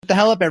the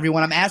hell up,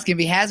 everyone. I'm asking if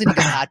he has any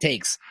good hot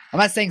takes. I'm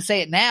not saying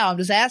say it now. I'm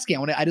just asking.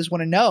 I just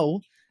want to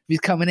know if he's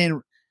coming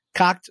in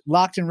cocked,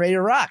 locked, and ready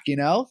to rock, you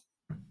know?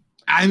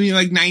 I mean,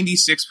 like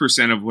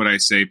 96% of what I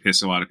say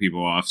piss a lot of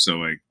people off. So,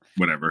 like,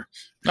 whatever.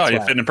 Oh,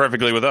 you're fitting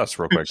perfectly with us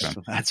real quick, then.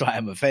 That's why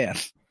I'm a fan.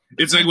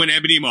 It's like when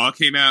Ebony Maw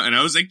came out and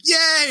I was like,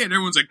 yay! And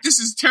everyone's like, this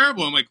is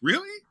terrible. I'm like,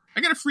 really? I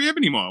got a free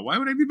Ebony Maw. Why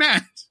would I be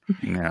mad?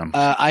 Yeah.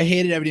 I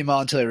hated Ebony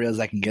Maw until I realized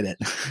I can get it.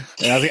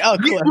 And I was like, oh,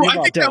 cool. Well,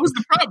 I think that was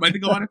the problem. I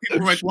think a lot of people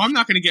were like, well, I'm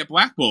not going to get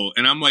Black Bolt.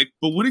 And I'm like,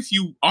 but what if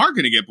you are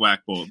going to get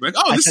Black Bolt? Like,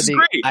 oh, this is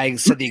great. I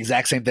said the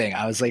exact same thing.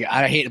 I was like,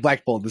 I hate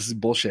Black Bolt. This is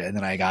bullshit. And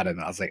then I got it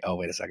and I was like, oh,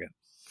 wait a second.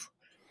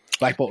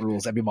 Black Bolt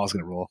rules. Ebony Maw's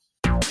going to rule.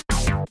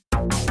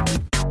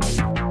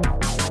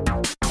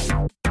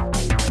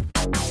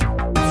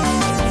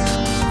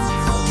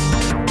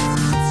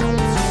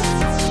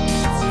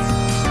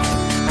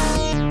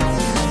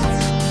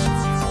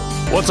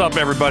 What's up,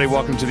 everybody?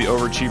 Welcome to the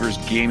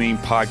Overachievers Gaming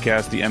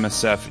Podcast, the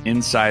MSF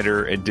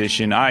Insider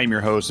Edition. I am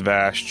your host,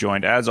 Vash,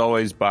 joined as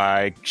always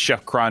by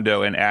Chef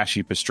Crondo and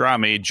Ashi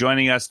Pastrami.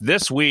 Joining us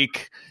this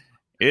week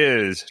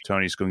is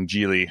Tony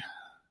Scungili.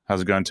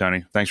 How's it going,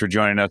 Tony? Thanks for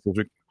joining us this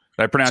week.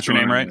 Did I pronounce your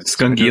name right?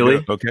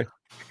 Scungili. Okay.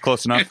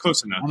 Close enough? Yeah,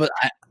 close enough.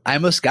 I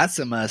almost got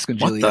some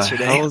Scungili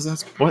yesterday. What the hell is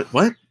that?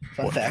 What?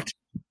 Fun fact.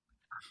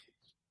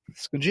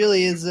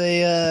 Scungili is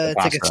it's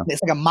like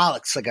a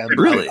mollusk, it's like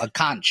a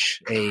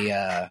conch,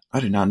 I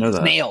did not know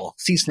that. Snail,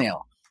 sea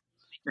snail.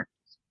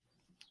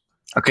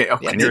 Okay,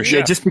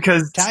 Yeah, just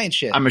because Italian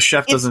shit. I'm a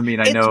chef doesn't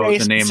mean I know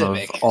the name of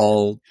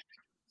all.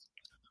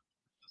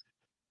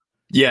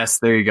 Yes,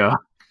 there you go.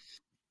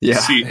 Yeah,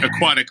 See,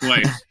 aquatic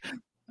life.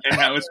 And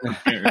how it's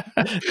compared.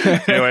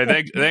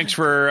 Anyway, thanks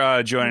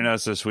for joining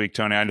us this week,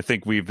 Tony. I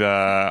think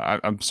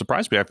I'm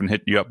surprised we haven't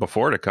hit you up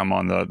before to come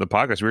on the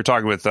podcast. We were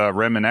talking with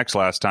Rem and X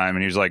last time,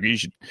 and he was like, you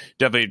should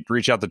definitely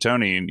reach out to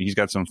Tony, and he's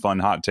got some fun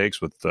hot takes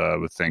with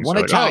things.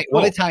 One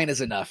Italian is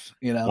enough,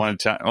 you know.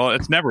 Well,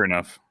 it's never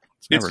enough.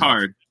 It's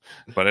hard.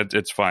 But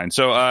it's fine.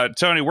 So,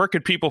 Tony, where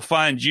could people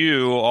find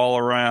you all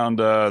around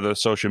the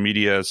social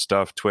media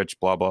stuff, Twitch,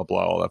 blah, blah,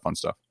 blah, all that fun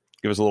stuff?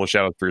 Give us a little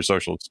shout out for your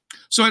socials.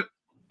 So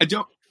I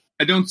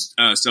don't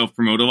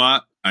self-promote a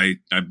lot. I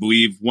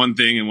believe one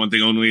thing and one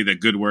thing only, that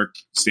good work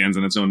stands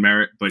on its own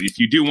merit. But if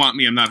you do want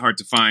me, I'm not hard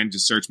to find.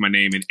 Just search my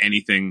name in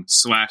anything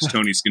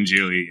 /Tony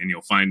Scungili and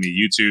you'll find me.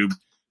 YouTube,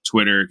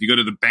 Twitter. If you go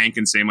to the bank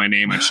and say my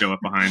name, I show up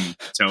behind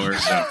the teller.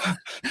 So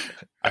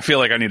I feel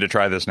like I need to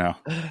try this now.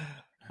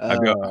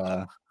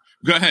 Go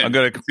ahead.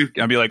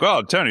 I'll be like,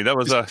 "Oh, Tony, that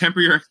was temper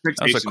your expectations.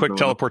 That was a quick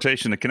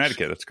teleportation to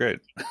Connecticut. That's great."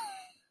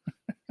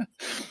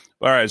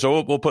 All right,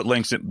 so we'll put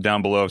links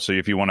down below. So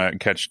if you want to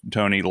catch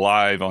Tony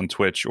live on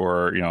Twitch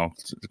or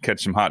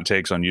catch some hot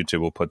takes on YouTube,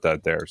 we'll put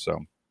that there. So,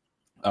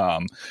 I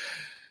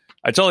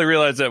totally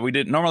realized that we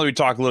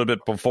talk a little bit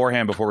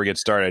beforehand before we get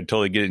started. I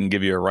totally didn't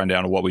give you a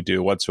rundown of what we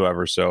do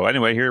whatsoever. So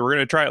anyway, here we're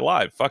gonna try it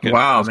live. Fuck it,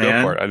 wow, let's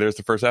man. go for it. There's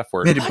the first F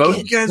word. Hey, did both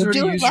you guys already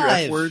use your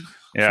F word?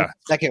 Yeah,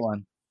 second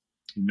one.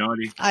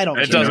 Naughty. I don't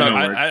care. It doesn't.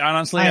 I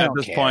honestly, at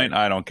this care. point,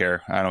 I don't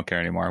care. I don't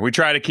care anymore. We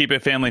try to keep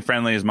it family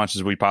friendly as much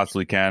as we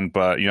possibly can,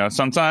 but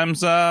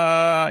sometimes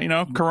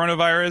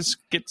coronavirus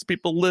gets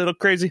people a little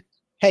crazy.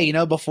 Hey,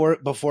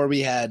 before we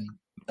had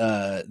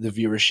the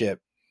viewership,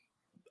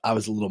 I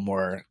was a little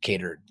more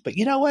catered. But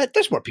you know what?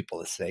 There's more people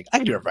listening. I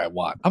can do whatever I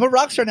want. I'm a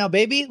rock star now,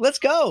 baby. Let's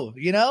go.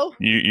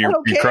 You're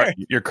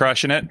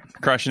crushing it.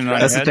 Crushing it.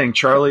 That's the thing,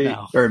 Charlie.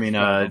 No,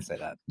 don't say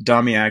that.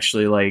 Dami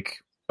actually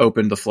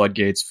opened the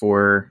floodgates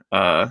for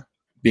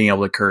being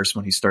able to curse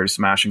when he started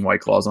smashing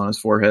White Claws on his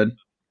forehead.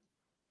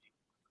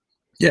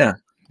 Yeah.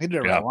 I can do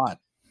whatever I want.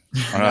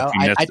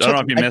 I don't know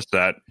if you missed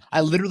that.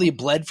 I literally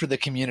bled for the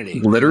community.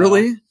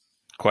 Literally?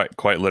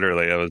 Quite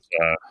literally. It was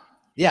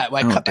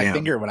I cut my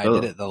finger when I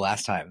did it the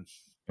last time.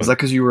 Was that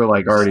because you were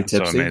already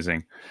tipsy? So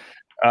amazing.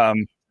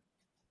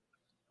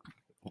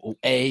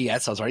 A,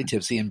 yes, I was already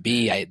tipsy, and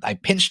B, I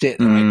pinched it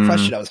and I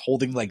crushed it. I was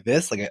holding like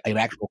this, like an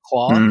actual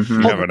claw,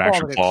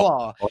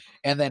 claw,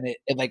 and then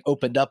it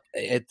opened up.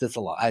 It's a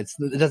lot. It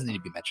doesn't need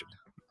to be mentioned.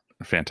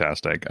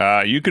 Fantastic.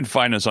 You can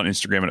find us on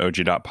Instagram at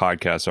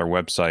og.podcast. Our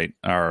website,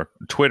 our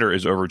Twitter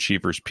is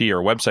OverachieversP.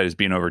 Our website is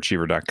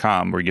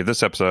beingoverachiever.com, where we give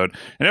this episode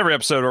and every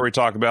episode where we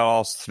talk about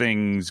all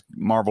things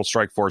Marvel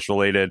Strike Force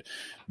related,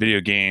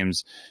 video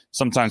games,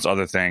 sometimes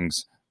other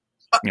things.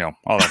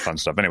 All that fun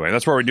stuff. Anyway,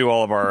 that's where we do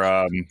all of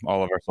our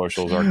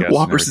socials, our guests.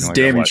 Whop versus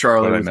Damien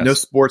Charlie. With no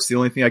sports, the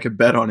only thing I could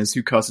bet on is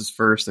who cusses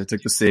first. I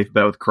took the safe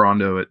bet with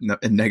Crondo at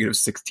negative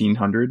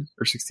 1,600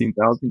 or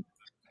 16,000.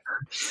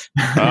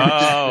 Oh,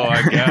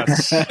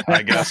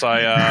 I guess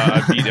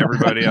I beat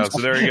everybody else. So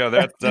there you go.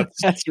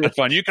 That's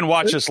fun. You can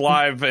watch us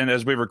live, and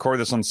as we record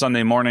this on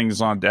Sunday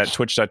mornings at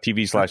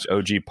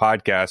twitch.tv/OG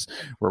podcast,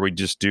 where we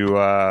just do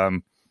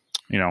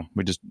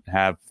we just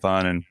have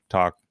fun and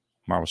talk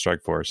Marvel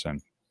Strike Force,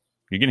 and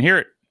you can hear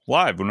it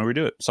live when we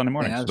do it Sunday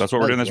mornings. Yeah, that's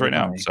what we're doing this right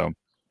now. So,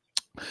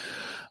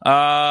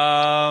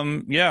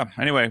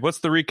 Anyway, what's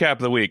the recap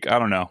of the week? I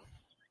don't know.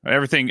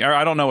 Everything.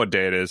 I don't know what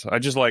day it is.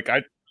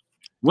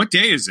 What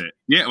day is it?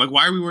 Yeah,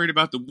 why are we worried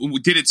about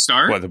did it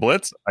start? What, the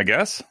Blitz? I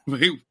guess.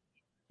 Wait,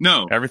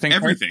 No, everything.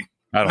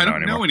 I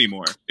don't know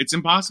anymore. It's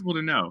impossible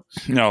to know.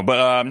 No,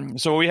 but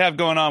so what we have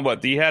going on.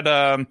 What you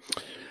had?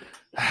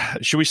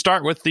 Should we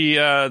start with the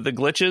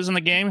glitches in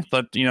the game?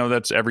 That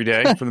that's every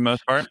day for the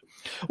most part.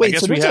 Wait,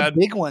 so there's a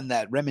big one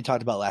that Remy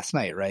talked about last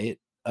night, right?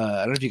 I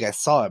don't know if you guys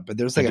saw it, but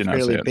there was like a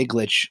fairly big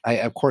glitch.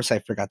 Of course, I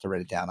forgot to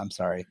write it down. I'm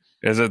sorry.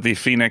 Is it the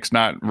Phoenix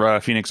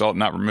alt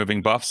not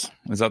removing buffs?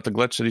 Is that the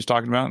glitch that he's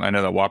talking about? I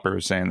know that Whopper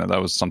was saying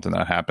that was something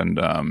that happened.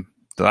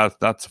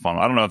 That's fun.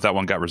 I don't know if that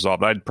one got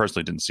resolved. I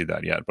personally didn't see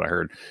that yet, but I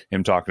heard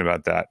him talking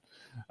about that.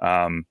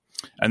 And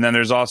then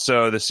there's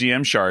also the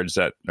CM shards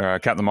that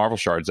Captain Marvel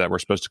shards that were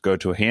supposed to go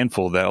to a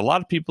handful that a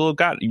lot of people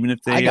got, even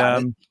if they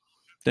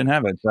didn't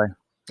have it. So,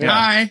 yeah.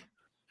 Hi.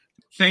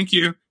 Thank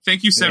you,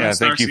 7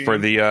 Star. Thank you for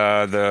the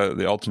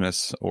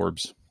Ultimus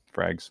orbs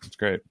frags. It's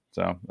great.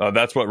 So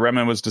that's what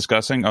Remen was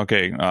discussing.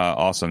 Okay,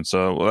 awesome.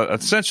 So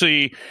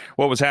essentially,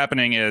 what was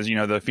happening is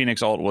the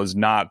Phoenix ult was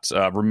not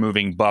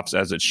removing buffs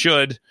as it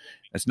should.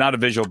 It's not a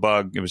visual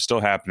bug. It was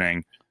still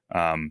happening,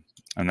 and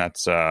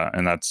that's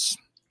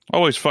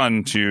always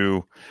fun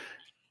to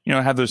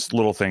have those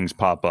little things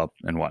pop up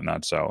and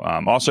whatnot. So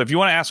also, if you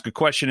want to ask a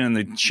question in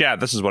the chat,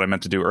 this is what I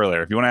meant to do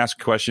earlier. If you want to ask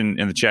a question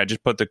in the chat,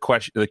 just put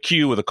the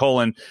Q with a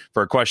colon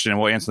for a question,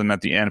 and we'll answer them at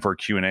the end for a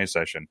Q&A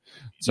session.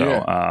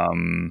 So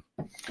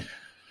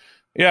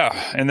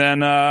and then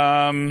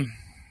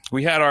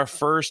we had our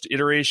first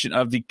iteration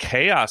of the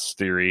chaos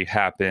theory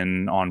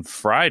happen on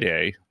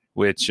Friday,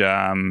 which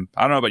I don't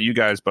know about you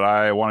guys, but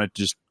I wanted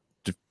to just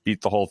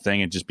beat the whole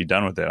thing and just be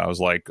done with it. I was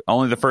like,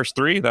 only the first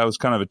 3? That was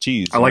kind of a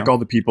tease. I like all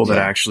the people that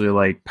actually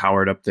like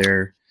powered up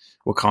their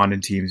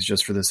Wakandan teams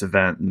just for this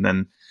event. And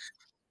then,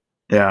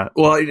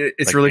 well,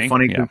 it's like really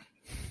funny. Yeah.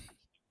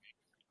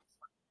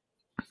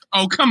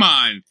 Oh, come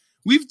on.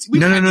 We've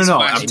no.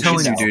 I'm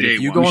telling you, dude,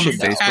 if you go on the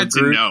Facebook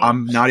group,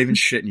 I'm not even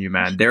shitting you,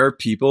 man. There are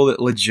people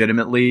that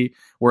legitimately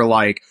were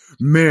like,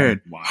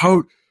 man,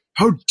 how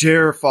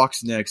dare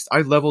Fox Next?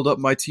 I leveled up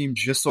my team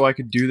just so I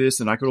could do this,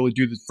 and I could only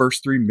do the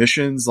first 3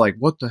 missions. Like,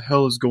 what the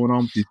hell is going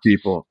on with these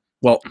people?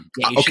 Well,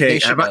 okay,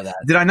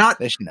 did I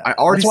not? I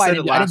already said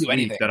it last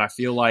week that I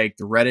feel like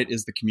the Reddit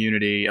is the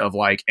community of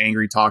like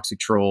angry, toxic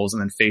trolls,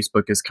 and then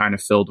Facebook is kind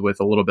of filled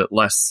with a little bit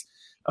less.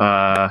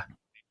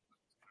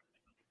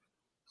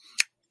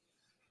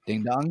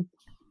 Ding dong.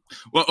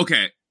 Well,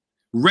 okay.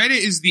 Reddit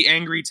is the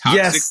angry,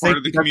 toxic part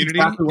of the community,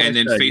 exactly and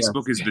then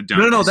Facebook is the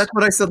dumbest. No, that's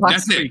what I said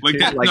last week. Like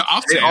that,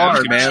 I'll say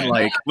man.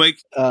 Like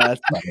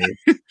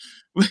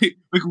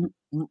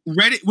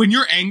Reddit. When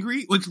you're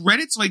angry, like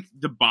Reddit's like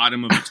the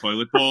bottom of the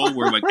toilet bowl,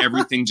 where like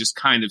everything just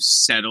kind of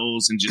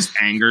settles and just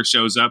anger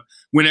shows up.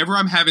 Whenever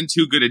I'm having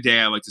too good a day,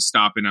 I like to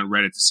stop in on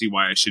Reddit to see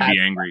why I should be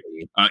angry,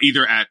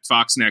 either at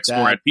Fox Next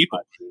or at people.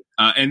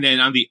 And then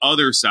on the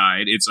other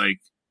side, it's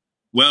like,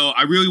 well,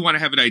 I really want to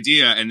have an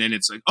idea, and then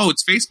it's like, oh,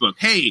 it's Facebook.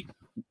 Hey.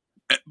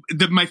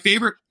 My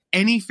favorite,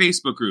 any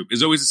Facebook group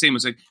is always the same.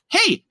 It's like,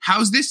 hey,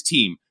 how's this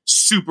team?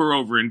 Super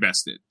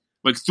overinvested.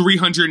 Like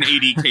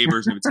 380K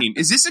version of a team.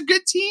 Is this a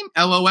good team?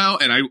 LOL.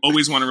 And I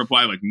always want to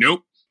reply like,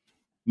 nope,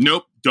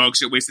 dog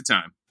shit, waste of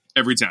time.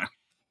 Every time.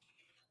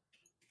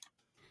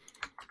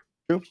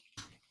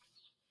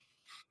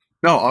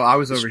 No, I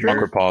was over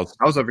here. Pause.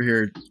 I was over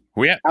here.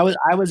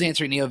 I was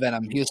answering Neo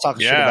Venom. He was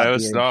talking shit about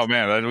beards. Oh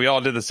man, we all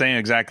did the same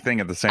exact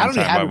thing at the same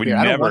time. But we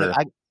never.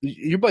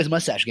 Your boy's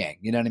mustache gang.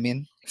 You know what I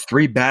mean?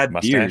 3 bad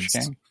beards.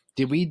 Gang.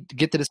 Did we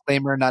get the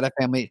disclaimer? Not a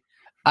family.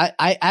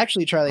 I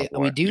actually, Charlie,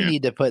 we do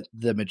need to put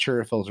the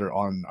mature filter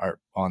on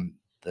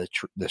the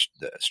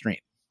stream.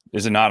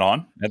 Is it not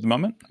on at the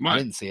moment? I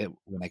didn't see it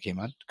when I came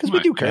on because we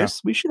do curse.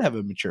 Yeah. We should have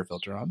a mature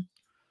filter on.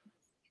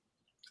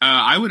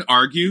 I would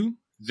argue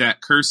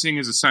that cursing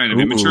is a sign of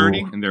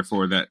immaturity, and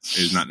therefore that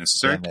is not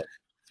necessary.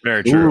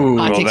 Very true.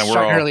 Well, then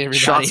we're all early,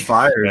 shots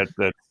fired.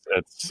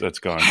 That's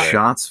going great.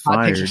 Shots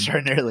fired. Are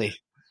starting early.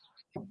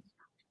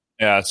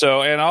 Yeah.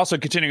 So, and also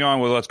continuing on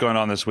with what's going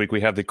on this week,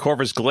 we have the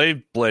Corvus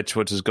Glaive Blitz,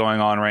 which is going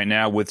on right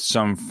now with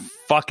some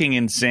fucking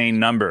insane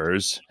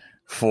numbers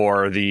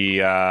for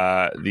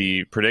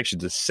the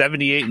predictions. The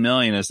 78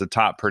 million is the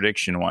top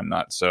prediction one.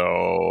 Not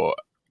so.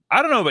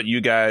 I don't know about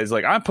you guys.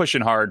 Like, I'm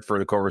pushing hard for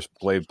the Corvus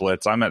Glaive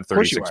Blitz. I'm at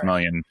 36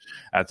 million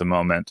at the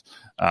moment.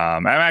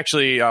 I'm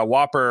actually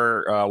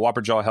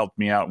Whopper Jaw helped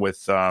me out with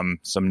some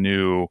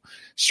new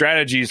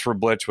strategies for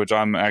Blitz, which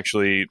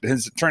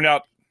has turned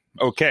out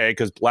okay,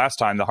 because last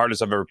time the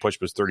hardest I've ever pushed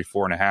was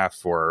 34.5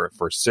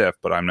 for Sif,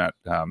 but I'm not.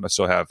 I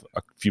still have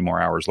a few more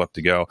hours left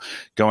to go.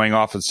 Going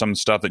off of some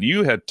stuff that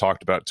you had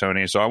talked about,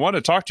 Tony. So I want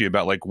to talk to you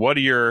about like what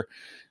are your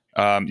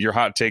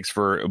hot takes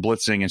for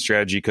blitzing and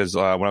strategy, because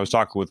when I was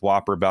talking with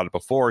Whopper about it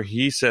before,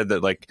 he said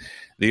that like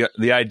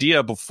the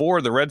idea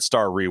before the Red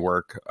Star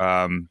rework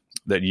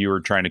that you were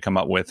trying to come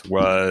up with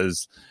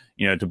was,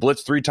 to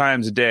blitz 3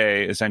 times a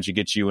day essentially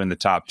gets you in the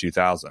top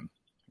 2,000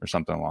 or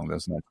something along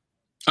those lines.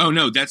 Oh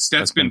no, that's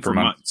been for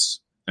months.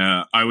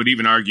 I would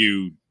even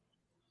argue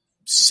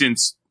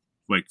since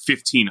like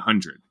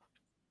 1500.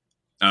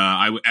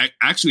 I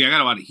got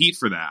a lot of heat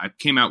for that. I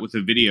came out with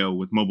a video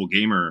with Mobile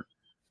Gamer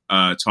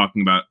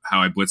talking about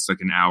how I blitzed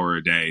like an hour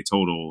a day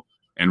total,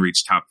 and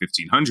reach top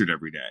 1500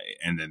 every day.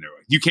 And then they're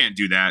like, you can't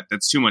do that.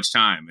 That's too much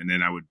time. And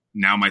then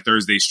now my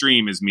Thursday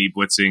stream is me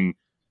blitzing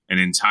an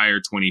entire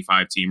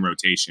 25 team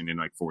rotation in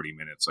like 40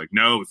 minutes. Like,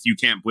 no, if you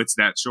can't blitz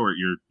that short,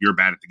 you're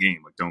bad at the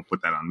game. Like, don't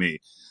put that on me.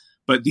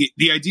 But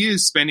the idea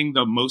is spending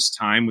the most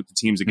time with the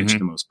teams that get you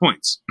the most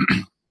points.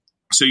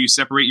 So you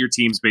separate your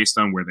teams based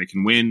on where they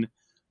can win.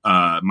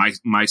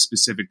 My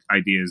specific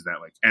idea is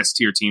that like S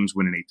tier teams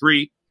win an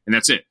 8-3, and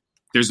that's it.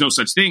 There's no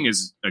such thing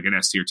as like an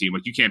S tier team.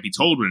 Like, you can't be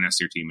told what an S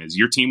tier team is.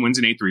 Your team wins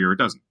an 8-3 or it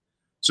doesn't.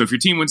 So if your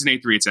team wins an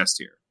 8-3, it's S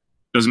tier.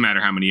 Doesn't matter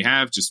how many you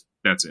have, just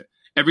that's it.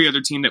 Every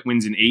other team that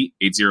wins an 8,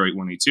 8-0,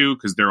 8-1, 8-2,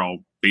 because they're all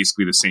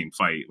basically the same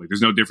fight. Like,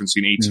 there's no difference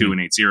between 8-2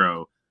 and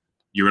 8-0.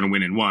 You're going to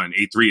win in 1.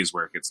 8-3 is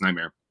where it gets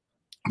nightmare.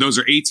 Those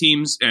are 8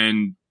 teams,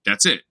 and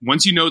that's it.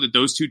 Once you know that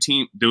those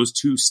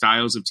two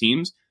styles of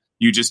teams,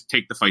 you just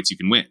take the fights you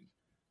can win.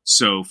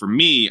 So for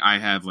me, I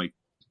have like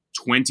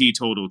 20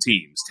 total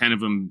teams. 10 of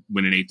them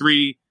win an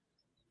 8-3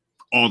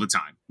 all the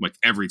time, like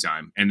every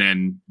time. And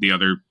then the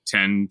other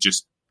 10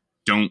 just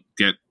don't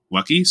get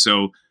lucky.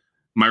 So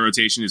my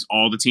rotation is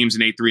all the teams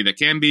in 8-3 that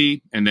can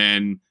be, and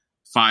then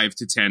 5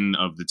 to 10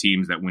 of the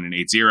teams that win an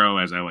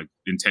 8-0 as I like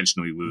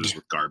intentionally lose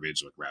with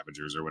garbage, like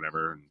Ravagers or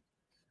whatever, and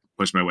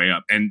push my way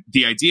up. And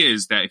the idea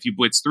is that if you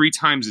blitz 3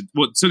 times,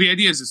 so the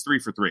idea is it's 3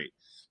 for 3.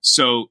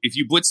 So if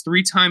you blitz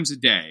 3 times a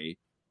day,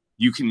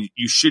 you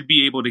should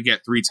be able to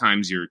get 3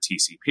 times your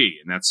TCP.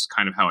 And that's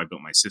kind of how I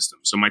built my system.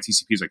 So my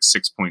TCP is like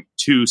 6.2,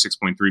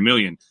 6.3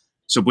 million.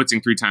 So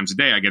blitzing 3 times a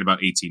day, I get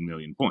about 18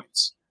 million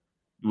points,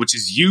 which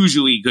is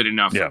usually good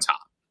enough for top.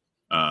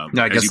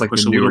 I guess like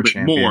the newer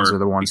champions are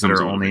the ones that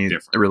are only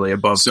really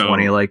above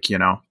 20, like,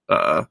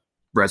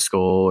 Red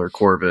Skull or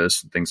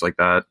Corvus and things like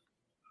that.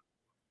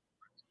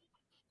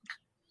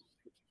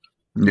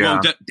 Yeah.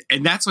 Well,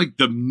 and that's like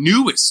the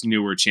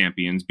newer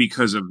champions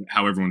because of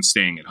how everyone's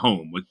staying at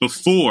home. Like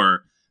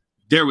before,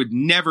 there would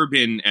never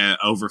been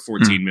over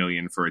 14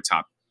 million for a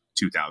top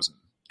 2000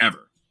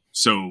 ever.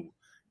 So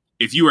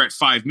if you were at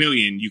 5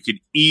 million, you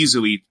could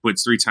easily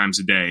blitz 3 times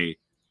a day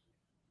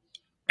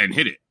and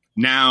hit it.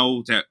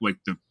 Now that like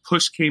the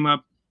push came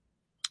up,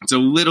 it's a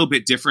little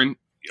bit different.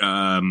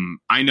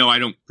 I know I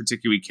don't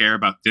particularly care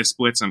about this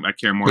blitz. I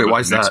care more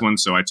about the next one,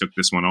 so I took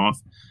this one off.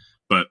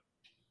 But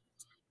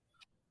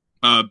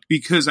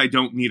because I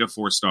don't need a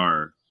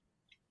 4-star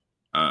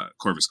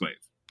Corvus Glaive.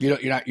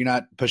 You're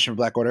not pushing for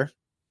Black Order?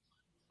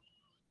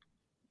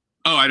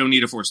 Oh, I don't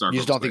need a 4-star. You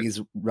just don't think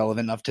he's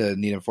relevant enough to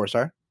need a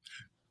 4-star?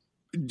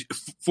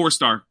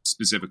 4-star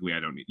specifically, I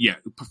don't need. Yeah,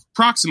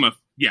 Proxima,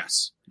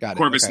 yes. Got it.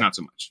 Corvus, not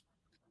so much.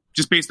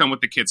 Just based on what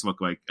the kits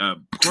look like.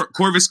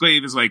 Corvus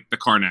Glaive is like the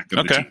Karnak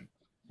of the team.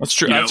 That's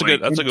true. That's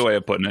a good way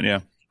of putting it, yeah.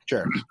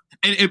 Sure.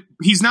 And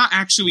he's not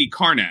actually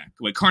Karnak.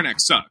 Like, Karnak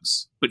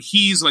sucks. But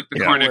he's like the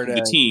Karnak of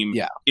the team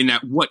in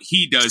that what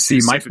he does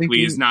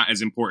specifically is not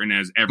as important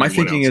as everyone else.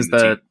 My thinking is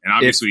that and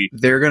obviously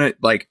they're going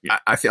to,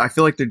 I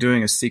feel like they're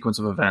doing a sequence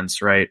of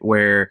events, right?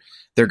 Where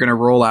they're going to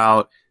roll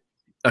out.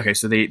 Okay,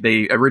 so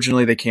they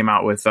originally came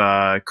out with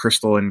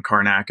Crystal and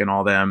Karnak and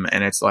all them,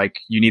 and it's like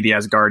you need the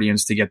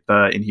Asgardians to get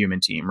the Inhuman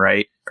team,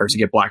 right? Or to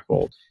get Black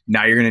Bolt.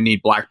 Now you're going to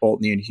need Black Bolt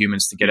and the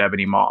Inhumans to get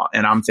Ebony Maw.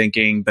 And I'm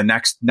thinking the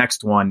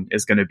next one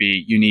is going to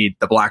be you need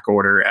the Black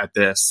Order at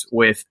this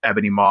with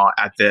Ebony Maw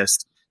at this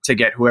to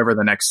get whoever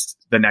the next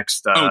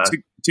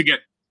to get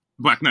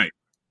Black Knight.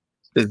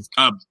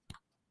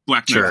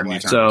 Black Knight. Sure.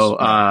 So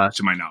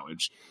to my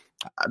knowledge.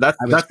 That's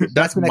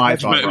my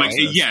thought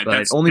process. Yeah,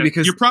 that's only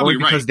because you're probably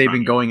because they've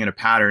been going in a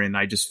pattern, and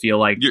I just feel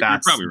like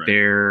that's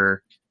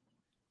their.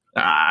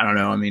 I don't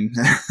know. I mean,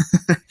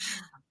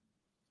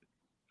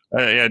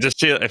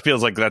 it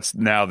feels like that's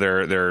now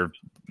their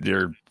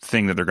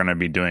thing that they're going to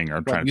be doing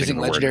or trying to using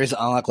legendaries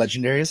to unlock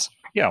legendaries.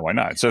 Yeah, why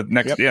not? So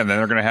next, then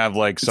they're going to have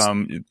like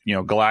some,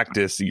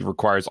 Galactus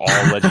requires all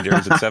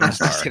legendaries at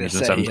 7-star. And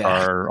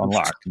 7-star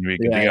unlocked.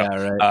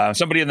 Right.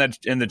 Somebody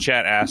in the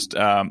chat asked,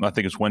 I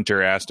think it's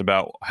Winter, asked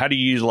about how do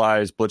you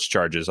utilize blitz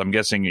charges? I'm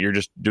guessing you're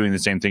just doing the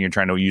same thing. You're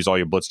trying to use all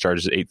your blitz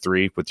charges at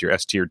 8-3 with your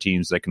S tier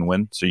teams that can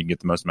win, so you can get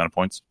the most amount of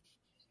points.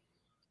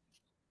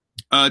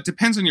 It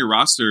depends on your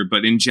roster,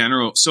 but in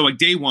general, so like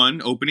day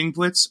one opening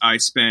blitz, I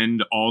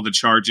spend all the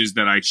charges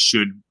that I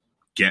should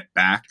get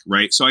back.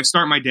 Right, so I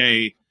start my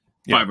day.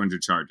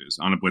 500 charges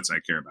on a blitz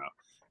I care about.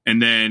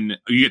 And then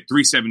you get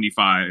 370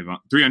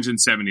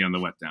 on the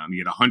letdown. You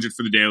get 100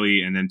 for the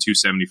daily and then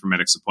 270 for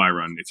medic supply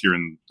run if you're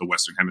in the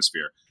Western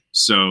Hemisphere.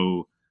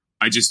 So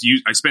I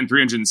spend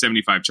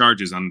 375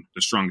 charges on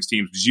the strongest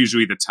teams, which is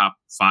usually the top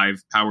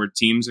 5 powered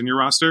teams in your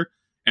roster.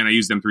 And I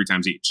use them 3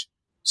 times each.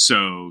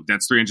 So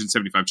that's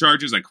 375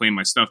 charges. I claim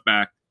my stuff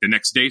back. The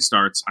next day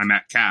starts. I'm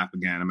at cap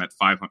again. I'm at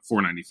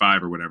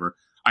 495 or whatever.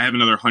 I have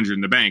another 100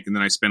 in the bank, and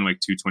then I spend like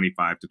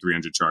 225 to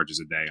 300 charges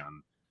a day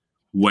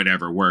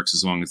whatever works,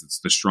 as long as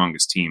it's the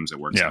strongest teams that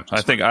works. Yeah,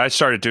 I think I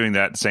started doing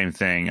that same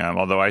thing.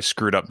 Although I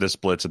screwed up this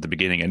blitz at the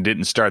beginning and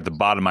didn't start at the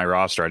bottom of my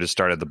roster. I just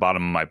started at the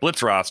bottom of my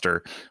blitz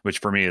roster, which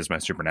for me is my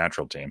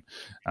supernatural team.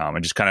 I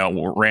just kind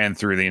of ran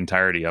through the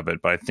entirety of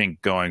it. But I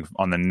think going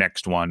on the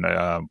next one,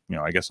 I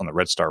guess on the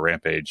Red Star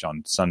Rampage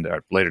on Sunday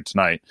later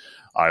tonight,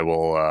 I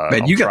will.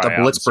 Man, you got the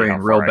blitz brain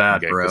real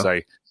bad, bro.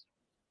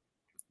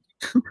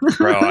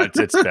 Bro,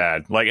 it's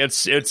bad. Like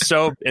it's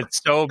so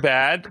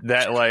bad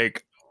that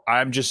like.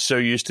 I'm just so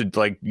used to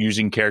like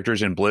using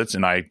characters in Blitz,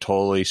 and I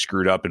totally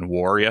screwed up in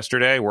War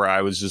yesterday, where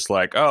I was just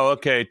like, "Oh,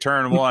 okay,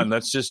 turn one,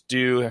 let's just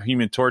do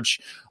Human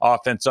Torch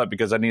offense up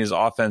because I need his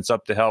offense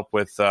up to help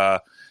with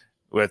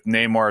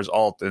Namor's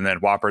ult," and then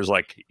Whopper's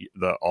like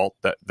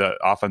the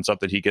offense up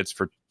that he gets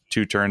for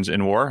 2 turns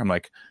in War. I'm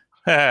like,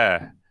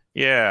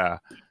 yeah,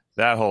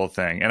 that whole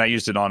thing, and I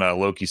used it on a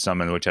Loki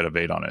summon which had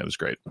evade on it. It was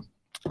great.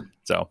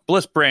 So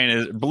Blitz brain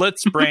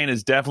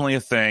is definitely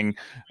a thing.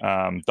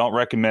 Don't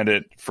recommend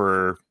it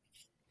for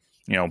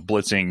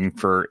blitzing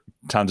for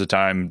tons of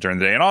time during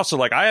the day. And also,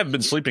 like, I have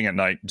been sleeping at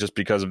night just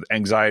because of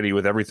anxiety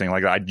with everything.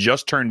 Like, I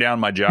just turned down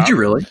my job. Did you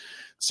really?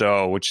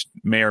 So, which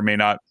may or may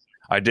not.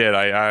 I did.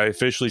 I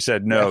officially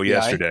said no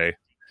yesterday.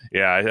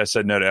 Yeah, I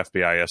said no to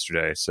FBI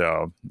yesterday.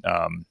 So,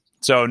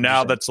 so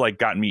now that's like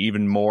gotten me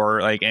even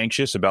more like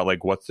anxious about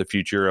like what's the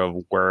future of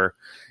where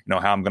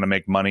how I'm going to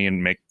make money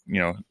and make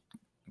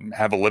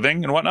have a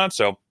living and whatnot.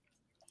 So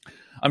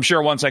I'm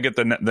sure once I get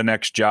the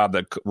next job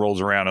that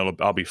rolls around,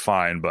 I'll be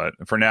fine. But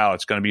for now,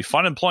 it's going to be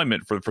fun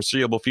employment for the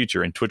foreseeable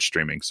future in Twitch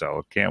streaming.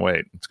 So can't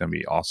wait. It's going to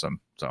be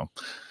awesome. So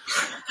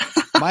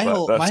my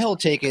whole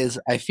take is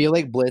I feel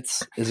like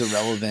Blitz is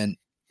irrelevant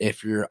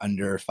if you're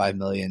under 5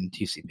 million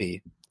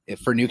TCP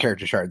for new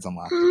character shards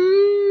unlocked.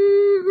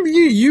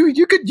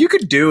 You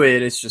could do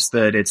it. It's just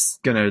that it's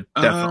gonna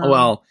definitely.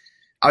 Well,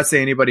 I would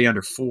say anybody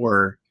under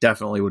 4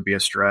 definitely would be a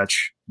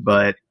stretch,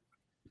 but.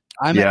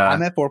 I'm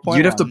at 4.1.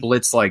 You'd have to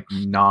blitz like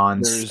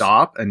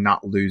nonstop and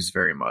not lose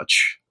very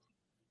much.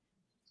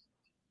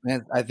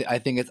 Man, I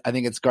think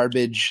it's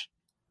garbage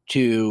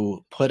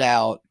to put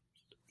out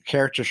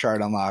character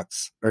shard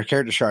unlocks or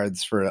character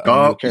shards for.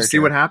 You see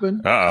what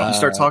happened? You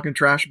start talking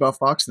trash about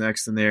Fox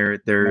next, and they're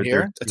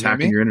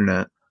attacking your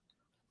internet.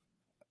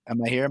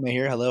 Am I here?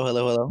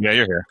 Hello. Yeah,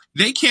 you're here.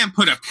 They can't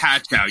put a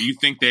patch out. You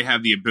think they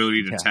have the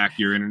ability to attack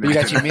your internet? You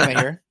guys hear me? Am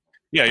I here?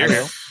 Yeah, you're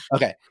here.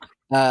 Okay.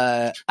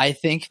 I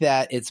think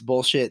that it's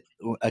bullshit.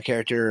 A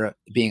character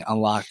being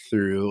unlocked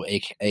through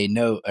a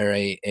note or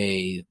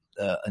an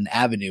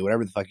avenue,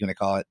 whatever the fuck you want to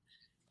call it,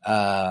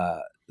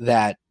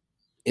 that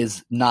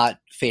is not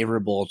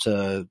favorable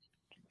to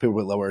people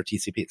with lower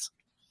TCPs.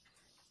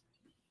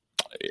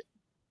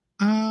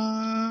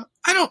 I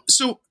don't.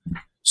 So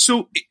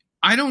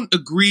I don't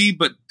agree,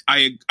 but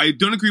I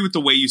don't agree with the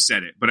way you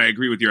said it. But I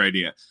agree with your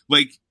idea.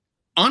 Like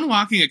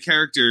unlocking a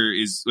character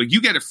is like you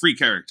get a free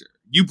character.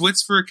 You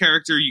blitz for a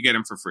character, you get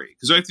him for free.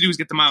 Because all you have to do is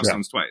get the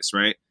milestones twice,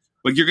 right?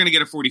 Like, you're going to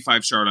get a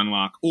 45 shard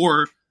unlock.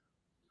 Or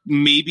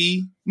you're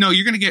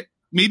going to get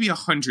maybe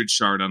 100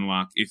 shard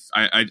unlock. If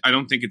I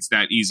don't think it's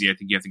that easy. I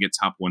think you have to get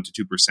top 1%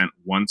 to 2%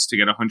 once to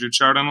get 100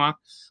 shard unlock.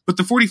 But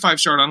the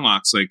 45 shard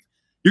unlocks, like,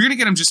 you're going to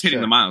get them just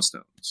hitting the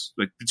milestones.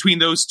 Like, between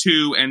those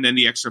two and then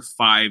the extra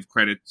 5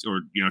 credits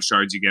or,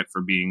 shards you get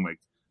for being, like,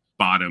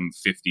 bottom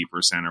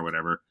 50% or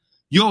whatever.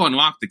 You'll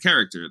unlock the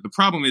character. The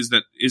problem is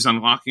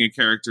unlocking a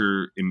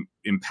character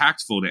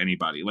impactful to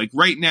anybody. Like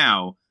right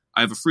now,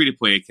 I have a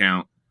free-to-play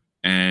account,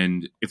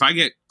 and if I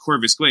get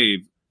Corvus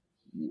Glaive,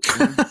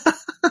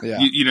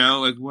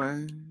 like what?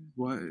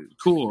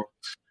 Cool.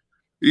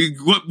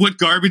 What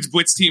garbage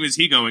blitz team is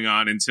he going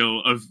on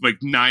until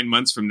like 9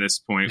 months from this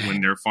point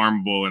when they're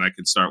farmable and I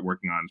could start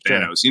working on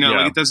Thanos?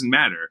 Like it doesn't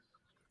matter.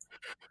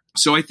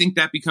 So I think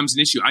that becomes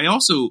an issue. I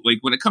also, like,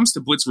 when it comes to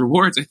Blitz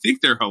rewards, I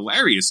think they're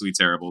hilariously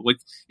terrible. Like,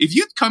 if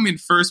you come in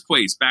first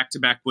place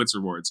back-to-back Blitz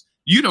rewards,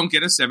 you don't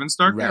get a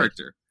 7-star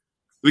character.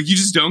 Like, you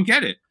just don't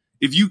get it.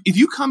 If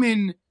you come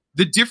in,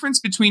 the difference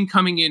between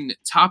coming in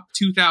top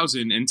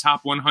 2,000 and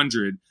top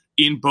 100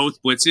 in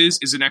both Blitzes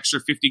is an extra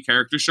 50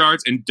 character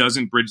shards and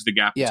doesn't bridge the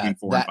gap between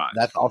 4 and 5.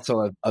 That's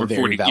also a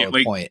very 40,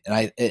 valid point.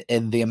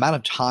 And the amount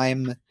of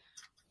time,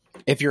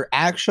 if you're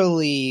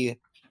actually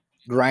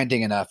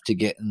grinding enough to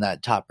get in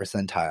that top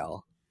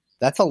percentile,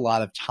 that's a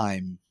lot of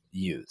time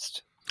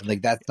used.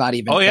 Like that's not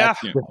even that's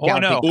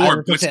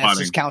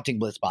just counting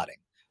blitz spotting.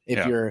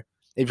 If you're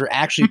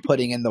actually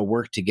putting in the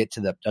work to get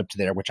to up to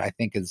there, which I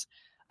think is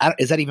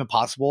that even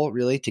possible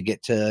really to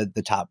get to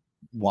the top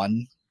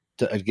 1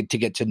 to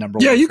get to number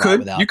 1? Yeah, you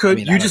could.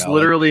 You just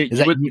literally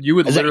you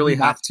would literally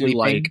have to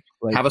like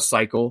have a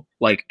cycle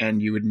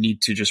and you would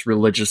need to just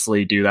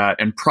religiously do that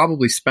and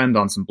probably spend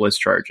on some blitz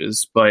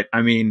charges. But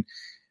I mean,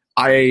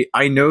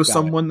 I know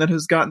someone that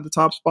has gotten the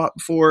top spot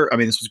before. I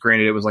mean, this was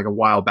granted, it was like a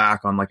while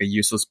back on like a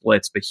useless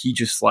blitz, but he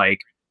just like,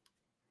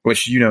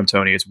 which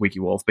Tony, it's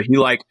WikiWolf, but he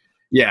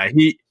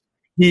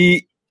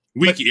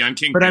Wiki on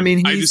Kingpin. But I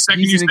mean, he's an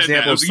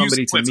example of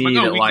somebody to me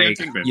that, like,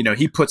 you know,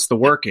 he puts the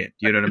work in.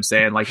 You know what I'm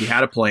saying? Like, he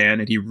had a plan,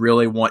 and he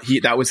really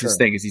that was his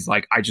thing. Is he's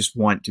like, I just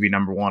want to be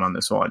number one on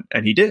this one,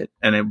 and he did.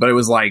 But it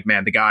was like,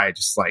 man, the guy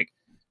just like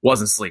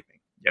wasn't sleeping.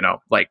 You know,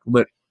 like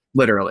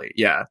literally,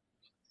 yeah.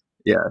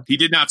 He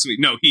did not sleep.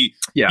 No, he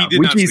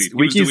did not sleep.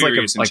 Wiki's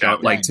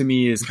like to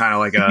me is kind of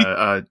like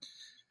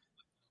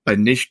a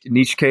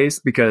niche case,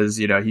 because,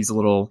 you know, he's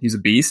a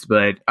beast,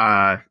 but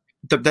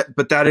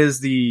that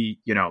is the,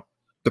 you know,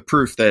 the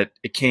proof that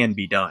it can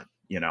be done,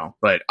 you know,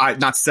 but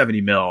not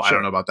 70 mil. Sure. I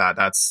don't know about that.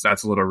 That's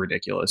a little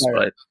ridiculous,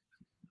 but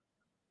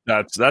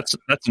that's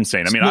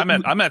insane. I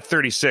mean, I'm at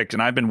 36,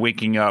 and I've been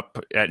waking up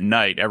at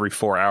night every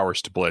 4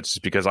 hours to blitz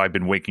because I've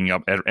been waking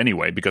up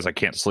anyway because I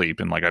can't sleep,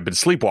 and like I've been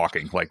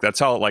sleepwalking. Like that's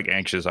how like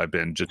anxious I've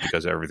been just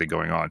because of everything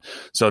going on.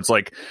 So it's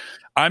like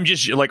I'm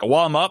just like,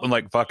 while I'm up, I'm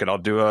like, fuck it, I'll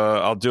do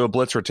a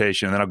blitz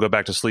rotation, and then I'll go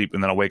back to sleep,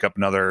 and then I'll wake up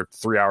another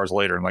 3 hours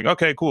later, and like,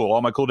 okay, cool,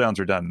 all my cooldowns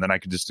are done, and then I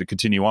can just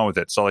continue on with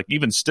it. So like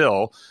even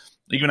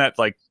at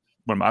like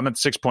when I'm at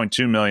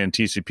 6.2 million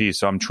TCP,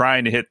 so I'm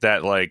trying to hit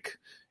that, like,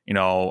 you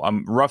know,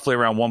 I'm roughly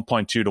around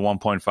 1.2 to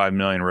 1.5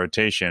 million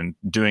rotation,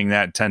 doing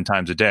that 10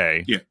 times a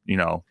day. Yeah. You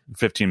know,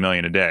 15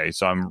 million a day.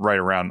 So I'm right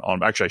around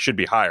on. Actually, I should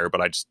be higher,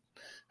 but I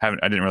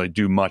didn't really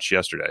do much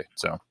yesterday.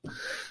 So,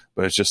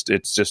 but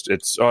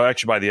it's. Oh,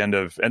 actually, by the end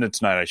of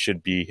tonight, I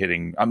should be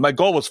hitting. My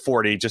goal was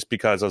 40, just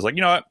because I was like,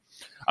 you know what,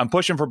 I'm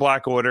pushing for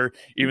Black Order,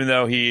 even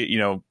though he, you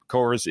know,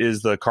 Korvys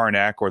is the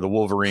Karnak or the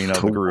Wolverine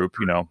of the group.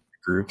 You know,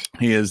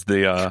 he is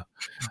the.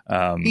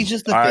 He's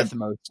just the fifth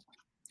most.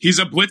 He's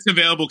a blitz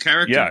available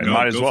character. Yeah,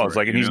 might as well. It's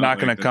like, and he's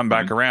not going to come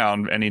back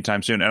around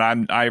anytime soon.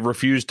 And I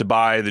refuse to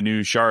buy the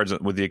new shards,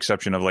 with the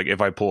exception of like if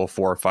I pull a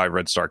 4 or 5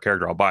 red star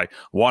character, I'll buy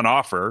one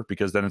offer,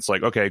 because then it's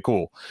like, okay,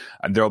 cool,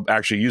 and they're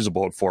actually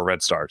usable at 4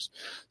 red stars.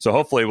 So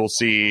hopefully we'll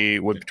see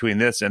between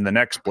this and the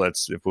next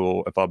blitz if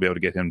I'll be able to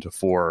get him to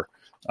 4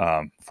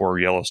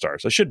 yellow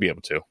stars. I should be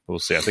able to. We'll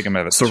see. I think I'm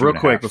at so real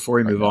quick before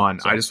we move on.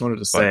 I just wanted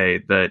to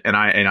say that, and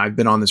I've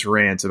been on this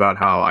rant about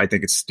how I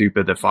think it's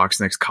stupid that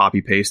FoxNext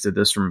copy pasted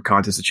this from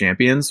Contest of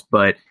Champions.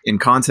 But in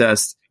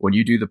Contest, when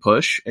you do the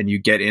push and you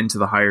get into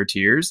the higher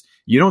tiers,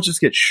 you don't just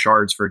get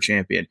shards for a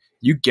champion.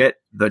 You get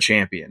the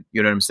champion.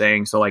 You know what I'm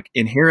saying? So like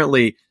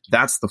inherently,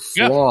 that's the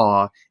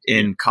flaw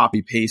in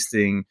copy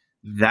pasting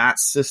that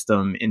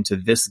system into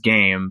this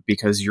game,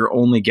 because you're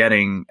only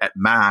getting at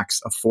max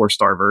a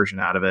 4-star version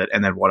out of it,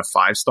 and then a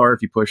 5-star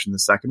if you push in the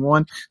second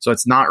one. So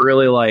it's not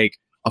really like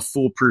a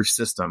foolproof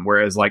system.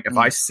 Whereas like if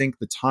I sink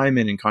the time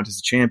in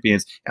Contest of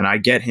Champions and I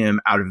get him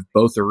out of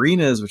both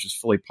arenas, which is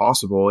fully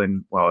possible,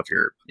 and well, if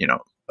you're, you know,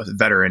 a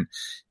veteran,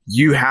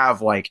 you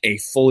have like a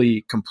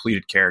fully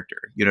completed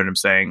character. You know what I'm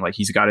saying? Like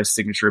he's got his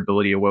signature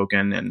ability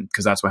awoken, and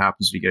because that's what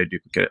happens when you get a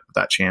duplicate of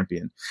that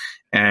champion.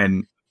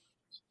 And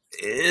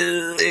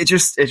it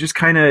just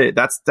kind of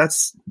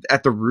that's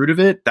at the root of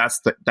it.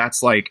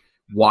 That's like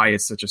why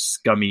it's such a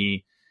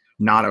scummy,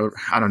 I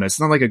don't know. It's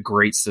not like a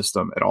great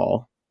system at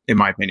all, in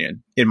my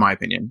opinion.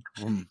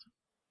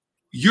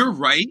 You're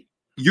right.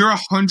 You're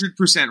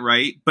 100%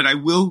 right. But I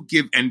will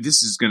give, and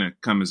this is going to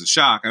come as a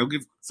shock, I will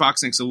give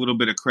FoxNext a little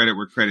bit of credit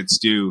where credit's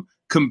due.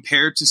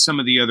 Compared to some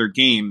of the other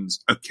games,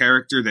 a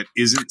character that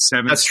isn't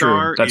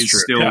 7-star is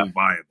still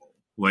viable.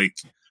 Like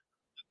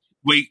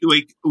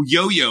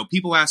Yo-Yo,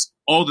 people ask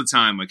all the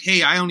time, like,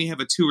 hey, I only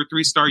have a 2 or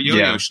 3-star Yo-Yo.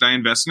 Yeah. Should I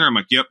invest in her? I'm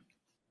like, yep.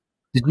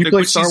 Did you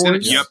play Star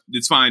Wars? Yep,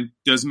 it's fine.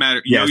 Doesn't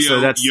matter. Yeah, Yo-Yo, so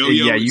that's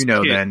Yo-Yo you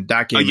know. kid. Then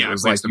that game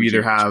was like you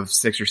either have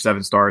 6 or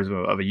 7 stars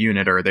of a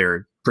unit, or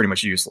they're pretty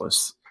much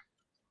useless.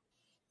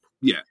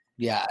 Yeah.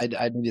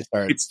 I need to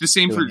start. It's the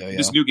same for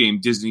this new game,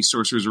 Disney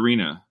Sorcerer's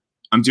Arena.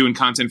 I'm doing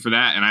content for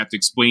that, and I have to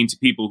explain to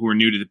people who are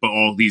new to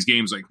all these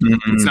games, like,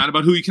 it's not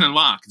about who you can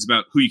unlock, it's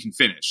about who you can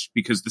finish.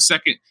 Because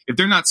if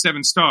they're not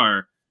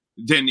 7-star,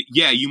 then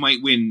yeah, you might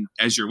win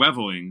as you're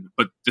leveling,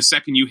 but the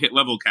second you hit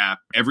level cap,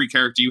 every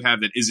character you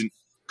have that isn't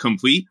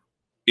complete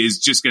is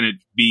just going to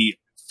be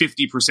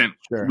 50%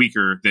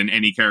 weaker than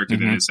any character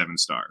that is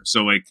 7-star.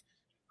 So like,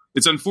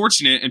 it's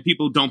unfortunate, and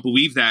people don't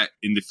believe that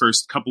in the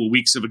first couple of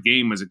weeks of a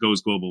game as it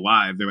goes global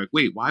live. They're like,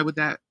 wait, why would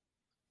that?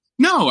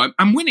 No,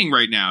 I'm winning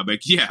right now.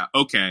 Like, yeah,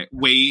 okay,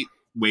 wait.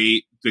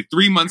 Like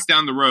 3 months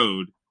down the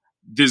road,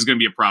 this is going to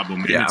be a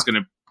problem, and it's going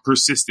to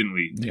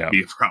persistently be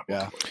a problem.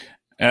 Yeah.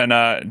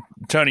 And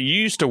Tony,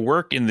 you used to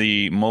work in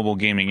the mobile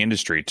gaming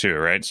industry too,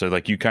 right? So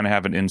like you kind of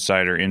have an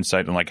insight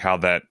in like how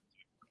that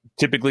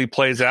typically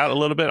plays out a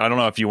little bit. I don't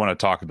know if you want to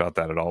talk about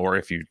that at all, or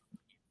if you.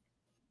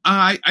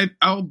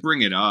 I'll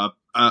bring it up.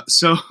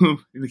 So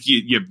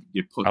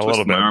you put a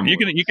little bit.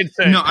 You can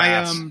say no.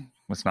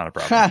 It's not a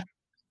problem.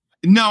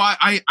 No,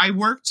 I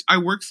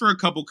worked for a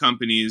couple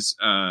companies.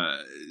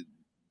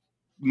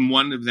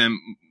 One of them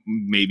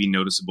may be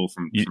noticeable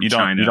from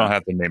China. You don't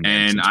have to name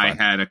names. And I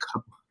had a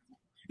couple.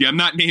 Yeah, I'm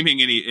not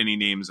naming any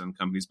names on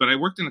companies, but I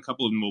worked in a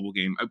couple of mobile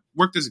games. I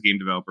worked as a game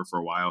developer for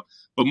a while,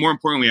 but more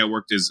importantly, I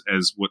worked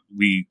as what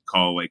we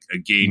call like a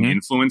game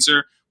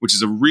influencer, which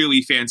is a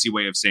really fancy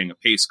way of saying a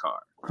pace car.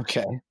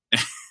 Okay.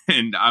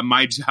 And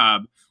my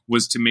job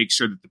was to make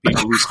sure that the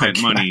people who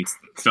spent money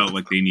felt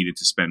like they needed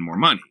to spend more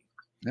money.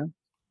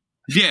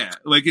 Yeah,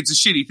 like it's a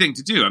shitty thing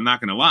to do. I'm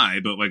not going to lie,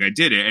 but like I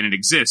did it and it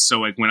exists. So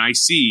like when I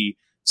see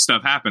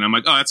stuff happen, I'm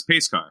like, oh, that's a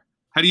pace car.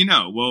 How do you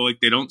know? Well, like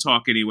they don't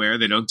talk anywhere.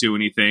 They don't do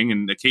anything.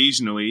 And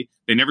occasionally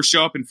they never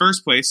show up in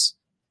first place,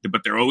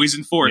 but they're always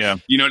in fourth. Yeah.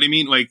 You know what I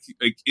mean? Like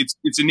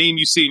it's a name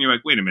you see and you're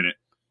like, wait a minute.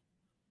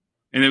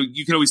 And then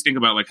you can always think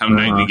about like how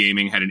Nightly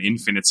Gaming had an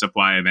infinite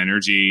supply of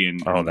energy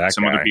and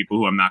some other people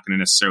who I'm not going to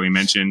necessarily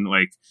mention.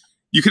 Like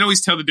you can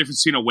always tell the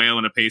difference between a whale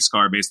and a pace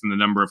car based on the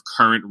number of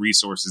current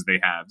resources they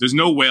have. There's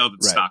no whale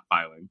that's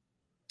stockpiling.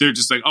 They're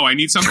just like, oh, I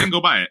need something,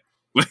 go buy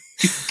it.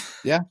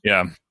 Yeah.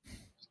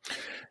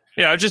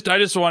 I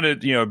just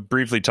wanted to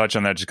briefly touch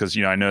on that just because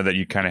I know that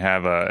you kind of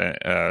have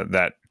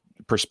that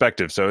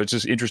perspective. So it's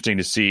just interesting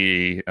to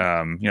see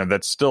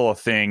that's still a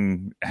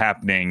thing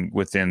happening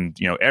within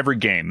every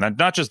game,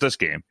 not just this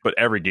game, but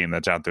every game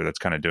that's out there that's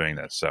kind of doing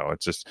this. So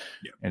it's just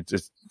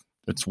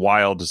it's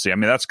wild to see. I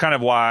mean, that's kind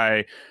of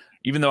why,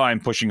 even though I'm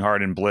pushing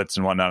hard in Blitz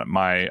and whatnot,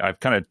 I've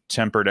kind of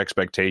tempered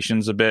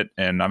expectations a bit,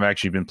 and I've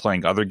actually been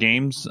playing other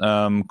games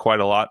quite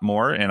a lot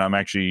more. And I'm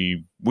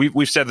actually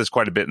we've said this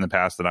quite a bit in the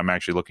past that I'm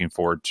actually looking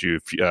forward to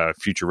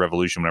Future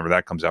Revolution whenever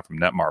that comes out from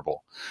Netmarble.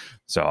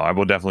 So I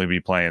will definitely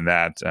be playing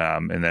that,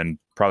 and then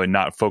probably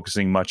not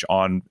focusing much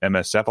on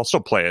MSF. I'll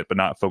still play it, but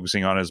not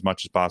focusing on it as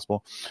much as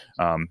possible.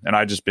 And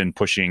I've just been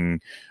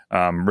pushing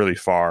really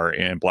far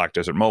in Black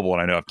Desert Mobile,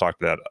 and I know I've talked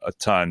about that a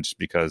ton just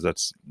because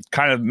that's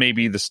kind of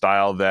maybe the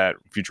style that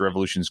Future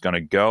Revolution is going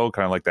to go,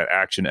 kind of like that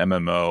action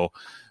MMO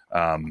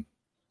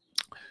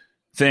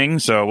thing.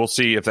 So we'll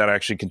see if that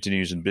actually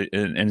continues and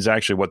is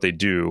actually what they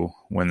do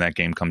when that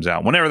game comes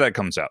out, whenever that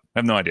comes out. I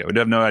have no idea. We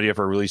have no idea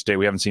for a release date.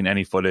 We haven't seen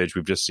any footage.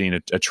 We've just seen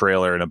a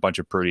trailer and a bunch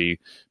of pretty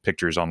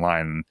pictures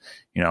online.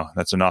 And,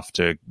 that's enough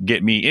to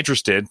get me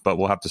interested, but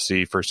we'll have to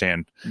see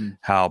firsthand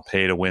how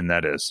pay to win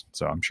that is.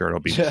 So I'm sure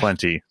it'll be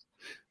plenty.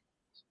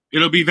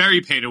 It'll be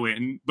very pay to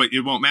win, but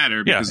it won't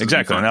matter. Yeah,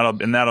 exactly,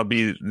 and that'll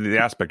be the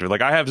aspect of it.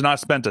 Like I have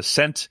not spent a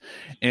cent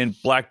in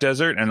Black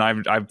Desert, and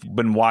I've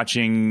been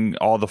watching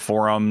all the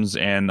forums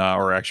and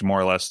or actually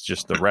more or less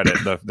just the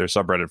Reddit, their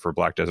subreddit for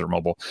Black Desert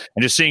Mobile,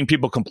 and just seeing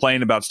people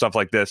complain about stuff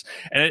like this.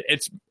 And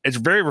it's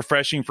very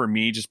refreshing for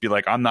me. Just be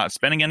like, I'm not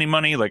spending any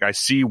money. Like I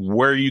see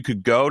where you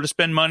could go to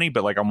spend money,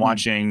 but like I'm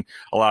watching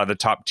a lot of the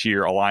top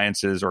tier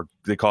alliances, or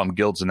they call them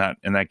guilds in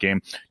that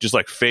game, just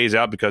like phase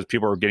out because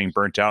people are getting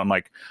burnt out. I'm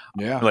like,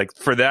 like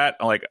for that,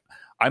 like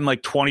I'm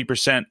like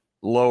 20%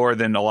 lower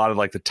than a lot of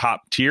like the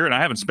top tier, and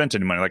I haven't spent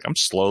any money. Like I'm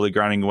slowly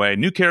grinding away.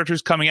 New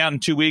characters coming out in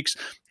 2 weeks.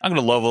 I'm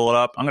going to level it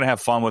up. I'm going to have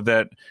fun with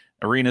it.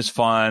 Arena's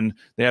fun.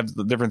 They have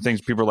the different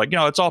things. People are like,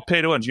 it's all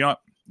pay to win. You know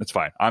what? It's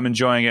fine. I'm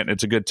enjoying it.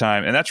 It's a good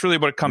time, and that's really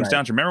what it comes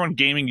down to. Remember when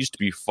gaming used to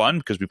be fun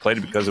because we played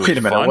it because it was fun? Wait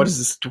a minute. What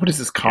is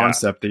this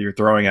concept that you're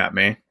throwing at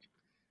me?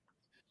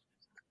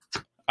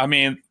 I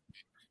mean,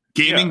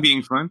 gaming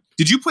being fun.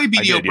 Did you play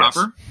BDO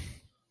proper? Yes.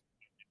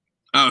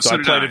 Oh, so I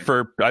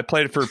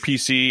played it for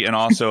PC and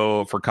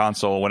also for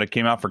console. When it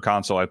came out for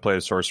console, I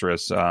played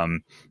Sorceress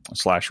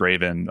 /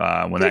 Raven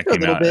when that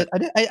came out.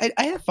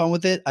 I had fun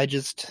with it. I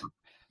just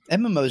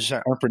MMOs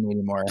aren't for me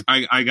anymore.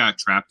 I got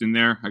trapped in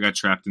there. I got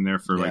trapped in there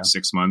for like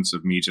 6 months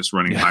of me just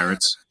running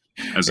pirates.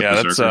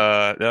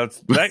 That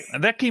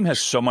game has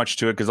so much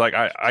to it because like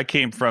I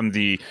came from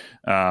the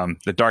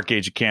Dark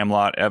Age of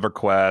Camelot,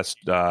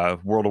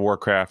 EverQuest, World of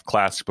Warcraft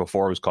Classic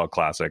before it was called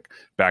Classic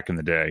back in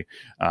the day,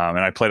 and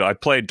I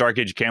played Dark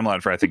Age of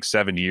Camelot for I think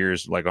 7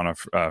 years, like on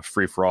a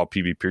free for all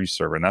PvP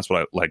server, and that's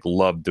what I like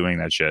loved doing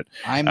that shit.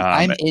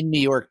 I'm in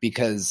New York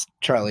because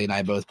Charlie and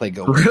I both played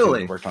Guild Wars.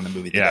 Really? Worked on the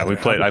movie. Yeah, we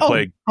played. I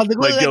played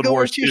Guild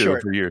Wars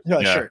 2 for years.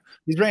 No, sure.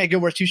 He's wearing a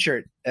Guild Wars 2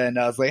 shirt, and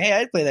I was like, "Hey,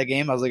 I'd play that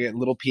game." I was like a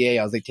little PA.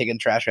 I was like taking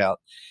trash out.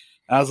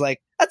 And I was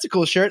like, "That's a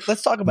cool shirt.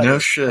 Let's talk about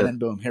it." Shit. And then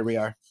boom, here we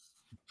are.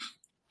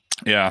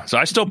 Yeah, so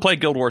I still play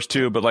Guild Wars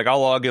 2, but like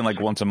I'll log in like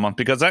once a month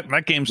because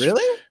that game's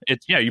really.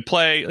 You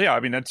play. Yeah, I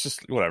mean that's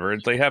just whatever.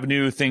 They have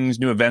new things,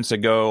 new events that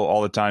go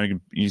all the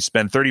time. You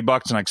spend $30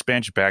 on an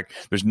expansion pack.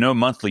 There's no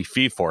monthly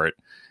fee for it.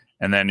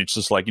 And then it's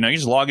just like, you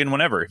just log in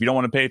whenever. If you don't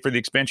want to pay for the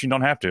expansion, you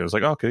don't have to. It's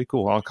like, okay,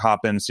 cool. I'll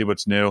hop in and see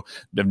what's new. I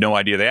have no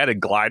idea. They added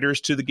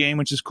gliders to the game,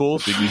 which is cool.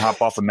 So you can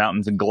hop off the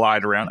mountains and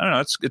glide around. I don't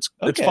know.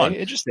 It's fun.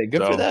 Interesting.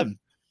 Good for them.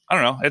 I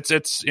don't know.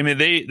 It's. I mean,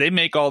 they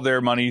make all their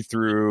money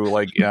through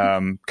like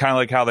kind of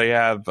like how they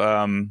have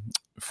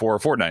for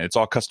Fortnite. It's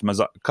all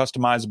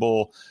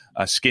customizable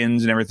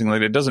skins and everything like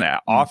that. It doesn't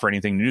offer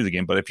anything new to the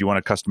game, but if you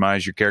want to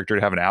customize your character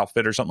to have an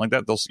outfit or something like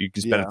that, you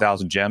can spend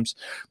 1,000 gems.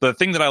 But the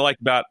thing that I like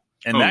about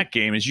that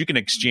game is you can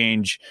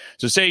exchange.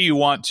 So say you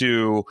want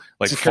to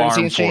like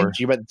farm for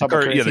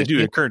they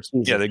do a currency.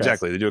 Yeah,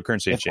 exactly. They do a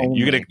currency exchange.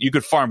 You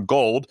could farm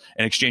gold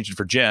and exchange it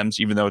for gems,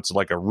 even though it's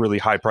like a really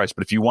high price.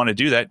 But if you want to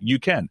do that, you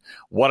can.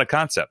 What a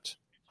concept!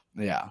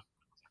 Yeah.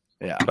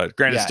 But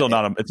granted, it's still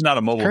it's not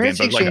a mobile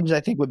currency game. Exchange, I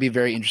think, would be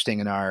very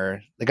interesting in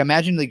our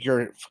imagine like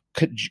your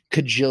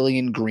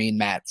cajillion green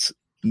mats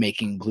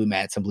making blue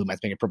mats and blue mats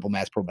making purple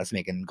mats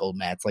making gold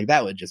mats. Like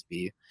that would just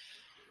be.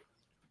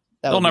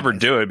 They'll never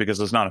do it because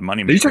it's not a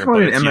money maker. Are you talking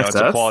about an MSF? It's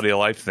a quality of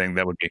life thing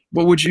that would be.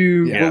 What would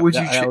you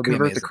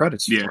convert the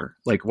credits for?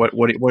 Like what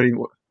do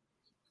you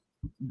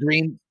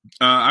green?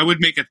 I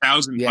would make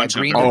 1,000 punch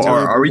green. up.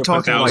 Are we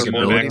talking like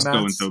ability mats?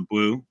 Go into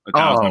blue.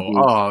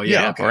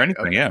 Yeah. Or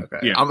anything, yeah.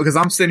 Because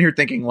I'm sitting here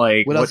thinking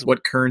like,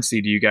 what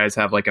currency do you guys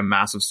have like a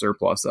massive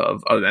surplus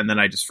of? And then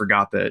I just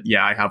forgot that.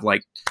 Yeah, I have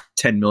like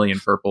 10 million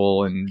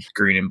purple and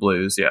green and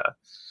blues. Yeah,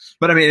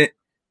 but I mean,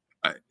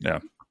 yeah.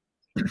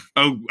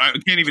 Oh, I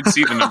can't even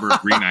see the number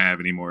of green I have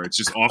anymore. It's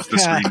just off the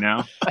screen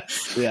now.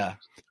 Yeah.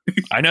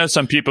 I know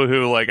some people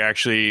who like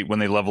actually when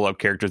they level up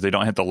characters, they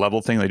don't hit the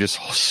level thing. They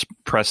just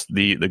press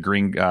the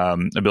green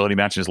ability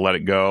match and just let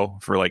it go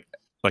for like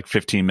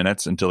 15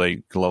 minutes until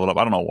they level up.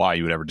 I don't know why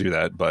you would ever do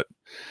that, but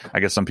I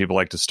guess some people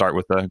like to start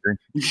with the green.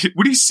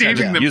 What are you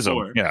saving them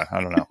for? Yeah, I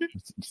don't know.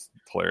 It's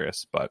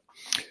hilarious, but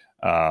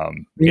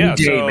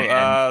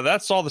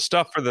that's all the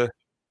stuff for the.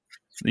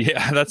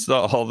 Yeah, that's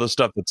all the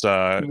stuff that's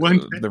the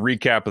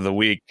recap of the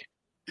week.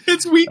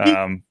 It's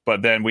weekly.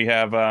 But then we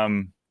have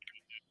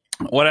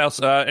what else?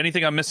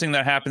 Anything I'm missing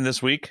that happened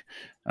this week?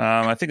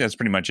 I think that's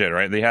pretty much it,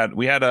 right?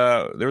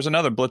 There was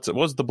another blitz. What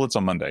was the blitz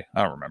on Monday?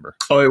 I don't remember.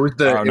 Oh, it was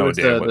the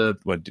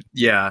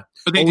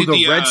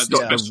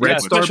Red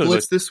Star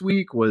blitz this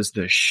week was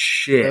the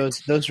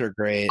shit. Those were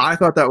great. I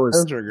thought that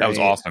was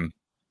awesome.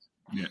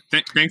 Yeah.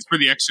 Thanks for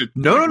the extra.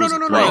 No. It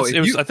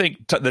was, I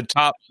think the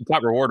top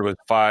reward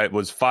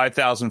was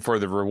 5,000 for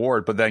the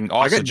reward, but then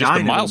also just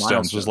the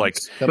milestones was like.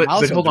 But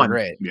hold on,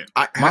 great. Yeah.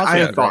 I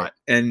had thought,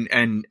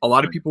 and a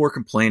lot of people were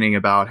complaining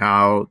about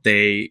how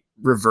they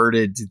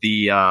reverted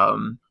the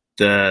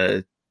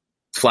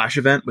Flash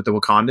event with the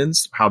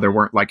Wakandans, how there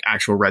weren't like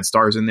actual red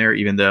stars in there,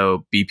 even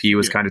though BP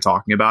was kind of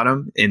talking about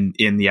them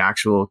in the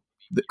actual.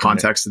 The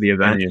context of the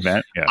event.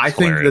 Yeah, I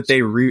think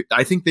that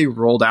I think they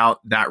rolled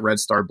out that Red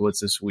Star Blitz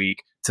this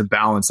week to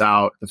balance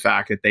out the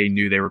fact that they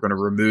knew they were going to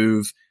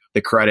remove the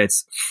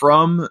credits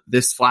from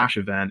this Flash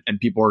event, and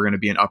people were going to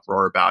be in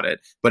uproar about it.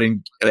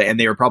 And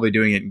they were probably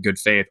doing it in good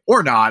faith,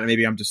 or not.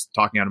 Maybe I'm just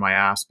talking out of my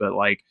ass, but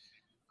like,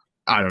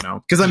 I don't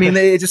know, because I mean,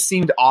 it just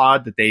seemed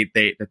odd that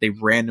they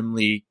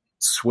randomly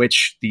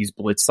switched these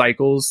Blitz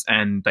cycles,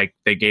 and like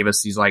they gave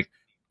us these like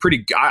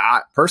pretty.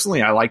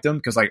 Personally, I liked them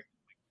because like.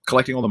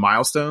 Collecting all the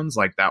milestones,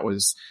 like that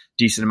was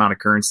decent amount of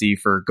currency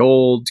for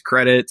gold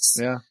credits.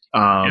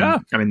 I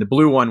mean the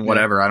blue one,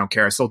 whatever. I don't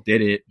care. I still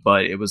did it,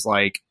 but it was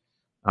like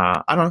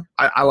I don't know.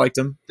 I liked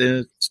them.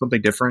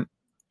 Something different.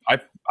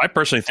 I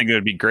personally think it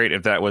would be great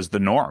if that was the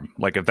norm.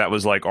 Like if that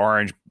was like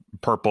orange,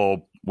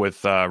 purple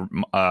with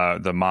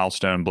the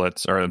milestone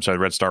blitz, or I'm sorry,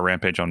 Red Star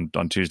Rampage on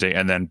Tuesday,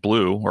 and then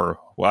blue, or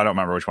I don't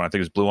remember which one. I think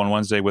it was blue on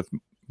Wednesday with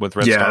Red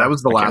Star. Yeah, that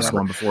was the last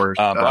one before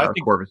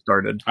Corvus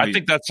started. I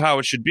think that's how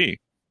it should be.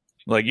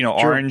 Like,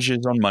 orange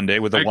is on Monday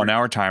with the 1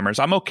 hour timers.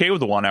 I'm okay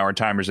with the 1 hour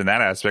timers in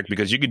that aspect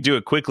because you could do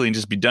it quickly and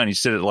just be done. You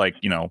sit at like,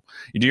 you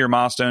do your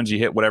milestones, you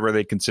hit whatever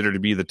they consider to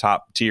be the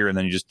top tier, and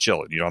then you just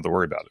chill it. You don't have to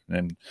worry about it.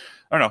 And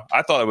I don't know.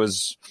 I thought it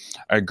was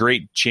a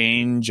great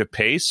change of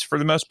pace for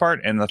the most part.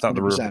 And I thought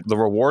the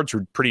rewards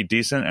were pretty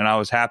decent, and I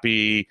was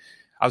happy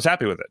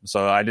with it.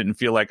 So I didn't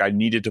feel like I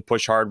needed to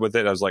push hard with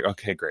it. I was like,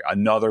 okay, great.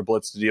 Another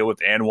blitz to deal with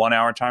and 1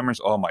 hour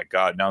timers. Oh my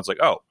God. Now it's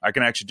like, oh, I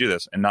can actually do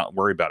this and not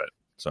worry about it.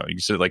 So you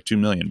can sit at like 2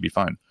 million and be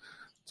fine.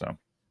 So,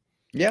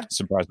 yeah,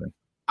 surprising.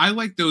 I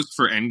like those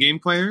for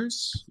endgame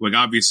players. Like,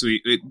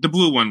 obviously, the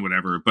blue one,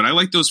 whatever. But I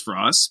like those for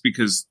us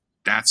because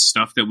that's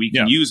stuff that we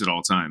can use at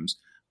all times.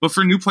 But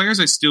for new players,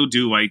 I still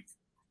do like,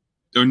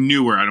 or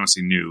newer, I don't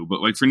say new,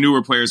 but like for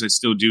newer players, I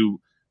still do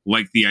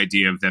like the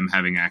idea of them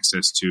having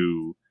access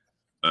to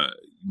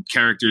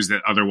characters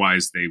that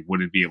otherwise they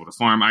wouldn't be able to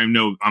farm. I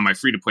know on my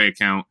free-to-play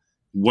account,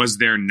 was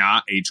there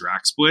not a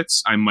Drax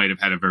Blitz, I might have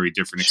had a very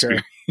different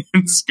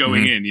experience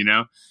going in,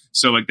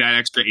 So like that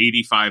extra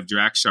 85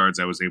 Drax shards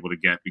I was able to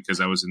get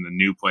because I was in the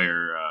new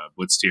player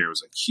Blitz tier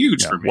was like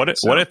huge for me.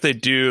 What if they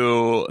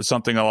do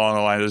something along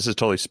the line? This is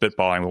totally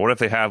spitballing, but what if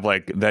they have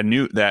like that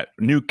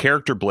new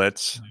character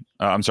Blitz?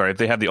 I'm sorry, if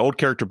they have the old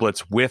character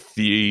Blitz with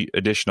the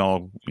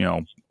additional,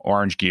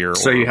 orange gear.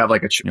 So you have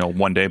like a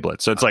 1 day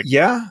Blitz. So it's like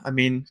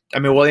wouldn't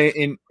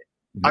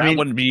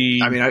be.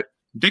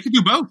 They could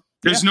do both.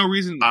 There's no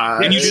reason.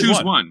 And you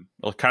choose one.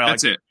 Well,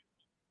 that's it.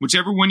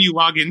 Whichever one you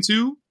log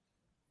into,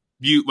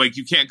 you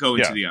can't go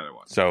into the other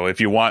one. So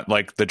if you want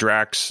like the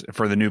Drax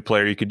for the new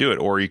player, you could do it,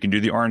 or you can do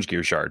the orange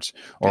gear shards,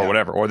 or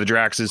whatever. Or the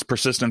Drax is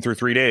persistent through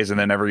 3 days, and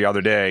then every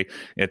other day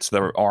it's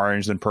the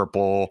orange, then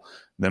purple,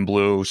 then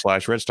blue /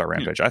 Red Star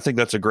Rampage. I think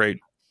that's a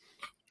great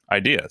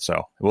idea.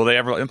 So will they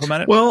ever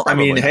implement it? Well,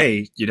 probably. I mean,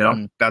 hey,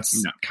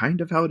 that's kind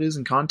of how it is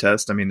in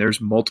contest. I mean,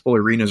 there's multiple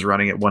arenas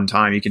running at one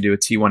time. You can do a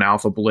T1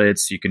 Alpha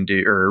Blitz, you can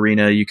do, or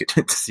arena, you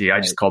could see, I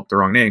just called it the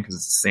wrong name because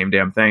it's the same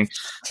damn thing,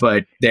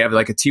 but they have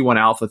like a T1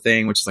 Alpha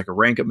thing, which is like a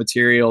rank up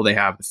material. They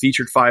have the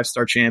featured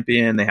 5-star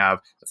champion. They have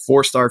the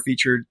 4-star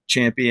featured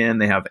champion.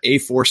 They have a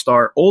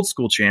 4-star old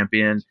school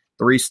champion,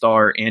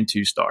 3-star and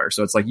 2-star.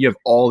 So it's like, you have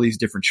all these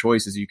different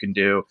choices you can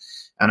do.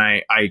 And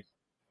I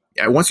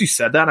once you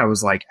said that, I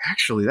was like,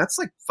 actually, that's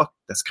like, fuck,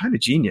 that's kind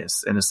of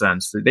genius in a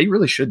sense. They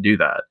really should do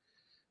that.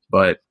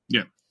 But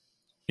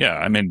yeah,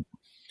 I mean,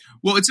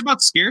 well, it's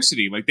about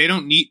scarcity. Like they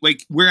don't need,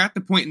 like we're at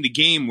the point in the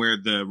game where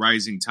the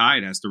rising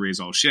tide has to raise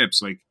all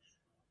ships. Like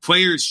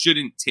players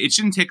it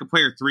shouldn't take a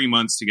player 3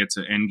 months to get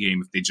to end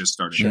game if they just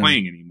started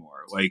playing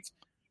anymore. Like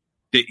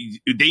they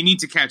need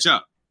to catch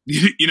up,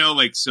 you know,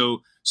 like,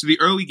 so the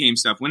early game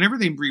stuff, whenever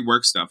they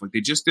rework stuff, like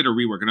they just did a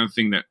rework. Another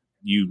thing that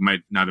you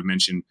might not have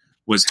mentioned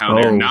was how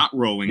they're not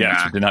rolling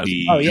back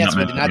the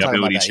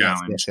ability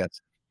challenge.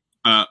 Yes.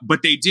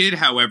 But they did,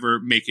 however,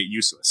 make it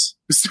useless.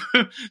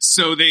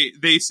 So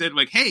they said,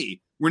 like,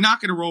 hey, we're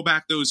not going to roll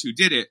back those who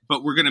did it,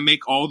 but we're going to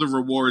make all the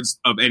rewards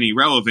of any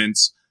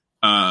relevance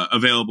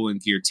available in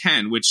Gear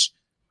 10, which,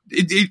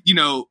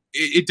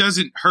 it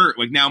doesn't hurt.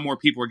 Like, now more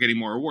people are getting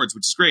more rewards,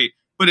 which is great,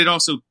 but it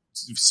also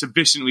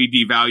sufficiently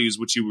devalues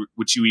what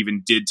you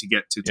even did to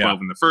get to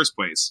 12 in the first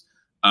place.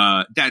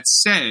 That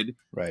said,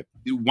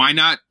 why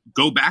not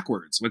go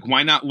backwards? Like,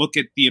 why not look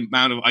at the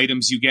amount of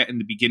items you get in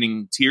the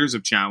beginning tiers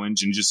of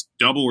challenge and just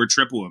double or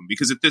triple them?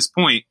 Because at this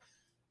point,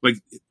 like,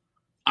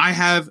 I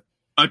have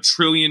 1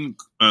 trillion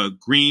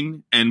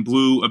green and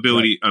blue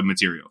ability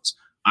materials.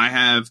 I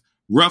have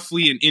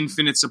roughly an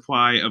infinite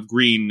supply of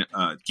green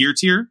gear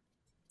tier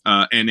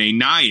and a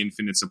nigh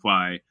infinite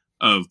supply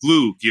of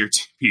blue gear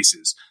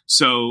pieces.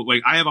 So,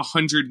 like, I have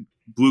 100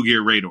 blue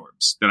gear raid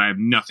orbs that I have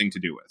nothing to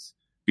do with.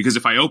 Because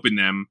if I open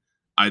them,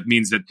 it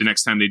means that the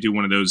next time they do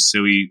one of those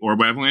silly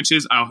orb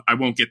avalanches, I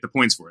won't get the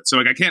points for it. So,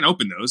 like, I can't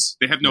open those.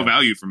 They have no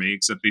value for me,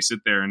 except they sit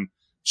there and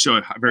show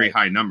a very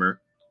high number.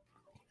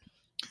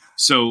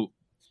 So,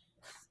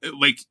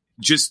 like,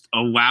 just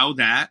allow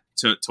that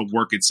to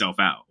work itself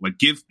out. Like,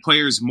 give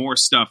players more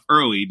stuff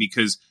early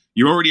because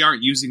you already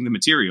aren't using the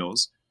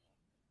materials.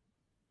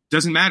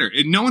 Doesn't matter.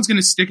 No one's going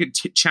to stick at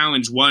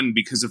challenge 1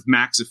 because of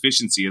max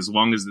efficiency. As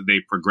long as they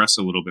progress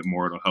a little bit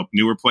more, it'll help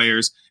newer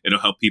players. It'll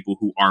help people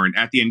who aren't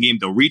at the end game.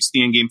 They'll reach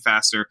the end game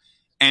faster,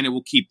 and it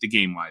will keep the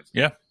game live.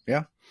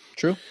 Yeah,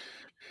 true.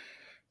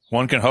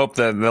 One can hope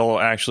that they'll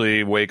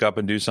actually wake up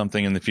and do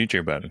something in the future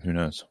about it. Who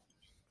knows?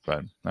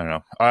 But I don't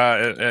know.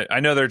 I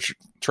know they're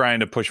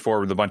trying to push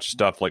forward with a bunch of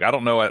stuff. Like, I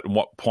don't know at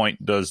what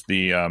point does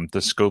the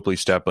Scopely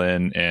step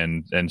in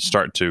and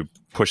start to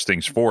push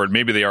things forward.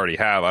 Maybe they already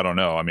have. I don't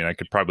know. I mean, I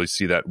could probably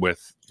see that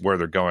with where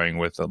they're going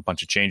with a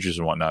bunch of changes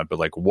and whatnot. But,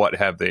 like, what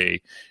have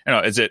they?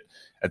 Is it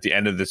at the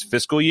end of this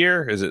fiscal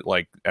year? Is it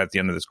like at the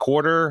end of this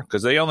quarter?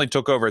 Because they only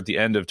took over at the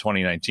end of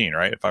 2019,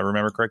 right? If I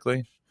remember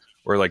correctly.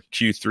 Or like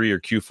Q3 or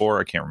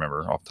Q4, I can't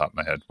remember off the top of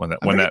my head when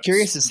that.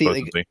 Curious to see.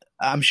 Like,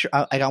 I'm sure.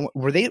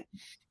 Were they?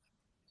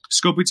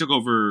 Scopely took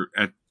over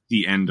at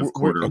the end of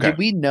quarter. Did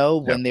we know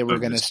when they were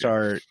going to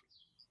start?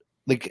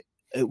 Like,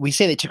 we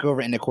say they took over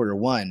into quarter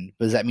 1,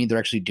 but does that mean they're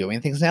actually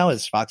doing things now?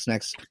 Is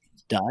FoxNext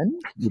done?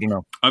 We don't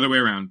know. Other way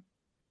around.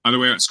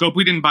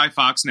 Scopely didn't buy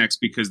FoxNext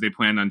because they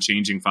planned on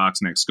changing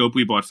FoxNext.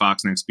 Scopely bought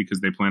FoxNext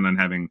because they planned on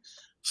having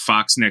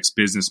FoxNext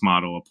business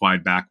model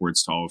applied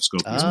backwards to all of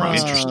Scopely's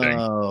products. Interesting.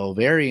 Oh,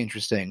 very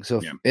interesting.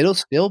 So it'll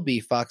still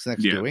be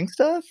FoxNext doing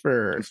stuff,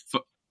 or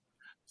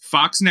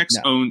FoxNext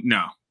own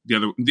the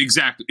other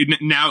exactly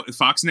now.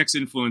 FoxNext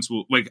influence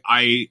will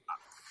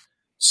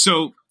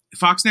so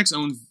FoxNext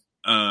owns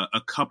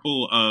a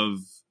couple of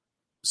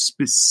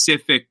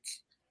specific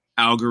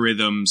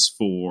algorithms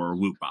for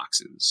loot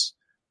boxes,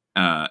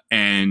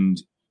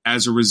 and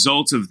as a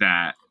result of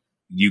that,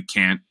 you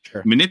can't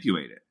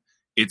manipulate it.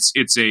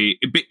 It's a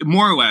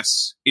more or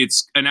less,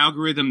 it's an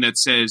algorithm that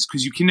says,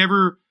 because you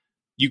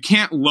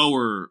can't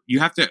lower, you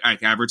have to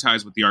like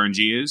advertise what the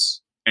RNG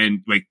is, and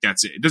like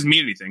that's it. It doesn't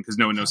mean anything because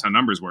no one knows how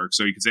numbers work.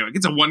 So you can say like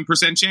it's a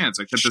 1% chance.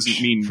 Like that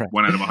doesn't mean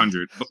 1 out of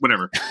 100, but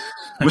whatever.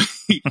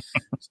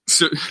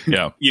 So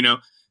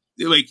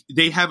like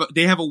they have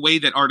a way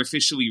that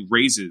artificially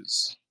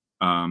raises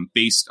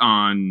based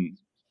on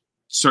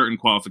certain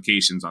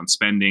qualifications on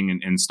spending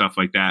and stuff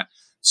like that.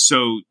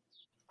 So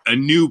a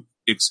new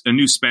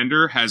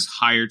spender has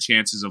higher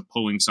chances of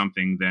pulling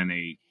something than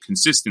a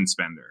consistent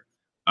spender.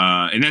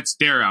 And that's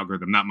their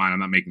algorithm, not mine. I'm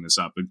not making this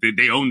up. But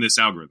they own this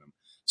algorithm.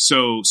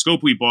 So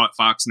Scopely bought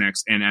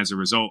FoxNext and as a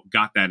result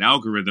got that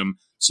algorithm.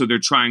 So they're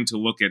trying to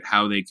look at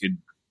how they could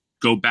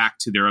go back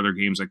to their other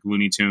games like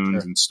Looney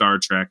Tunes and Star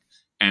Trek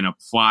and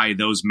apply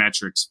those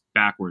metrics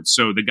backwards.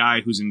 So the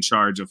guy who's in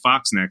charge of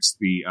FoxNext,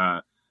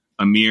 the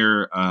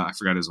Amir, I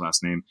forgot his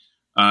last name,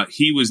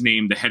 he was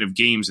named the head of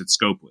games at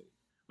Scopely.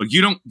 Like,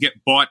 you don't get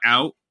bought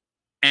out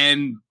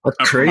and that's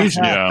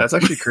crazy. That's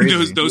actually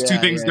crazy. those two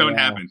things don't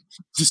happen.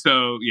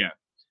 So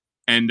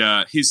and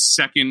his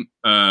second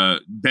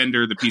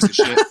Bender, the piece of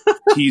shit,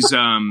 he's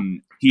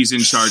in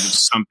charge of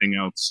something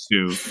else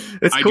too.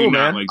 It's cool,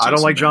 man. I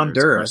don't like John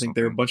Durr. I think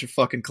they're a bunch of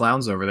fucking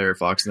clowns over there at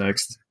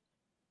FoxNext.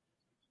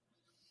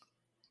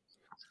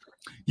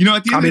 You know,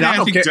 at the end of the day,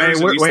 I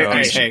think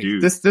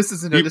Wait, this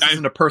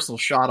isn't a personal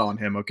shot on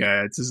him,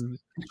 okay? It's just...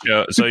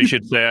 so you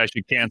should say I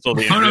should cancel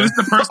the interview. Oh no, this is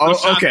the personal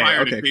shot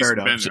fired at fair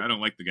enough. Bender. I don't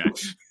like the guy.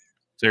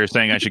 So you're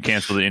saying I should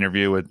cancel the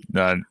interview with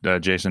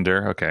Jason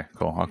Durr? Okay,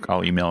 cool.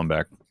 I'll email him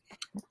back.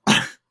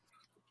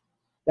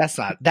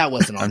 That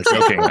wasn't on I'm the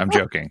schedule. joking. I'm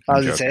joking. I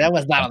was going to say, that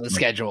was not on the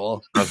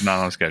schedule. That's not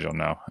on the schedule,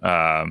 no.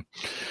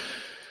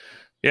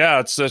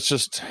 Yeah,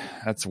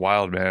 that's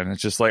wild, man.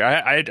 It's just like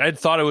I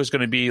thought it was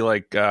going to be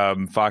like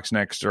Fox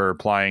Next or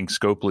applying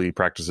Scopely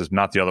practices,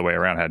 not the other way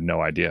around. I had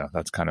no idea.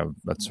 That's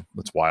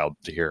wild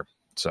to hear.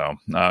 So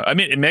I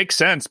mean, it makes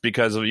sense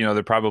because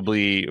they're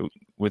probably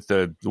with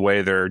the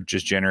way they're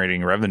just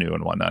generating revenue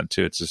and whatnot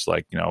too. It's just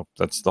like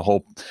that's the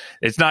whole.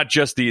 It's not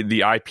just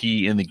the IP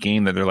in the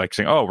game that they're like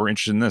saying, oh, we're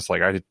interested in this.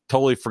 Like I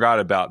totally forgot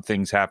about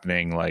things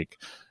happening like.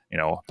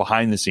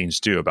 Behind the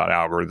scenes too about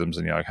algorithms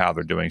and how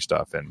they're doing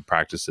stuff and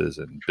practices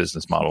and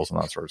business models and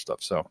that sort of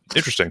stuff. So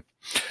interesting.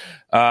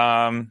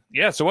 So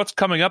what's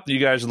coming up that you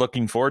guys are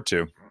looking forward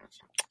to?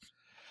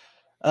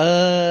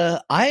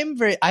 I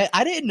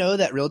didn't know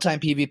that real-time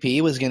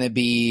PvP was going to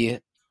be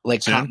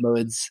like top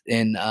modes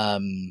in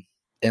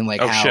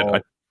like shit.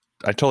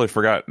 I totally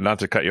forgot not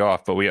to cut you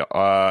off, but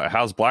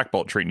how's Black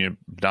Bolt treating you,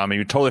 Dom?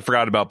 You totally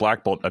forgot about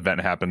Black Bolt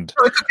event happened.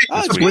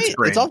 It's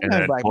great. It's also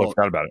Black Bolt. Totally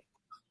forgot about it.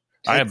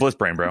 I have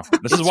Blitzbrain, bro.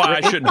 This is why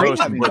I shouldn't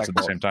host and Blitz at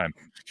the same time.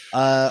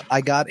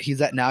 He's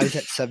at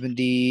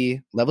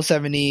 70, level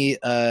 70,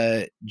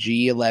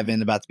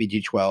 G11, about to be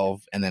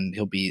G12, and then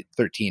he'll be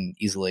 13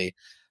 easily.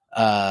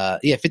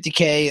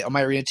 50K on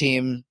my arena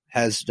team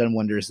has done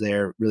wonders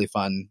there. Really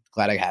fun.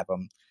 Glad I have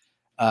him.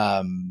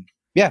 I mean,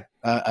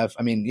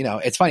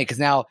 it's funny because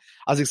now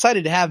I was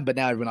excited to have him, but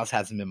now everyone else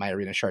has him in my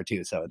arena shard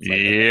too. So it's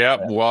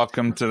like,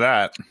 welcome to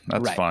that.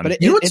 That's right. Fun. But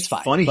it's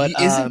fine. Funny. But,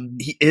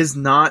 he is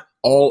not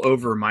all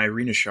over my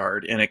arena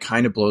shard, and it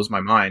kind of blows my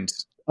mind.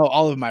 Oh,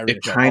 all of my arena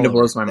shard. It kind of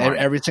blows my mind.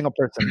 Every single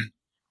person.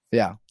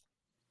 Yeah.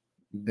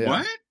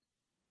 What?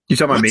 You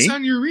talking about me? What's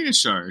on your arena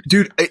shard,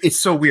 dude? It's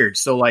so weird.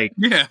 So like,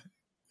 yeah.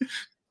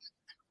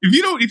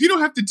 If you don't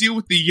have to deal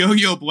with the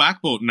Yo-Yo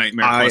Black Bolt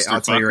nightmare, I'll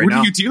tell you right now.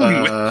 What are you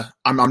dealing with?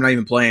 I'm not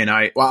even playing.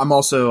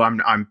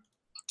 I'm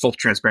full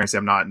transparency.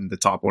 I'm not in the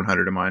top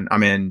 100 of mine.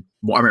 I'm in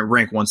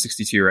rank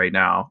 162 right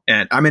now,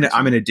 and I'm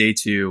in a day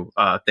 2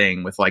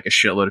 thing with like a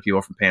shitload of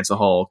people from Pantsa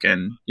Hulk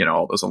and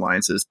all those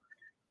alliances.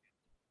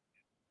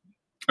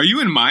 Are you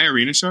in my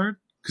arena shard?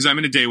 Because I'm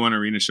in a day 1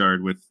 arena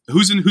shard with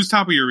who's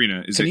top of your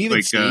arena? Can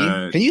you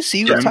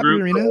see who's top of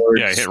your arena?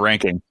 Yeah, hit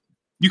ranking.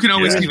 You can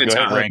always see the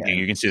top ranking.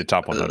 You can see the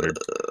top 100.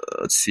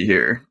 Let's see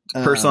here.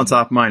 The person on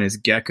top of mine is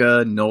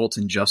Gekka, Nolt,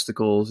 and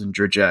Justicles, and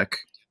Drajek.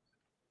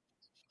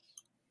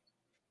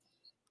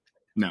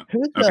 No.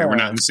 Okay, we're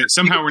not in the same.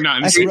 Somehow we're not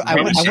in the same. I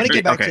want to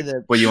get back to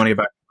the. Well, you want to get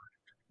back?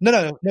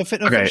 No.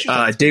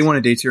 Okay. Day 1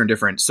 and day 2 are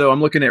different. So I'm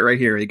looking at right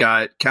here. You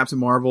got Captain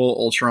Marvel,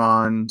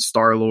 Ultron,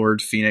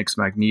 Star-Lord, Phoenix,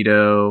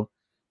 Magneto.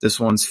 This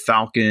one's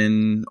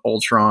Falcon,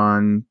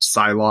 Ultron,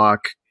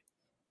 Psylocke,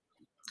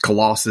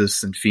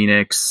 Colossus, and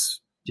Phoenix.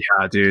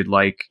 Yeah, dude,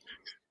 like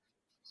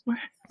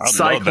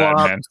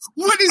Cyclops.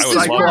 What is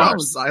this?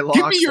 Psylocke,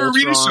 give me your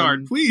Ultron, arena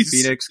shard, please.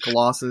 Phoenix,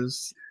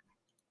 Colossus.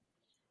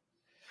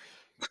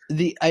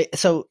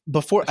 So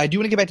before I do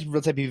want to get back to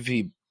real-time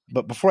PvP,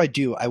 but before I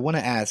do, I want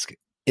to ask: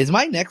 is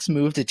my next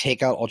move to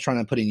take out Ultron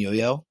and put in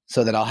Yo-Yo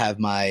so that I'll have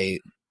my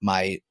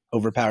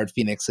overpowered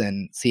Phoenix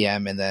and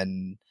CM, and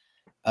then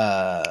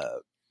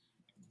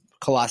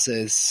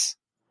Colossus,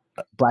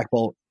 Black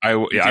Bolt? I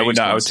would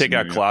not. I would take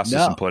out Colossus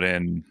and put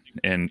in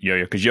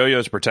Yo-Yo because Yo-Yo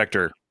is a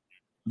protector.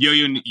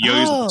 Yo-Yo's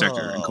a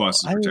protector and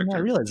Colossus is a protector. I did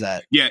not realize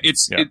that. Yeah,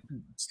 it's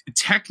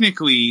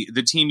technically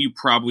the team you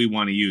probably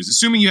want to use,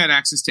 assuming you had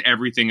access to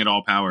everything at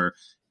all power,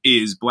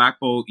 is Black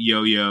Bolt,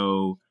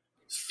 Yo-Yo,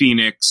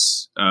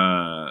 Phoenix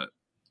on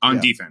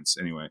defense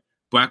anyway.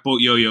 Black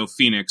Bolt, Yo-Yo,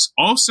 Phoenix,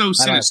 also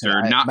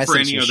Sinister, not for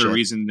any other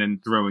reason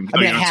than throwing.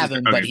 I have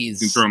him, but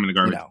he's you can throw him in the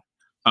garbage.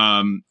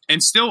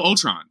 And still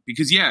Ultron,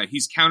 because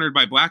he's countered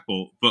by Black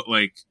Bolt, but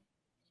like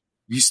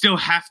you still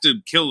have to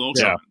kill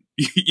Ultron.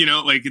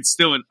 Yeah. It's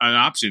still an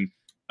option.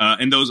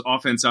 And those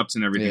offense ups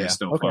and everything is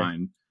still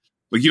fine.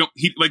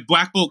 Like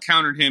Black Bolt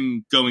countered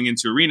him going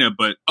into arena,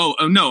 but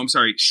no, I'm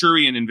sorry,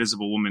 Shuri and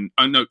Invisible Woman.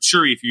 No,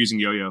 Shuri if you're using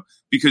Yo-Yo,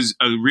 because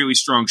a really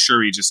strong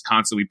Shuri just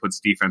constantly puts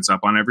defense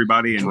up on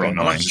everybody and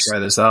just try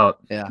this out.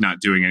 Not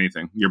doing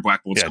anything. Your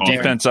Black Bolt's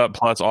defense up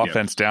plus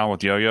offense down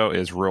with Yo-Yo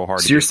is real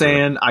hard. So you're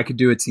saying I could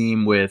do a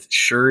team with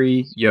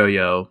Shuri,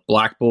 Yo-Yo,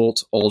 Black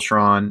Bolt,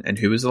 Ultron, and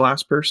who was the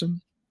last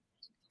person?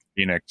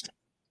 Phoenix.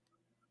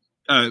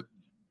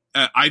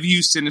 I've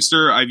used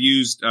Sinister. I've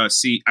used I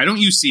don't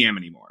use CM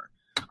anymore.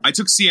 I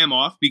took CM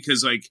off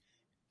because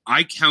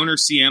I counter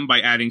CM by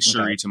adding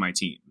Shuri to my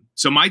team.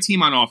 So my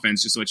team on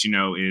offense, just to let you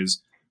know,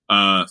 is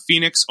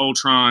Phoenix,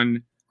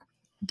 Ultron,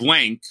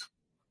 blank,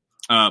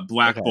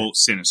 Black Bolt,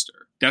 Sinister.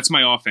 That's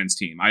my offense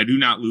team. I do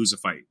not lose a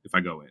fight if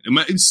I go in.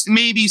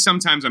 Maybe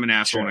sometimes I'm an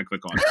asshole and I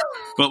click on it,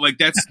 but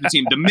that's the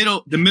team.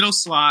 The middle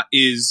slot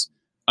is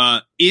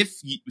if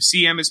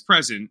CM is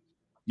present,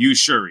 use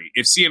Shuri.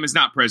 If CM is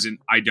not present,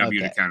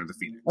 IW to counter the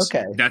Phoenix.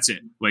 Okay. That's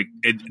it.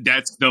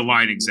 That's the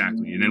line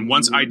exactly. And then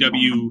once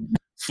IW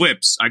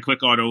flips, I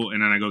click auto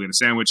and then I go get a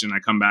sandwich and I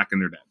come back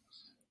and they're dead.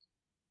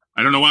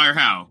 I don't know why or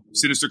how.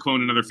 Sinister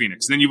cloned another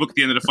Phoenix. And then you look at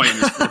the end of the fight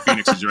and there's 4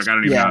 Phoenixes. You're like, I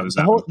don't even know how this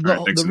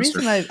happened. The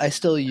reason I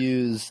still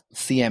use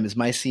CM is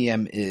my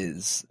CM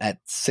is at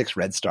 6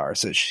 red star,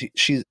 so she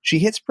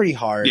hits pretty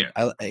hard.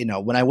 Yeah.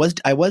 When I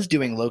was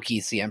doing low key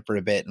CM for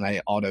a bit, and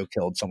I auto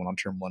killed someone on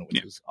turn 1,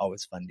 which was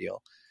always a fun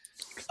deal.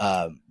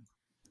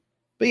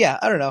 But yeah,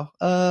 I don't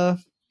know.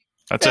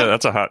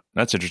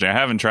 That's interesting. I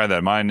haven't tried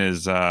that. Mine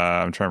is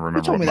I'm trying to remember.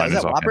 Who told me that? Is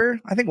that Whopper?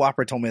 I think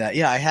Whopper told me that.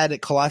 Yeah, I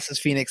had Colossus,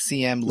 Phoenix,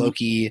 CM,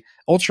 Loki,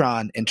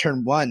 Ultron. In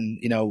turn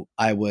 1,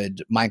 I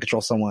would mind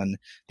control someone.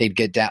 They would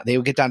get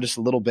down just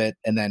a little bit,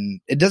 and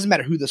then it doesn't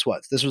matter who this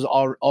was. This was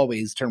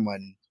always turn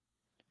 1.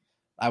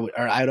 I would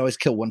always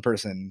kill one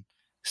person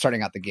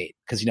starting out the gate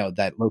because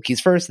that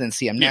Loki's first, and then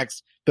CM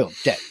next. Boom,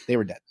 dead. They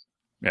were dead.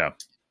 Yeah.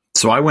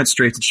 So I went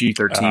straight to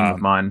G13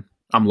 with mine.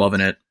 I'm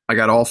loving it. I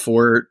got all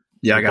 4.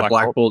 Yeah, I got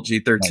Black Bolt,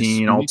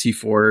 G13, all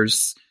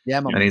T4s.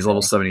 Yeah, and he's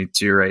level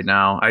 72 right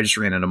now. I just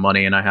ran into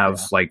money, and I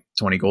have like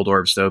 20 gold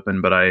orbs to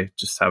open, but I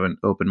just haven't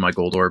opened my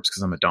gold orbs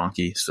because I'm a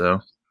donkey. So,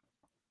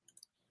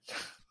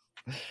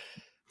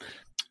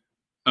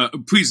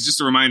 please,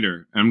 just a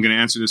reminder. I'm going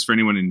to answer this for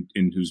anyone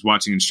in who's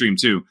watching and stream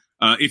too.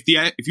 If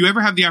you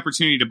ever have the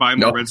opportunity to buy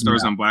more red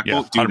stars on Black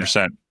Bolt, do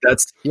 100%.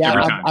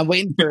 That. I'm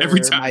waiting for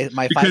every time.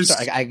 my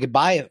 5-star. I could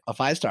buy a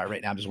 5-star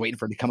right now. I'm just waiting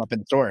for it to come up in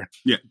the store.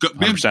 Yeah,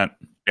 100%.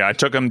 Yeah, I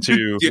took him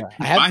to.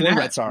 I have 4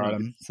 red star on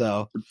him.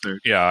 So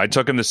yeah, I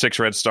took him to 6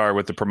 red star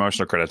with the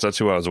promotional credits. That's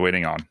who I was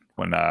waiting on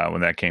when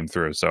that came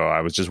through. So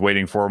I was just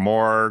waiting for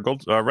more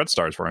gold red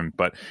stars for him.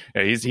 But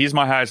yeah, he's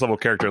my highest level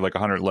character, like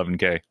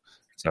 111k.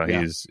 So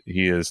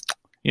he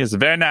is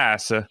very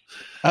nice.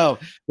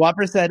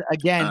 Whopper said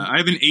again. I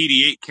have an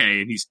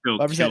 88k, and he's still.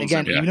 Whopper said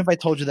again. Even if I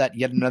told you that,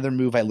 yet another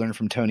move I learned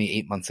from Tony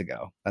 8 months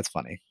ago. That's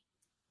funny.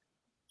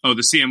 Oh,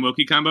 the CM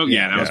Loki combo.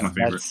 Yeah, that was my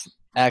favorite. That's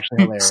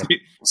actually hilarious.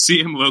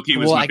 CM Loki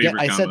was my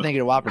favorite. I said thank you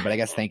to Whopper, but I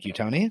guess thank you,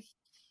 Tony.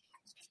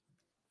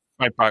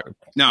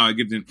 No, I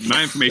give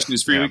my information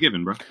is freely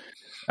given, bro.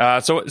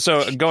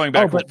 So going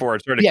back before I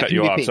started to cut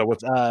you off. So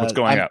what's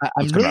going on?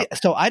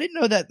 So I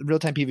didn't know that real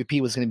time PvP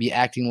was going to be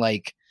acting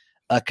like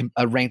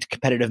a ranked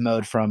competitive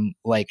mode from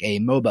like a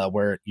MOBA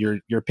where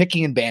you're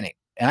picking and banning,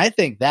 and I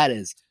think that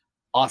is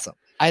awesome.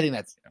 I think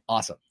that's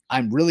awesome.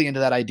 I'm really into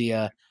that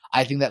idea.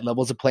 I think that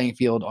levels a playing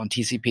field on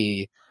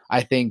TCP.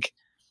 I think.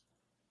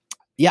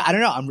 Yeah, I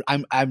don't know.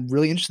 I'm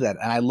really interested in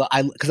that, and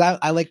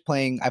I like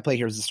playing. I play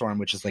Heroes of the Storm,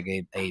 which is like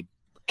a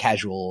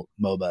casual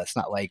MOBA. It's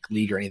not like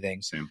League or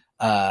anything. Same.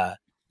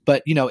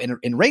 But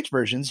in ranked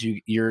versions,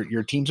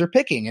 your teams are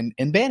picking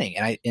and banning,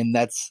 and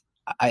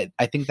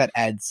I think that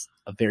adds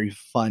a very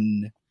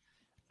fun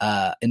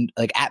and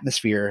like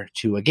atmosphere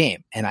to a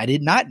game. And I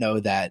did not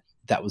know that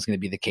was going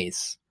to be the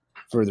case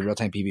for the real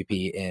time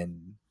PvP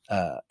in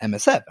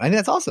MSF. I think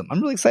that's awesome. I'm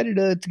really excited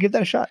to give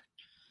that a shot.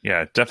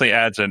 Yeah, it definitely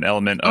adds an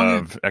element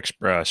of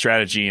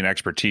strategy and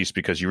expertise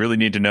because you really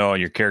need to know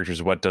your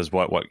characters, what does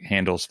what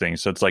handles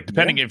things. So it's like,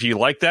 depending if you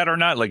like that or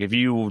not, like if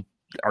you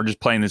are just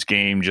playing this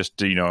game just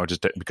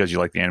because you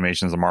like the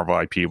animations, the Marvel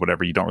IP,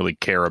 whatever, you don't really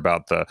care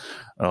about the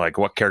like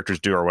what characters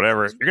do or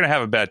whatever, you're going to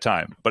have a bad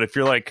time. But if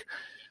you're like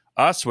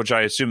us, which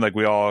I assume like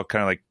we all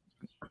kind of like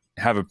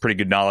have a pretty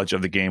good knowledge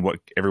of the game, what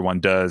everyone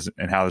does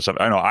and how this stuff.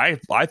 I know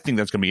I think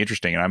that's going to be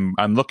interesting, and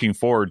I'm looking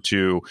forward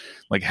to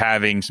like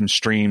having some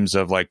streams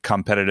of like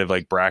competitive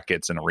like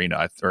brackets and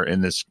arena or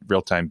in this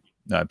real time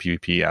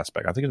PvP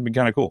aspect. I think it'd be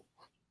kind of cool.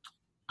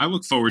 I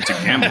look forward to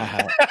gambling.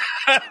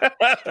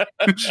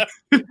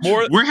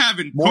 We're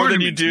having more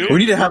than you do. We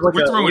need to have like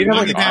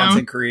a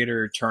content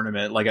creator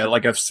tournament, like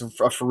a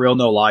for real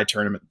no lie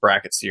tournament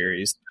bracket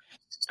series.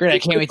 Great! I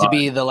can't wait to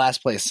be the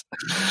last place.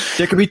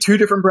 There could be 2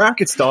 different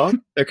brackets, dog.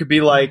 There could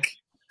be like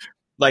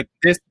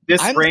this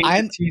range.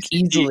 I'm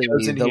easily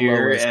goes in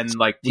here, and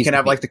like we can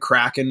have like the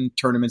Kraken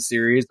tournament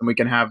series, and we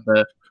can have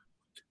the.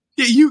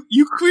 Yeah,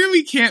 you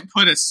clearly can't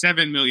put a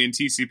 7 million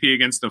TCP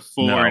against the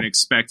 4 and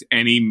expect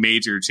any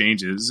major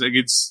changes. Like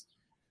it's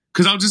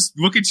because I'll just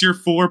look at your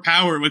 4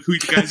 power, like who you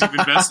guys have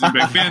invested in,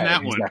 but ban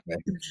that one.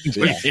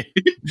 Yeah.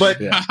 But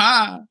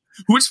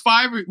which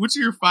are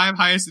your 5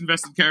 highest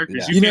invested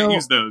characters? You can't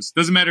use those.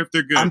 Doesn't matter if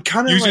they're good. I'm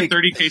kind of use like,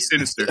 your 30k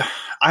Sinister.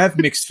 I have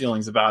mixed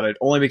feelings about it,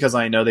 only because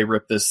I know they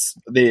ripped this.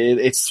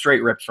 It's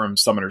straight ripped from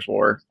Summoner's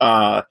War.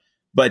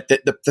 But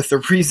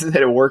the reason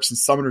that it works in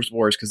Summoner's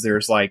War is because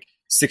there's like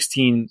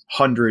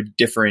 1,600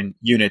 different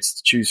units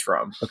to choose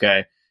from.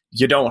 Okay,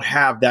 you don't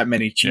have that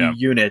many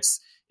units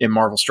in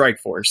Marvel Strike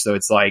Force, so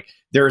it's like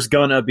there's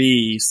gonna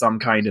be some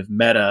kind of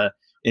meta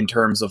in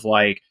terms of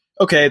like,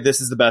 okay,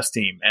 this is the best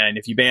team, and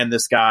if you ban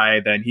this guy,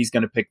 then he's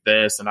going to pick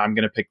this, and I'm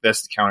going to pick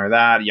this to counter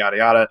that, yada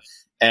yada.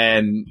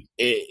 And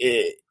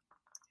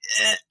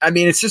I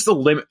mean, it's just a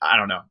limit. I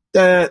don't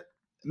know.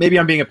 Maybe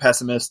I'm being a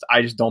pessimist.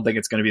 I just don't think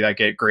it's going to be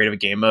that great of a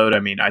game mode. I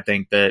mean, I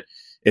think that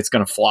it's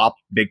going to flop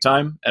big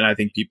time, and I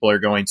think people are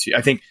going to.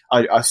 I think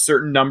a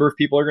certain number of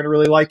people are going to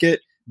really like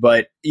it,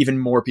 but even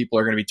more people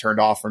are going to be turned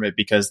off from it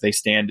because they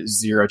stand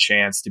 0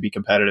 chance to be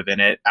competitive in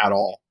it at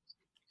all.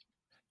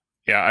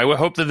 Yeah, I would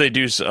hope that they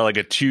do like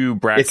a 2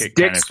 bracket it's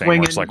kind of thing.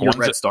 Where it's like your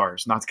red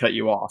stars, not to cut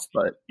you off,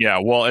 but yeah,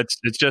 well, it's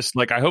just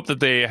like I hope that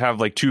they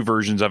have like 2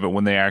 versions of it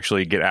when they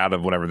actually get out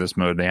of whatever this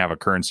mode. They have a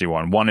currency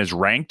one. One is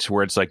ranked,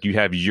 where it's like you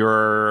have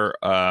your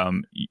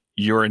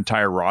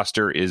entire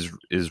roster is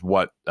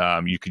what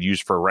you could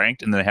use for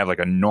ranked, and then they have like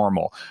a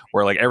normal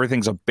where like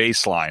everything's a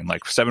baseline,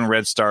 like 7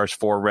 red stars,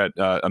 7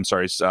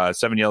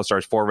 yellow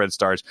stars, 4 red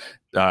stars,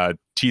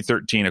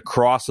 T13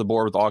 across the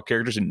board with all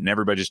characters, and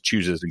everybody just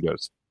chooses and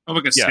goes. Oh,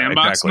 like a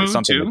sandbox mode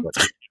something too.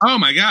 Like oh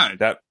my god,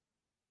 that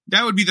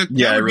would be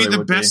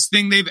the best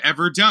thing they've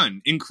ever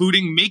done,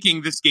 including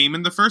making this game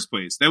in the first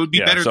place. That would be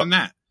better than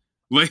that.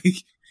 Like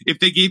if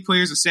they gave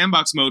players a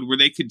sandbox mode where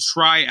they could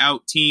try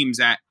out teams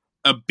at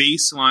a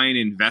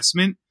baseline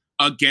investment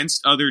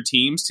against other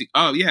teams.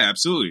 Oh yeah,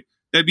 absolutely.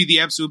 That'd be the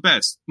absolute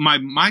best.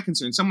 My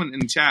concern, someone in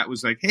the chat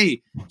was like,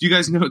 hey, do you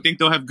guys think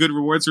they'll have good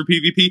rewards for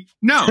PvP?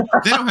 No,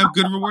 they don't have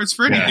good rewards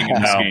for anything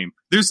in this game.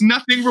 There's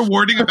nothing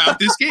rewarding about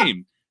this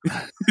game.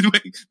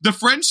 The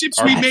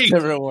friendships we make,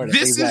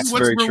 this is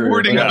what's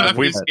rewarding about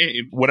this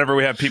game. Whenever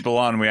we have people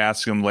on, we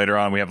ask them later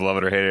on, we have love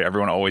it or hate it.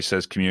 Everyone always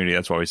says community.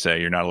 That's why we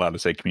say you're not allowed to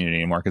say community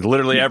anymore, because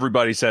literally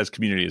everybody says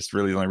community. It's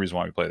really the only reason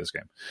why we play this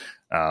game.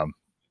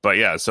 But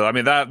yeah, so I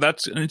mean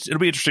it'll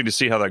be interesting to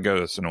see how that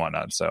goes and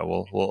whatnot.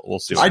 So we'll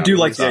see. I do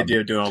like the idea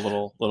of doing a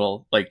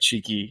little like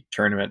cheeky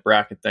tournament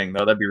bracket thing though.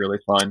 That'd be really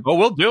fun. Well,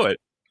 we'll do it.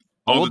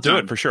 We'll do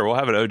it for sure. We'll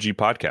have an OG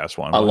podcast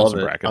one. I love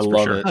it. I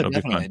love it. Oh,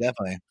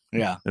 definitely.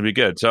 Yeah, it'd be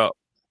good. So,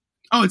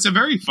 it's a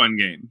very fun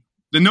game.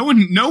 No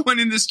one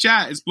in this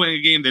chat is playing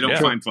a game they don't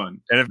find fun.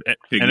 And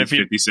if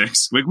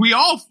 56, like we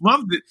all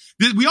love it.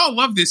 We all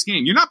love this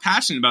game. You're not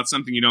passionate about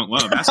something you don't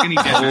love. Ask any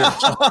dead.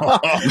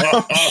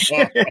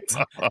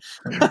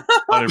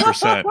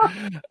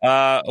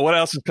 100%. What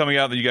else is coming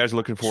out that you guys are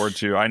looking forward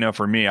to? I know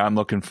for me, I'm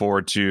looking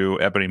forward to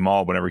Ebony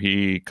Maw whenever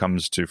he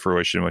comes to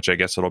fruition, which I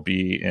guess it'll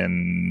be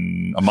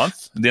in a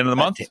month, at the end of the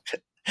month.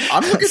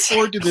 I'm looking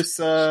forward to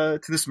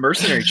this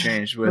mercenary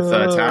change with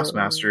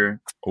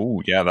Taskmaster.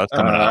 Oh yeah, that's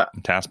coming up.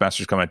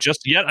 Taskmaster's coming up.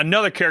 Just yet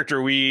another character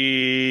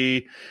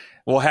we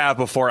will have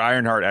before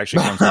Ironheart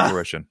actually comes to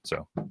fruition.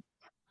 So,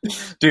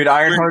 dude,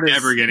 Ironheart is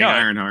never getting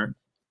Ironheart.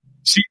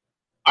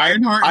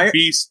 Ironheart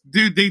Beast,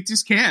 dude, they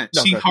just can't.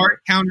 She hard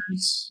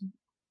counters.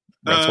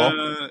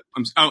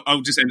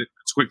 I'll just end it.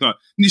 It's a quick thought.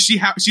 She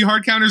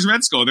hard counters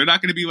Red Skull. They're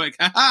not going to be like,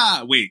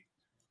 haha, wait.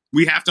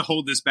 We have to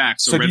hold this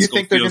back. So Red do you Skull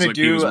think they're going to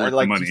do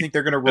like? Do you think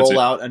they're going to roll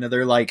out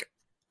another like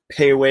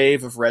pay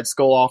wave of Red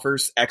Skull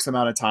offers X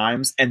amount of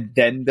times, and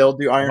then they'll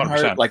do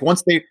Ironheart? 100%. Like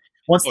once they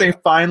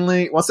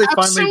finally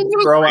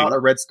throw out a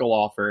Red Skull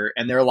offer,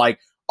 and they're like,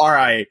 all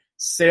right,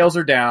 sales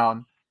are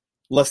down,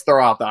 let's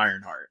throw out the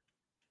Ironheart.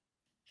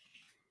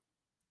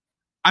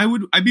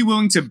 I'd be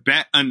willing to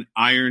bet an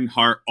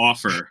Ironheart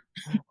offer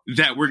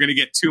that we're going to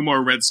get 2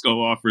 more Red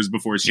Skull offers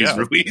before she's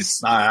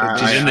released.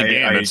 She's in the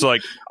game. It's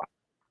like.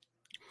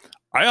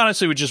 I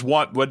honestly would just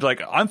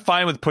I'm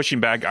fine with pushing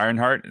back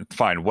Ironheart.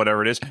 Fine,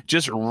 whatever it is.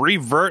 Just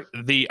revert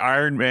the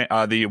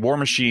the War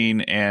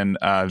Machine and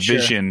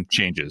Vision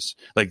changes.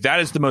 Like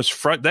that is the most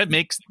that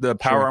makes the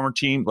Power Armor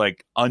team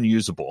like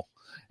unusable.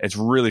 It's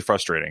really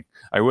frustrating.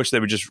 I wish they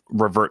would just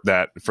revert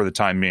that for the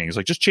time being. It's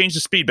like just change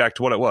the speed back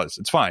to what it was.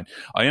 It's fine.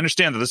 I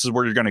understand that this is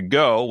where you're going to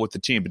go with the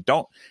team, but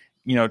don't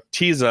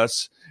tease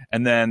us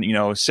and then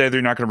say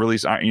they're not going to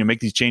release make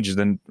these changes,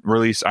 then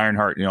release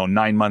Ironheart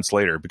 9 months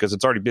later, because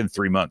it's already been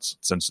 3 months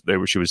since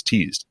she was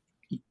teased.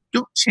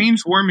 Don't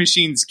change War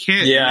Machine's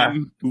kit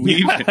and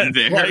leave it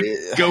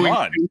there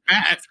going too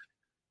fast.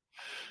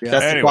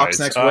 That's the Fox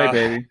Next way,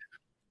 baby.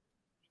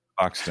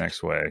 Fox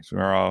Next way. So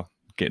we're all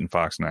getting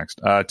Fox Next.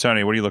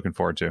 Tony, what are you looking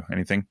forward to?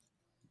 Anything?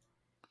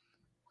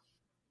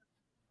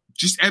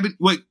 Just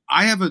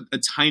I have a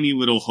tiny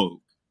little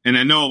hope. And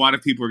I know a lot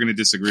of people are going to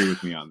disagree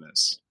with me on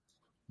this.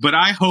 But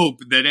I hope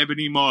that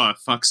Ebony Maw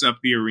fucks up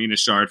the arena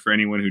shard for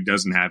anyone who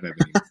doesn't have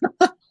Ebony.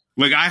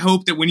 Like, I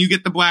hope that when you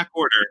get the Black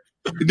Order...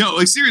 No,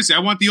 like, seriously, I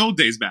want the old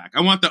days back.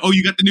 I want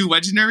you got the new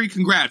Legendary?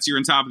 Congrats, you're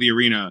on top of the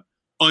arena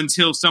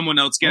until someone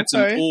else gets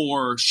them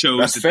or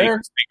shows that they can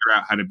figure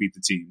out how to beat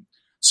the team.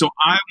 So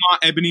I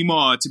want Ebony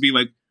Maw to be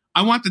like,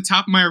 I want the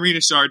top of my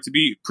arena shard to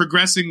be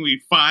progressively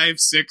 5,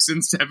 6,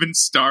 and 7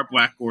 star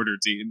Black Order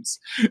teams.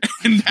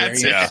 And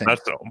that's it. Yeah,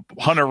 that's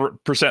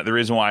 100% the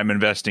reason why I'm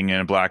investing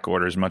in Black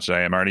Order as much as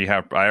I am. I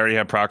already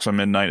have Proxima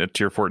Midnight at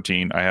tier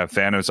 14. I have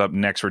Thanos up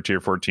next for tier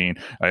 14.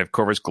 I have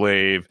Corvus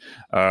Glaive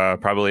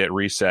probably at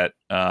reset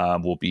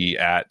will be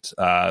at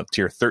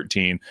tier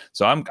 13.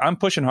 So I'm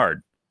pushing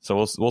hard. So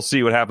we'll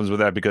see what happens with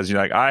that, because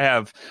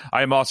I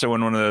am also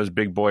in one of those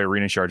big boy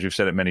arena shards. We've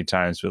said it many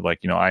times, but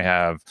I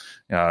have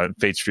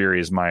Fate's Fury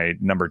is my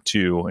number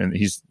 2, and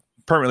he's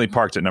permanently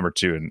parked at number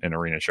 2 in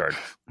arena shard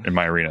in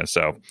my arena.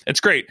 So it's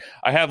great.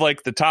 I have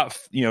the top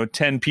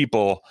 10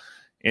 people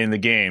in the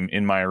game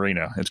in my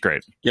arena. It's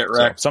great. Get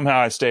wrecked. So somehow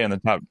I stay in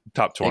the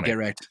top 20. Get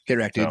wrecked,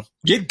 dude. So.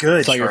 Get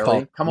good. It's all your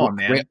fault. Come on,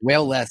 man.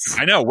 Wail less.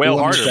 I know. Wail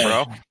harder,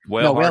 bro.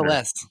 Wail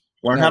less.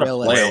 Learn how to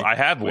play. I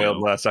have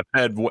whaled less.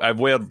 I've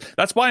whaled.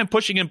 That's why I'm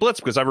pushing in Blitz,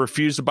 because I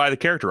refuse to buy the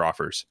character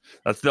offers.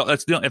 That's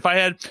the if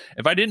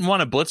I didn't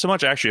want to Blitz so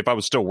much, actually, if I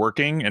was still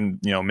working and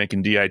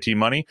making DIT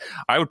money,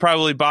 I would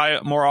probably buy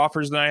more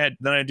offers than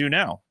I do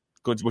now,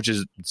 which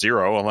is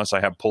 0 unless I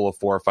have pull a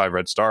 4 or 5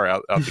 red star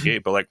out the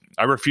gate. But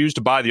I refuse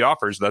to buy the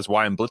offers. That's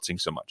why I'm blitzing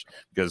so much,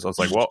 because I was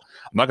like, well,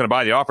 I'm not going to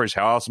buy the offers.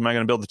 How else am I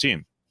going to build the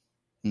team?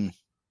 No,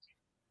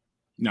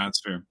 that's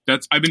fair.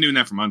 I've been doing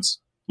that for months.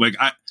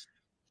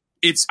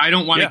 I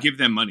don't want to give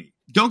them money.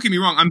 Don't get me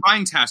wrong. I'm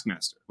buying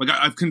Taskmaster.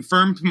 I've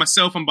confirmed to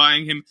myself I'm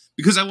buying him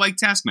because I like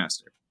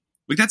Taskmaster.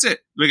 That's it.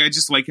 I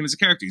just like him as a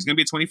character. He's going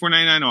to be a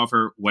 $24.99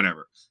 offer,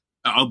 whatever.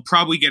 I'll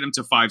probably get him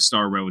to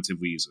 5-star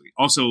relatively easily.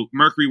 Also,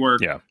 Mercury work,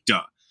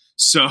 duh.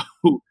 So,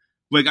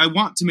 I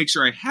want to make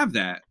sure I have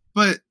that.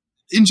 But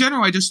in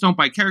general, I just don't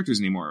buy characters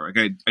anymore.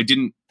 I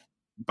didn't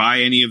buy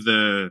any of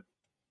the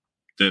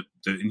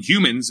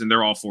Inhumans, and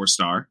they're all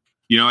 4-star.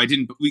 I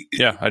didn't.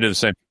 I did the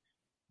same.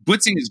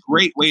 Blitzing is a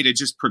great way to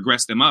just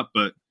progress them up,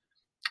 but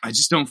I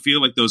just don't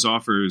feel like those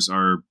offers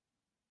are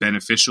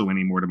beneficial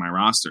anymore to my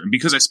roster. And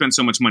because I spent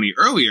so much money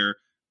earlier,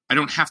 I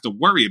don't have to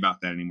worry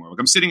about that anymore.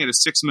 I'm sitting at a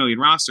 6 million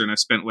roster and I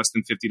spent less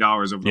than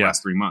 $50 over the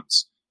last 3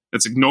 months.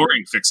 That's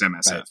ignoring Fix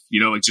MSF. Right.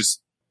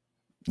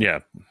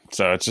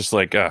 So it's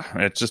just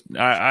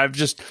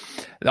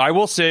I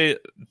will say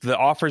the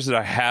offers that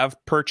I have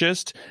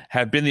purchased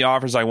have been the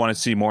offers I want to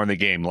see more in the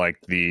game, like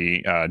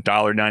the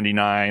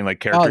 $1.99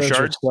 character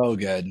shards. So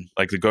good.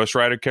 Like the Ghost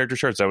Rider character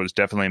shards. That was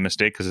definitely a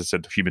mistake because it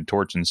said Human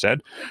Torch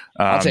instead.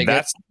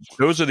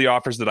 Those are the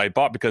offers that I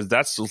bought because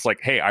that's just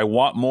hey, I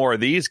want more of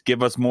these.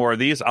 Give us more of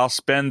these. We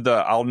haven't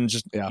gone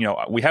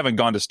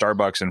to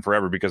Starbucks in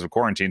forever because of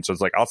quarantine. So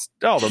it's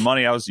the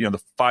money I was, the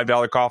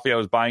 $5 coffee I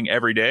was buying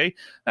every day.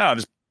 I'll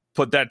just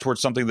put that towards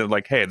something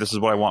that hey, this is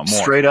what I want more.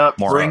 Straight up,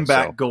 bring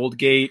back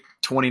Goldgate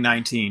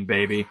 2019,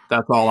 baby.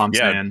 That's all I'm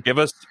saying. Give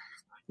us.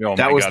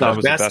 That was the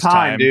best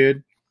time,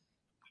 dude.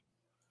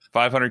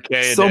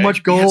 500K. So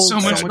much gold, so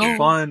much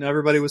fun.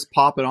 Everybody was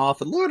popping off,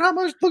 and look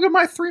at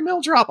my 3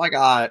 mil drop I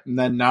got. And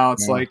then now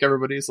it's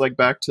everybody's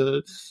back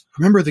to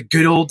remember the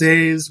good old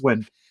days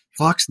when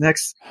Fox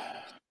Next,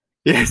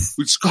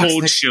 which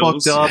cold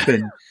chills fucked up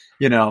and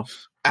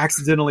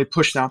accidentally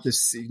pushed out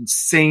this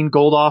insane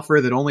gold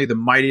offer that only the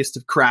mightiest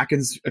of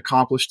Krakens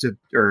accomplished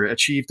or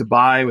achieved to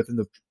buy within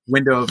the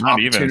window of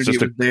opportunity.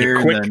 It was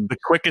there. The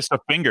quickest of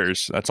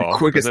fingers. That's all.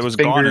 Quickest it was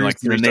gone in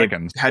 3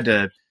 seconds. Had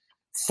to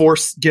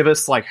give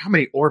us how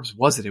many orbs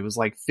was it? It was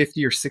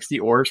 50 or 60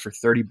 orbs for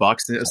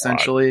 $30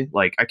 essentially.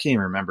 I can't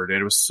even remember,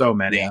 dude. It was so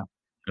many. Yeah.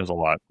 It was a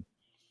lot.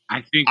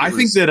 I think I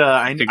ended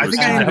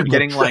up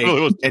getting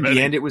at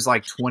the end it was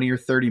 20 or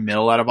 30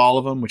 mil out of all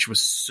of them, which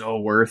was so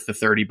worth the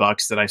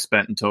 $30 that I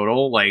spent in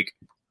total.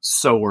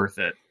 So worth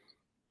it.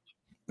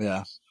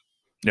 Yeah.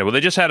 Yeah. Well, they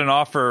just had an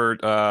offer.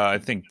 I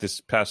think this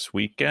past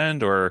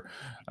weekend, or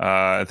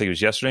I think it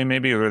was yesterday,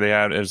 maybe, where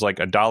it was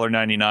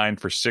 $1.99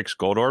 for 6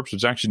 gold orbs.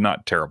 It's actually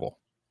not terrible.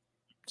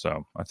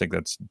 So I think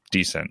that's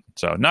decent.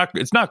 So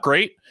it's not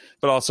great,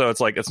 but also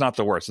it's it's not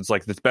the worst.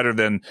 It's better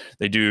than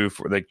they do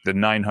for the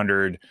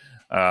 900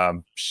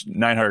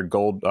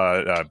 gold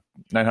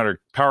 900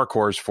 power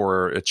cores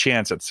for a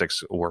chance at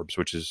 6 orbs,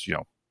 which is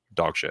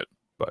dog shit,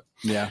 but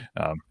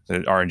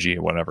RNG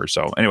and whatever.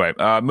 So anyway,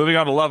 moving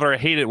on to love it or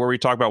hate it, where we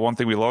talk about one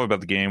thing we love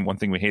about the game, one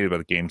thing we hate about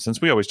the game. Since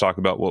we always talk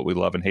about what we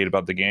love and hate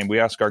about the game, we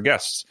ask our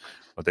guests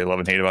what they love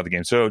and hate about the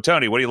game. So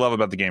Tony, what do you love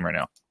about the game right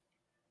now?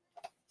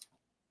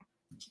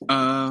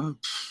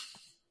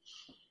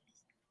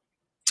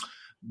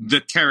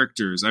 The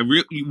characters.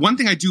 One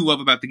thing I do love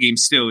about the game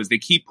still is they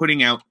keep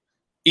putting out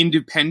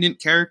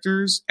independent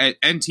characters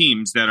and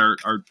teams that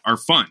are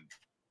fun.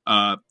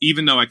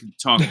 Even though I could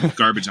talk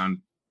garbage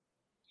on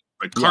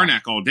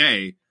Karnak all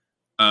day,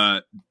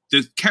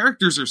 the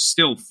characters are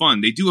still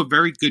fun. They do a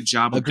very good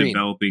job of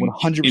developing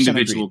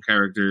individual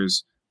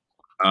characters.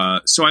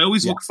 So I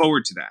always look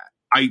forward to that.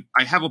 I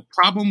have a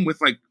problem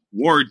with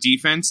war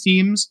defense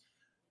teams,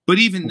 but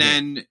even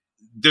then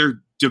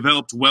they're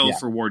developed well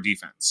for war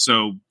defense.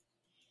 So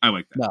I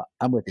like that. No,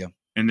 I'm with you.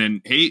 And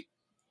then hate.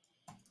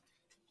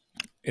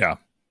 Yeah.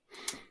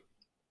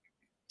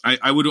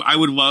 I would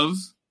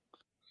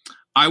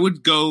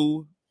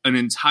go an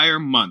entire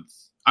month.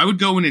 I would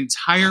go an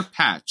entire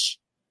patch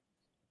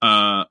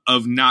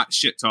of not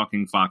shit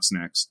talking Fox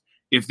Next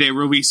if they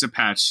release a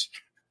patch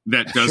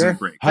that doesn't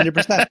break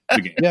 100%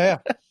 the game. Yeah.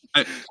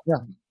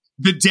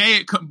 The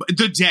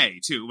day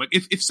too.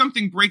 If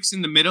something breaks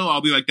in the middle,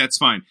 I'll be that's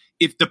fine.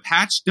 If the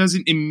patch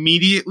doesn't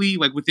immediately,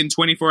 within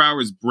 24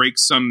 hours, break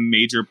some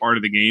major part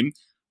of the game,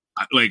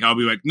 I'll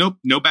be nope,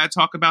 no bad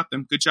talk about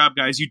them. Good job,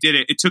 guys. You did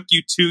it. It took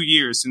you 2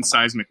 years since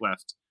Seismic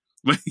left.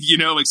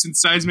 Since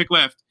Seismic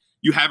left,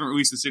 you haven't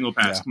released a single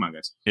patch. Yeah. Come on,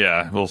 guys.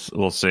 Yeah,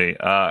 we'll see.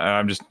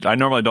 I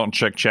normally don't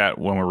check chat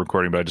when we're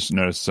recording, but I just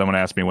noticed someone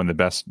asked me when the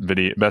best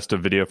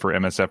of video for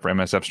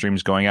MSF stream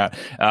is going out.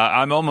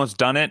 I'm almost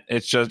done it.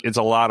 It's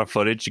a lot of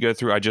footage to go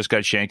through. I just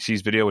got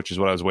Shanksy's video, which is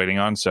what I was waiting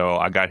on. So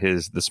I got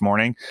his this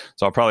morning.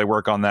 So I'll probably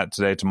work on that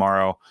today,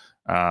 tomorrow.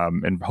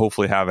 and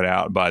hopefully have it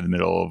out by the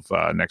middle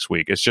of next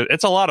week.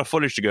 It's a lot of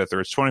footage to go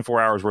through. It's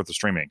 24 hours worth of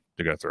streaming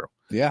to go through.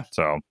 Yeah.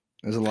 So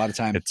there's a lot of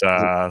time. It's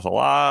a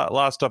lot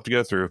of stuff to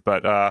go through.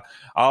 But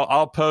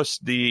I'll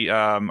post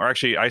or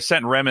actually I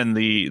sent Remen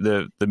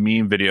the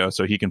meme video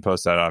so he can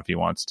post that out if he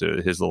wants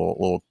to, his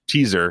little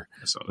teaser,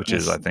 which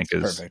I think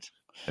is perfect.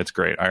 It's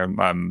great.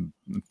 I'm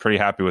pretty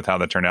happy with how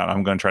that turned out.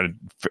 I'm going to try to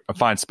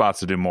find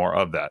spots to do more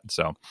of that.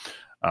 So,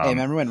 hey,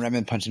 remember when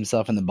Remen punched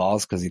himself in the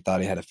balls because he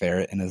thought he had a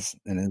ferret in his?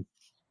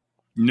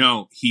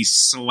 No, he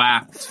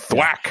slapped.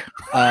 Thwack.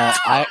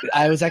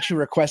 I was actually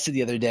requested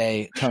the other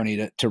day, Tony,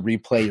 to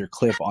replay your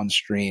clip on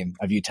stream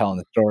of you telling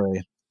the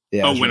story.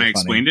 Yeah, when really I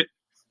explained it?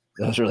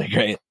 That was really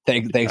great.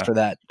 Thanks for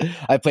that.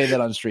 I played that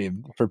on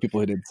stream for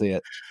people who didn't see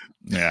it.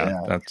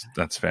 Yeah.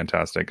 That's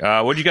fantastic.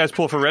 What did you guys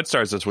pull for Red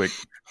Stars this week?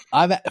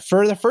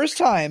 For the first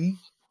time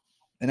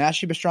in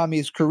Ashley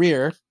Pastrami's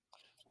career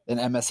in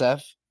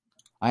MSF,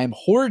 I am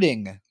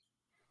hoarding.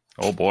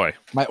 Oh boy,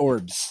 my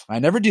orbs. I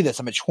never do this.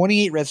 I'm at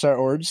 28 Red Star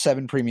orbs,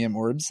 7 premium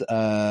orbs,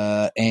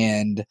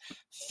 and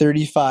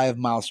 35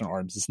 milestone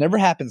orbs. This never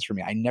happens for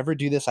me. I never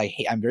do this.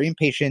 I'm very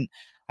impatient.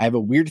 I have a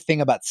weird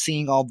thing about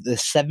seeing all the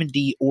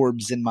 70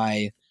 orbs in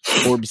my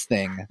orbs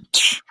thing.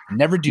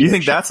 Never do. You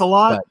think that's a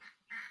lot?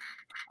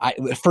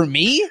 For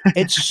me,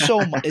 it's so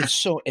much.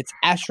 It's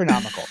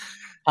astronomical.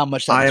 How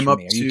much that I is am for up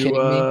me. Are you kidding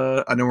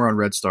me? I know we're on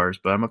Red Stars,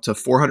 but I'm up to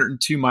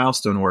 402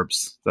 milestone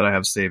orbs that I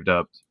have saved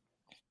up.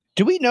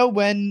 Do we know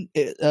when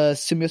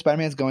Symbiote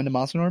Spider-Man is going to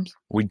milestone orbs?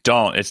 We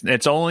don't. It's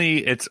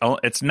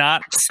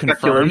not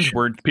confirmed.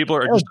 Where people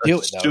are just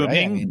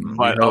assuming,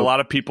 but a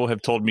lot of people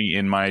have told me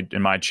in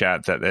my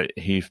chat that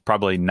he's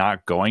probably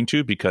not going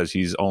to because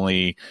he was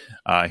only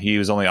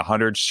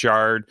 100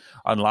 shard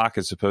unlock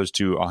as opposed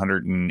to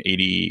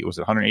 180. Was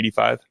it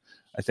 185?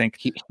 I think.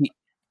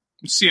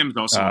 CM's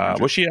also.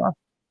 Was she?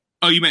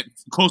 Oh, you meant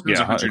close to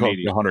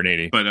 180.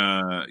 180. But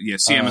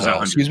CM is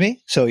 100. Excuse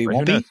me. So he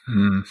won't be.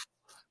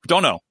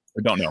 Don't know.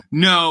 I don't know.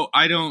 No,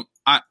 I don't.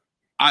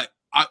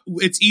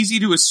 It's easy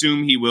to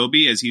assume he will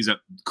be, as he's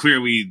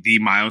clearly the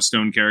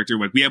milestone character.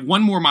 Like we have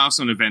one more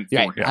milestone event for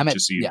him, and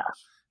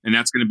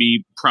that's going to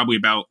be probably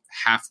about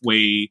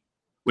halfway.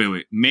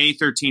 Wait. May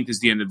 13th is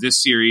the end of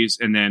this series,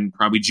 and then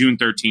probably June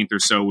 13th or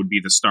so would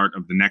be the start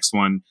of the next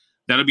one.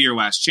 That'll be your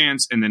last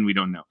chance, and then we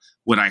don't know.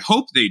 What I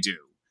hope they do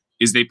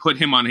is they put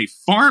him on a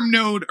farm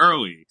node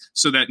early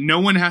so that no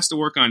one has to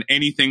work on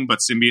anything but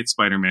Symbiote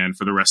Spider-Man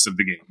for the rest of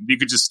the game. You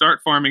could just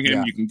start farming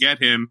him, you can get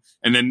him,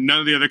 and then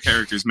none of the other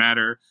characters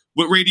matter.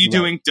 What raid are you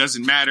doing?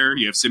 Doesn't matter.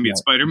 You have Symbiote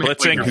Spider-Man.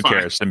 Who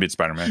cares? Symbiote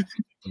Spider-Man.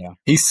 Yeah.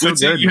 He's so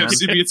good, you have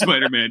Symbiote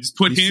Spider-Man. Just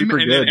put him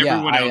and then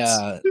everyone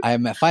else.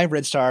 I'm at 5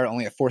 Red Star,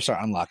 only at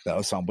 4-star unlock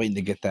though, so I'm waiting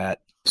to get that.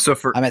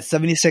 I'm at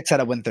 76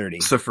 out of 130.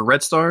 So for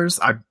Red Stars,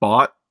 I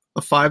bought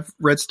a 5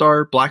 Red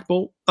Star Black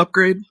Bolt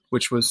upgrade,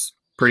 which was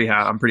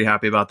I'm pretty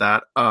happy about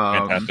that.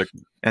 Fantastic.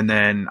 And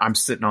then I'm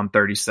sitting on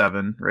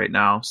 37 right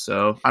now.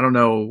 So I don't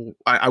know.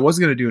 I was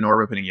going to do an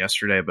orb opening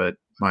yesterday, but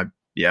I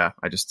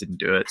just didn't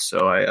do it.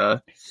 So I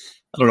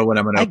don't know when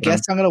I'm going to open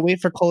guess them. I'm going to wait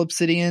for Cole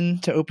Obsidian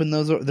to open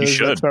those you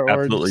should. Red Star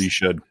orbs. Absolutely, you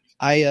should.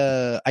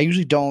 I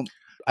usually don't.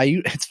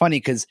 It's funny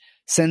because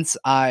since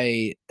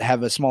I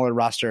have a smaller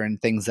roster and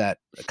things that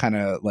kind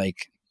of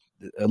like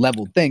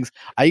leveled things,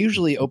 I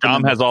usually open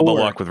Dom them has all the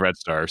luck with Red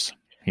Stars.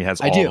 He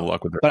has all the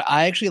luck with it. But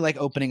I actually like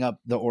opening up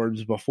the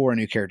orbs before a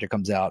new character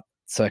comes out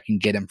so I can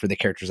get him for the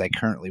characters I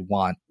currently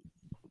want.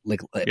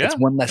 It's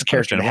one less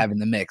character to have in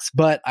the mix.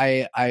 But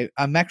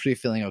I'm actually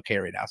feeling okay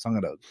right now, so I'm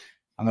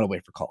gonna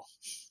wait for Cole.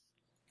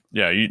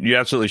 Yeah, you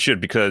absolutely should,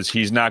 because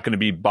he's not going to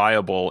be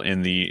buyable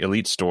in the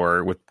Elite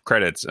store with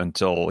credits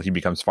until he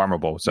becomes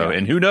farmable. So,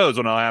 and who knows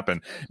when it'll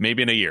happen?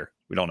 Maybe in a year.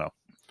 We don't know.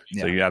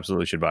 Yeah. So you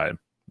absolutely should buy it.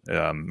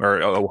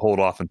 Or hold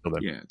off until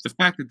then. Yeah, the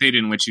fact that they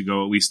didn't let you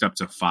go at least up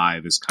to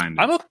 5 is kind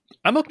of.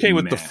 I'm okay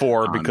with the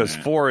 4 because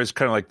 4 is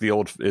kind of like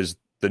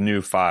the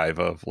new 5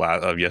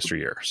 of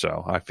yesteryear.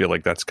 So I feel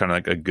like that's kind of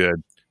like a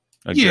good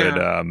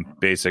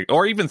basic,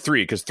 or even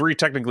 3, because 3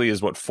 technically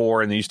is what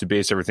 4, and they used to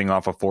base everything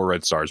off of 4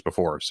 Red Stars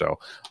before. So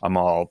I'm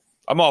all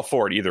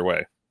for it either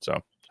way. So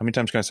how many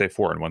times can I say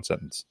 4 in one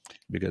sentence?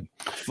 Be good.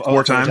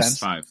 4 times.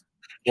 5.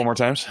 4 more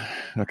times.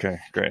 Okay,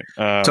 great.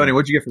 Tony,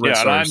 what'd you get for Red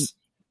Stars?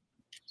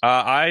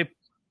 I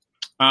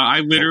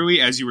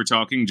literally, as you were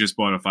talking, just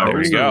bought a 5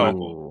 Red Star.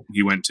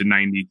 He went to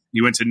 90.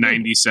 He went to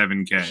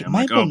 97K. I'm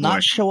Michael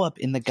not show up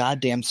in the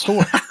goddamn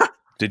store.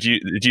 Did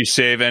you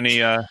save any?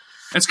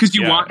 That's because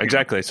you want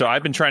exactly. So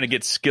I've been trying to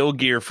get skill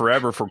gear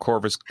forever for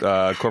Corvus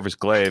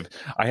Glaive.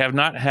 I have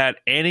not had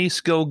any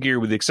skill gear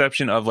with the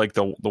exception of like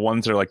the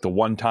ones that are like the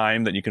one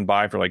time that you can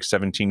buy for like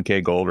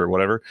 17K gold or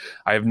whatever.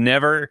 I have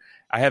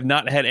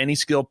not had any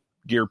skill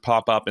gear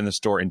pop up in the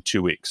store in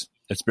 2 weeks.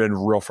 It's been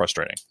real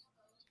frustrating.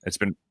 It's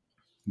been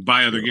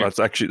buy other gear.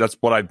 That's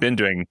what I've been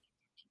doing.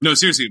 No,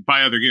 seriously,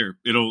 buy other gear.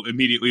 It'll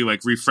immediately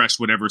like refresh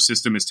whatever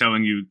system is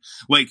telling you.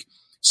 Like,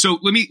 so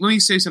let me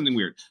say something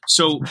weird.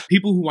 So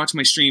people who watch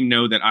my stream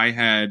know that I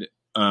had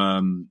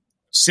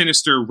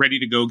Sinister ready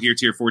to go gear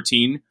tier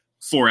 14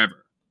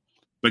 forever.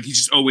 But he's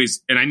just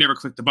always, and I never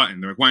clicked the button.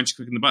 They're like, why aren't you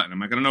clicking the button? I'm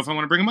like, I don't know if I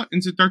want to bring him up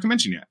into Dark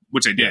Dimension yet,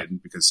 which I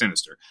did because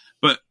Sinister,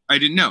 but I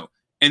didn't know.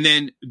 And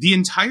then the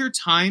entire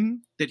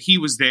time that he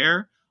was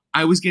there,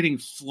 I was getting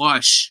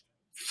flush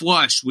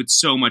with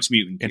so much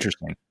mutant gear.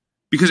 Interesting.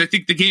 Because I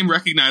think the game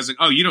recognized, like,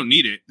 oh, you don't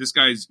need it. This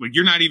guy's like,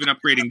 you're not even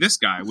upgrading this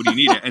guy. What do you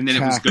need it? And then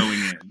it was going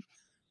in.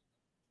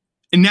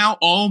 And now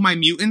all my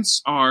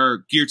mutants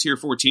are gear tier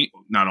 14.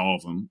 Not all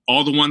of them.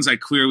 All the ones I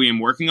clearly am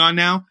working on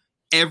now.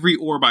 Every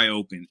orb I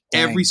open,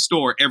 every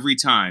store, every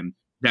time,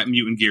 that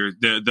mutant gear,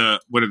 the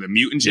what are the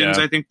mutant gyms?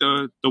 I think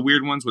the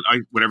weird ones,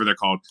 whatever they're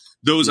called.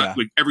 Those are,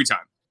 like, every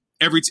time,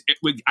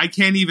 I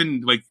can't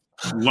even like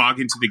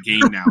log into the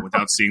game now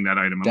without seeing that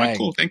item. I'm like,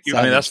 cool, thank you.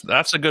 I mean,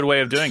 that's a good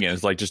way of doing it.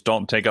 Is like, just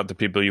don't take out the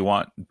people you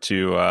want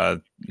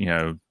to,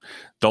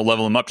 don't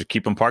level them up to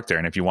keep them parked there.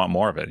 And if you want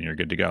more of it, you're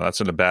good to go. That's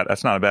not a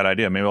bad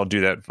idea. Maybe I'll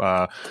do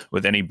that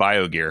with any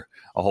bio gear.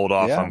 I'll hold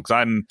off on, because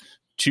I'm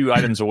 2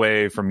 items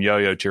away from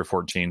Yo-Yo tier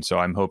 14, so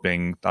I'm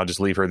hoping I'll just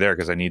leave her there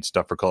because I need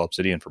stuff for Cull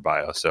Obsidian for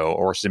bio,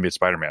 or Symbiote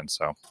Spider-Man.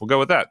 So we'll go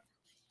with that.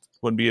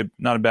 Wouldn't be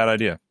not a bad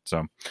idea.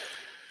 So,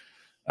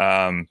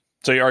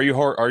 so are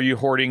you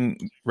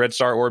hoarding Red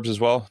Star orbs as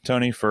well,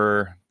 Tony,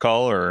 for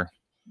Cull, or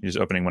you just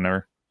opening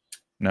whenever?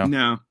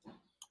 No.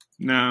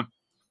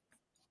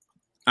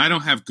 I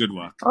don't have good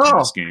luck in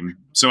this game,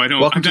 so I don't.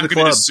 Welcome I'm not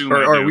going to assume.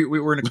 Or we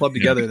were in a club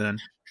together then.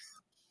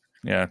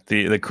 Yeah,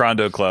 the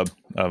Crondo Club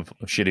of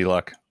shitty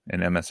luck in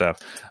MSF.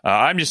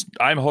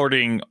 I'm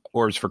hoarding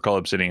orbs for Cull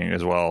Obsidian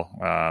as well.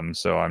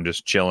 So I'm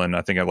just chilling.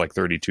 I think I have like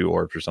 32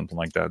 orbs or something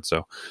like that.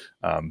 So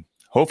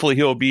hopefully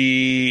he'll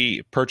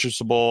be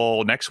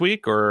purchasable next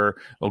week, or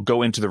it'll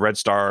go into the Red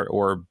Star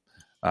orb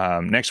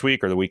next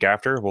week or the week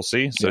after. We'll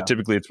see. So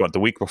typically it's the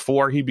week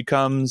before he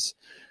becomes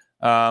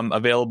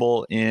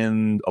available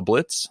in a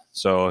blitz.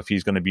 So if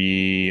he's going to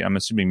be, I'm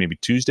assuming maybe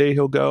Tuesday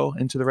he'll go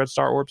into the Red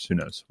Star orbs. Who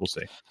knows? We'll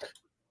see.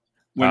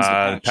 When's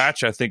the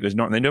patch? I think is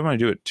they normally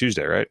do it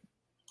Tuesday, right?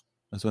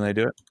 That's when they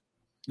do it.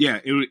 Yeah,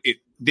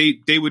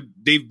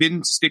 they've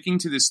been sticking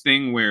to this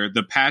thing where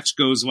the patch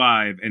goes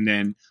live, and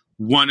then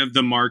one of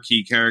the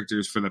marquee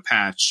characters for the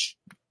patch,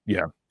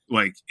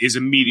 is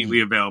immediately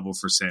available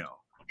for sale.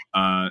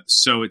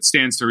 So it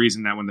stands to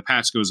reason that when the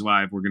patch goes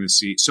live, we're going to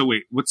see. So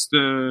wait,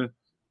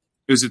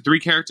 is it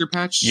 3-character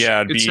patch?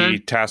 Yeah, it'd be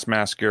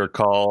Taskmaster,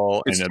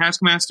 Cull. It's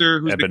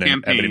Taskmaster, who's the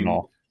campaign.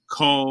 Ebony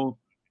Cull,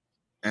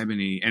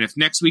 Ebony. And if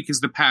next week is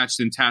the patch,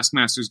 then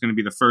Taskmaster is going to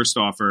be the first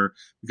offer,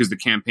 because the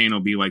campaign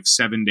will be like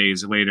 7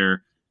 days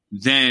later.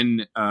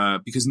 Then,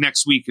 because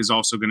next week is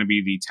also going to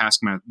be the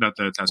Taskmaster,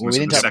 we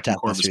didn't talk about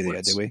Taskmaster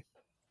yet, did we?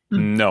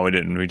 No, we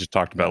didn't. We just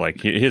talked about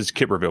like his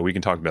kit reveal. We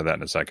can talk about that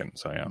in a second.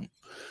 So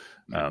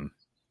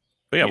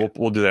but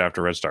we'll do that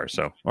after Red Star.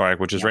 So all right,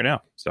 which is right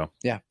now. So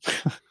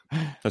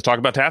let's talk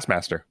about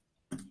Taskmaster.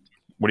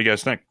 What do you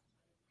guys think?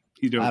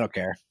 I don't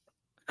care.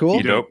 Cool.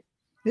 He dope.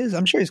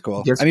 I'm sure he's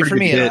cool. I mean, for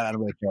me, I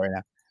don't really care right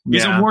now.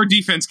 He's a war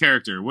defense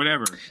character,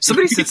 whatever.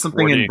 Somebody said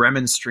something in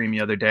Bremen's stream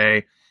the other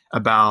day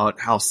about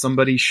how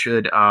somebody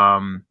should,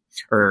 I'm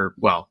going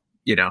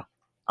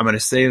to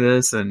say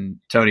this, and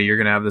Tony, you're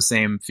going to have the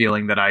same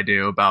feeling that I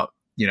do about,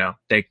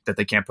 that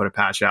they can't put a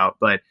patch out,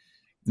 but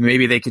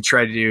maybe they could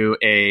try to do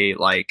a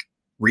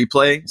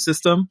replay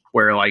system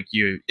where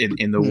you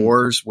in the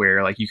wars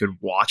where you could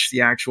watch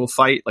the actual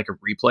fight, like a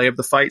replay of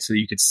the fight, so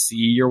you could see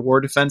your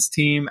war defense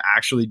team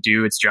actually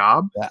do its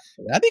job.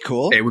 That'd be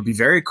cool. It would be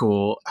very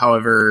cool.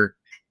 However,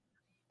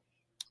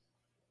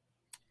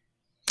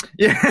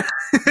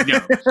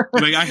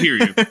 I hear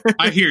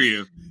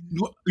you.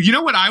 You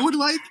know what I would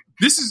like?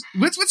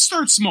 Let's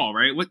start small,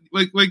 right?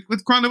 Like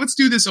with Crondo, let's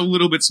do this a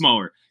little bit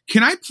smaller.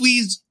 Can I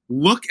please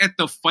look at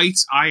the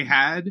fights I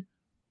had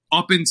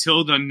up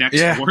until the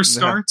next war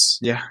starts?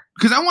 Yeah.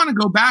 Because I want to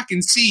go back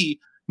and see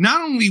not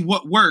only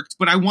what worked,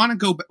 but I want to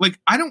go back.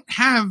 I don't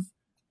have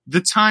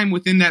the time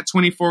within that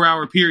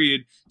 24-hour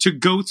period to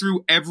go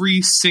through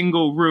every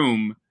single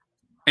room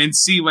and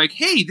see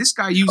hey, this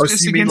guy used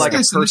this against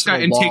this and this guy,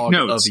 and take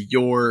notes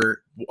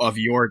of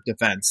your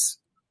defense.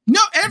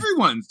 No,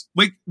 everyone's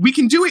we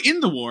can do it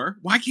in the war.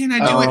 Why can't I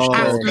do it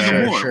after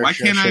the war? Why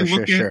can't I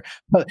look at?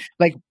 But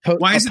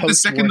why is it the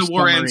second the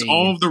war ends,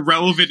 all of the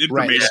relevant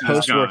information is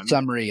post-war gone?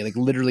 Summary,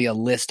 literally a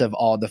list of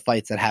all the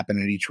fights that happen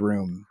in each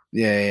room.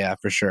 Yeah,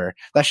 for sure.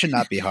 That should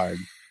not be hard.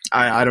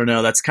 I don't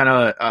know. That's kind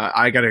of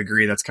I gotta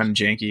agree. That's kind of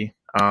janky.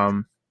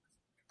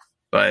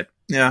 But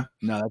yeah,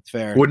 no, that's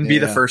fair. Wouldn't be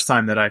the first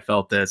time that I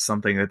felt that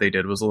something that they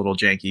did was a little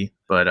janky,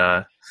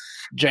 but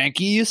janky,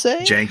 you say?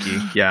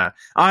 Janky, yeah.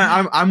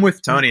 I'm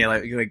with Tony.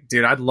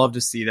 Dude, I'd love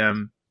to see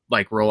them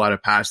roll out a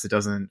patch that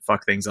doesn't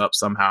fuck things up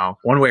somehow,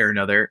 one way or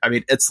another. I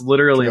mean, it's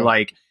literally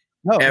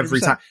every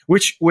 100%. Time,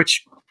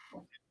 which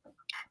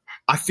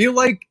I feel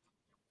like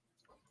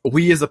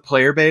we as a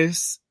player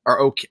base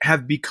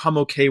have become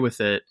okay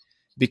with it,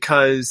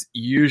 because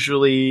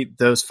usually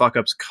those fuck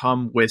ups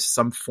come with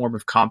some form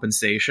of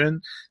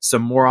compensation. So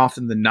more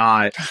often than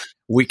not,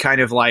 we kind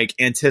of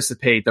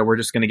anticipate that we're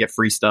just going to get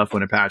free stuff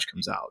when a patch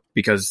comes out,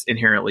 because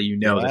inherently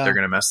that they're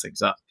going to mess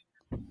things up.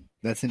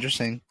 That's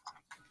interesting.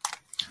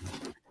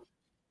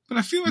 But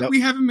I feel like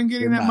we haven't been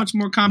getting that much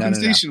more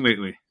compensation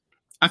lately.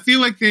 I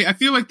feel like they've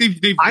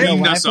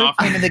weaned us off.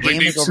 When I played the game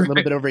like a little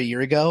bit over a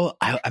year ago,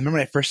 I remember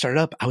when I first started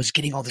up, I was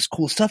getting all this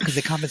cool stuff because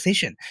of the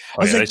compensation.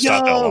 I was like,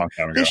 "Yo,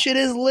 this shit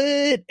is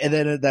lit," and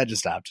then that just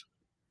stopped.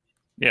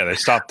 Yeah, they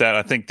stopped that.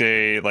 I think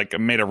they like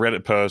made a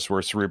Reddit post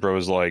where Cerebro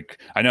was like,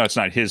 I know it's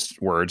not his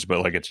words, but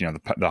like it's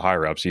the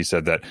higher ups. He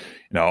said that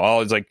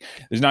it's like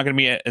there's not going to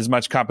be as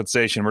much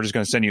compensation. We're just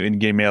going to send you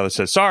in-game mail that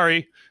says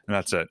sorry, and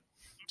that's it.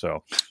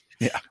 So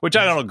yeah, which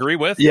I don't agree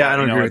with. Yeah, I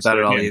don't agree with that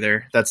at all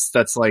either.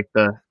 That's like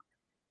the.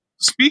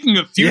 Speaking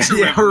of future,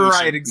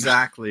 right?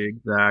 Exactly.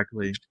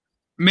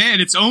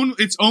 Man, it's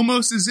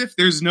almost as if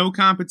there's no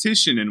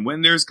competition, and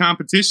when there's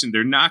competition,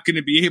 they're not going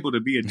to be able to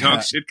be a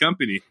dog shit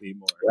company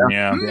anymore.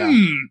 Yeah.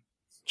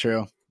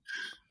 True.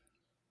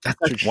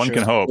 That's one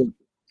can hope.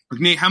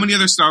 Nate, how many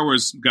other Star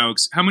Wars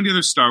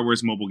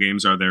mobile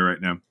games are there right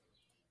now?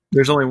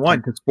 There's only one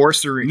because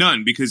Force Arena.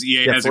 None because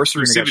EA has Force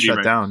Arena got shut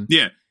right down.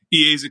 Yeah,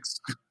 EA's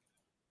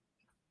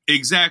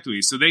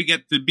exactly. So they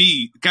get to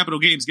be Capital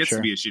Games gets to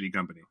be a shitty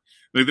company.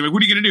 Like, they're like,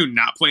 what are you going to do?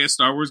 Not play a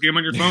Star Wars game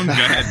on your phone? Go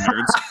ahead,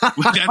 nerds.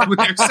 That's what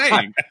they're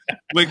saying.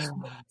 Like,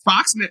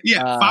 Fox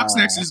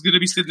Next is going to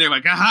be sitting there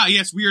like, aha,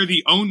 yes, we are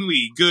the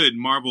only good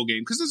Marvel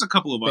game. Because there's a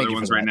couple of other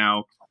ones right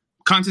now.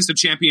 Contest of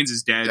Champions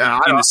is dead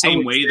in the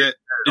same way that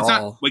it's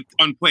not, like,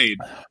 unplayed.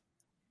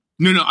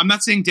 No, I'm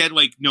not saying dead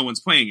like no one's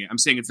playing it. I'm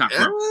saying it's not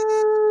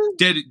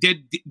dead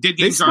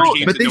games aren't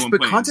games that no one plays.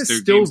 But Contest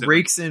still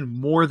rakes in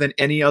more than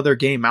any other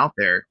game out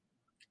there.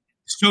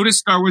 So does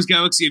Star Wars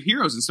Galaxy of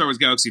Heroes, and Star Wars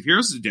Galaxy of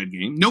Heroes is a dead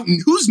game. No,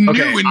 who's new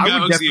in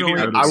Galaxy of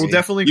Heroes? I will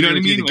definitely agree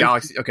with you. The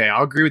Galaxy. Okay,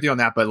 I'll agree with you on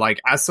that. But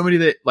like, as somebody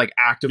that like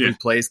actively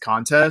plays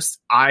Contest,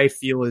 I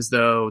feel as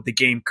though the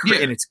game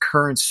in its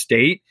current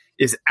state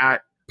is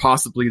at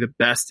possibly the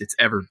best it's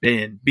ever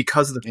been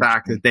because of the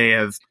fact that they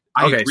have.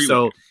 I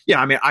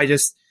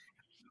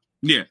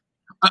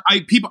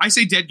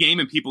say dead game,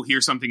 and people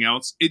hear something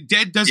else.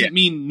 Dead doesn't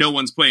mean no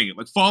one's playing it.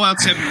 Like Fallout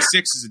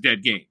 76 is a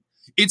dead game.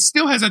 It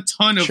still has a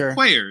ton of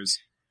players,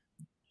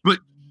 but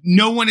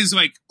no one is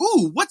like,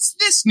 ooh, what's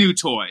this new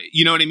toy?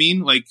 You know what I mean?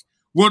 Like,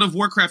 World of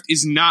Warcraft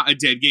is not a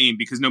dead game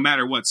because no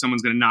matter what,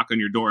 someone's going to knock on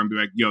your door and be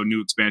like, yo, new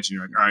expansion.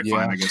 You're like, all right,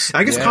 fine, I guess.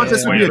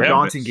 Contest would be a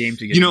daunting game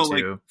to get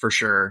into, for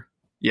sure.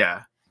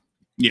 Yeah.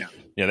 Yeah,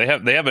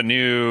 they have a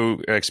new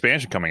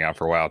expansion coming out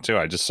for a while, too.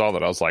 I just saw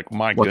that. I was like,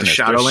 my goodness.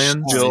 The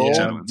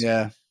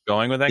Shadowlands?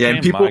 Going with that game?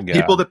 And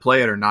people that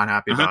play it are not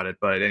happy about it,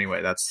 but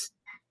anyway, that's...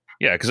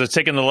 Yeah, because it's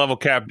taking the level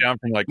cap down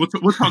from like... We'll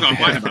talk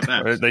offline about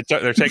that.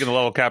 They're taking the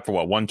level cap for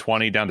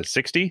 120 down to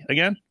 60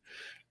 again?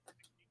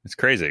 It's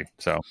crazy.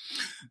 So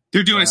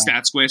they're doing a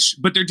stat squish,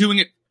 but they're doing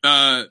it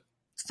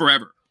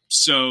forever.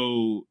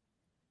 So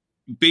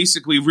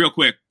basically, real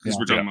quick, because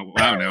we're talking about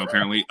WoW now,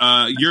 apparently,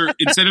 you're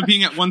instead of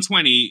being at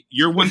 120,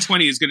 your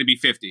 120 is going to be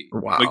 50.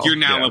 Wow. Like you're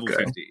now level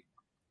 50.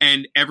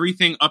 And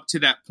everything up to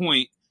that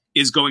point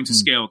is going to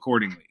scale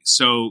accordingly.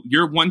 So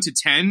your 1 to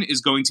 10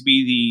 is going to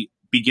be the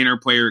beginner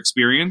player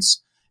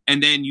experience,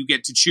 and then you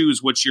get to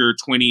choose what your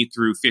 20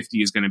 through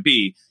 50 is going to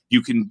be.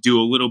 You can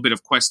do a little bit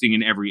of questing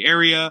in every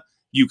area.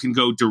 You can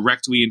go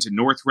directly into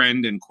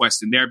Northrend and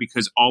quest in there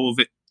because all of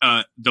it,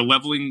 the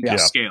leveling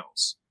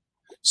scales.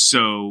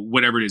 So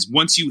whatever it is,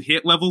 once you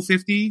hit level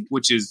 50,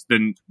 which is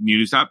the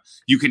new top,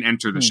 you can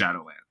enter the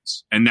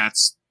Shadowlands, and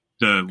that's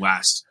the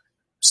last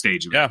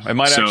stage of it. Yeah, it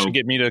might actually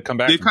get me to come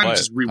back and play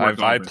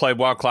it. I played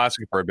WoW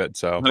Classic for a bit,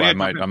 so I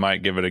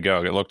might give it a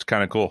go. It looked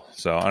kind of cool.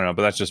 So I don't know,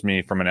 but that's just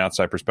me from an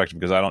outside perspective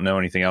because I don't know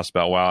anything else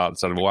about WoW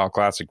outside of WoW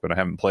Classic, but I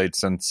haven't played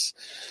since...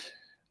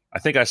 I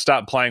think I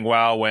stopped playing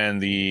WoW when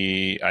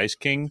the Ice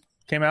King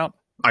came out.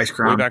 Ice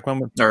Crown. Way back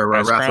when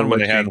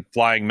they had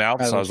flying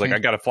mounts. So I was like, I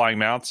got a flying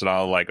mounts, and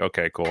I was like,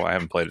 okay, cool. I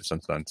haven't played it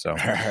since then. So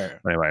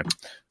anyway,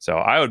 so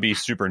I would be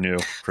super new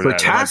for that.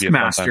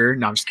 Taskmaster.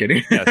 No, I'm just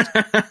kidding.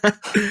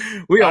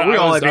 Yes. we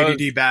all have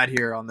ADD bad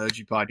here on the OG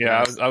podcast.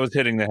 Yeah, I was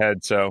hitting the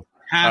head. So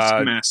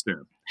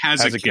Taskmaster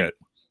has a kid.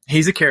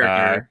 He's a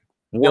character.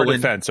 War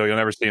Defense, so you'll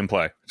never see him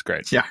play. It's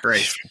great. Yeah,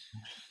 right.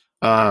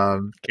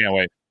 Can't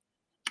wait.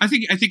 I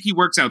think he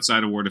works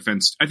outside of War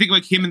Defense. I think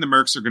like him and the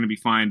Mercs are going to be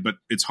fine, but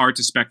it's hard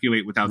to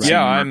speculate without seeing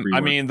the Merc rework. I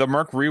mean, the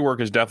Merc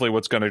rework is definitely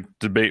what's going to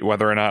debate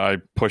whether or not I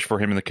push for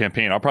him in the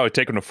campaign. I'll probably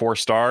take him to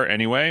 4-star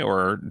anyway,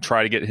 or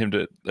try to get him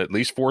to at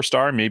least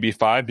 4-star, maybe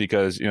 5,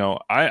 because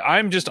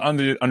I'm just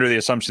under the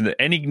assumption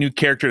that any new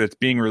character that's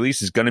being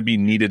released is going to be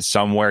needed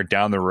somewhere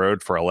down the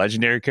road for a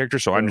legendary character.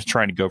 So I'm just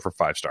trying to go for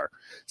 5-star.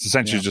 It's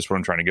essentially just what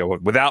I'm trying to go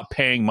with without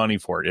paying money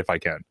for it if I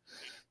can.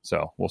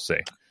 So we'll see.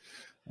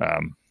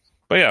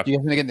 But yeah, do you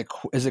have to get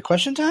is it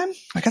question time?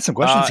 I got some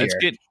questions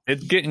here.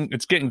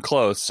 It's getting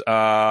close.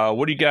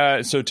 What do you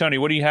got? So Tony,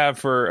 what do you have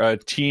for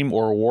team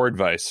or war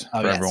advice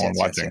for everyone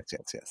watching?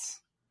 Yes.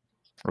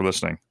 Or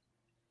listening?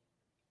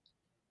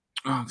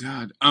 Oh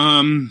God.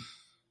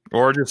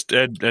 Or just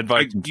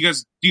advice.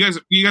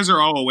 You guys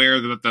are all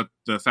aware that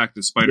the fact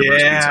that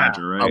Spider-Verse is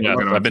Hydra, right? Yeah,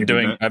 I've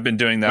been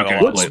doing that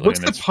a lot lately,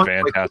 and it's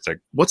fantastic.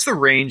 What's the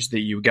range that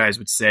you guys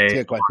would say? That's a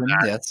good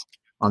question.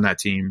 On that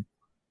team?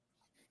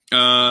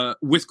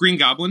 With Green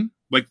Goblin,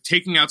 like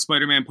taking out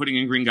Spider-Man, putting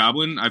in Green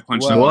Goblin, I've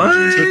punched Whoa.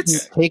 up.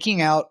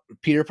 Taking out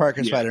Peter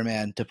Parker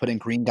Spider-Man to put in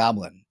Green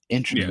Goblin.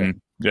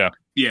 Interesting.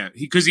 Yeah,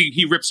 because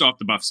he rips off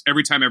the buffs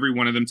every time. Every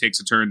one of them takes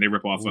a turn, they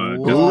rip off.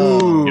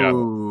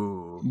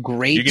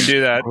 Great. You can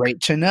do that. Great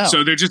to know.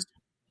 So they're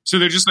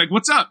just like,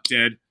 "What's up,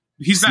 Dead?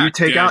 He's back."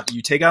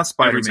 You take out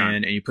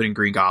Spider-Man and you put in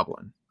Green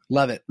Goblin.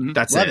 Love it.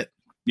 That's Love it.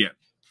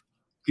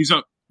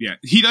 Yeah,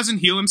 he doesn't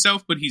heal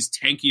himself, but he's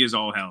tanky as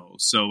all hell.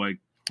 So like,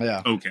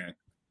 okay.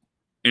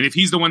 And if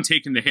he's the one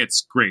taking the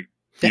hits, great.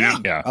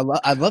 Dang. Yeah,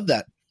 I love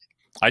that.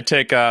 I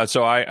take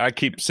I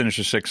keep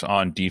Sinister Six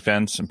on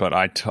defense, but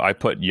I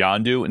put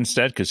Yondu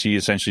instead because he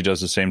essentially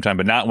does the same time,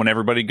 but not when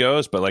everybody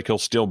goes. But like he'll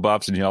steal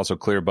buffs and he also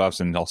clear buffs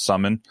and he'll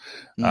summon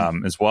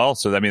as well.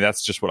 So I mean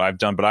that's just what I've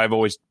done. But I've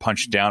always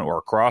punched down or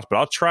across. But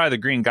I'll try the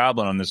Green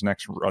Goblin on this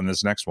next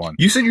one.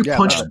 You said you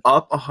punched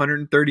up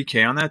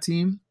 130K on that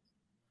team.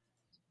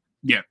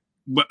 Yeah,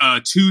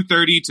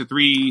 230 to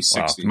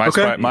 360.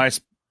 Wow. My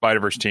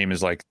Spider-Verse team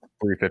is like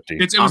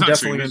 350. I'm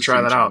definitely going to try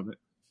that out.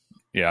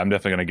 Yeah, I'm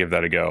definitely going to give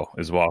that a go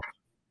as well.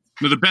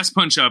 No, the best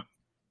punch up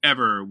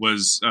ever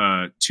was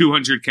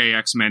 200K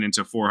X-Men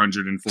into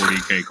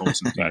 440K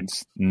Coulson.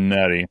 That's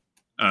nutty.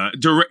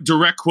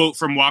 Direct quote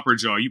from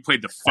Whopperjaw. You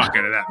played the fuck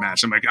out of that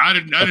match. I'm like, I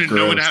didn't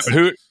know what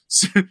happened.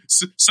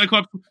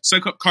 Cyclops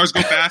cars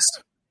go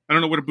fast. I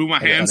don't know where to boot my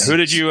hands. Who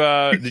did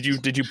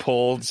you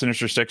pull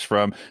Sinister Six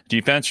from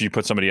defense, or you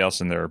put somebody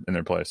else in their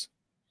place?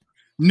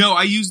 No,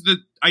 I used the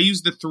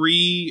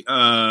three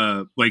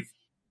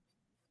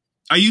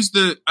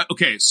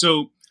okay,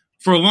 so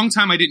for a long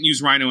time I didn't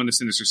use Rhino in the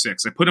Sinister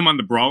Six. I put him on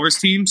the Brawlers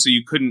team so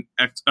you couldn't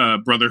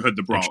Brotherhood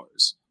the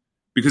Brawlers.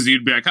 Because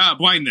you'd be like,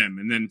 blind them,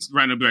 and then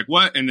Rhino would be like,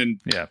 what? And then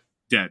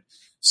dead.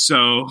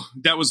 So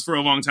that was for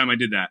a long time I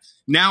did that.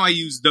 Now I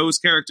use those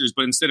characters,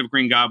 but instead of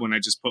Green Goblin, I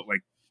just put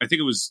I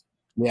think it was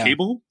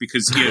Cable,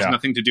 because he has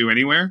nothing to do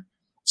anywhere.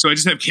 So I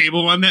just have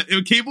Cable on that.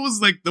 Cable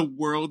is like the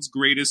world's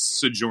greatest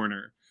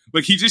sojourner.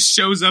 Like, he just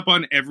shows up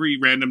on every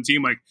random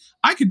team. Like,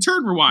 I can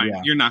turn rewind.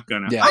 Yeah. You're not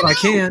gonna. Yeah. I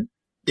can,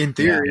 in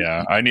theory.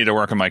 Yeah, I need to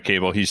work on my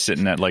Cable. He's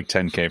sitting at like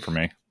 10K for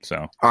me. So,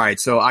 all right.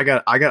 So I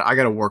got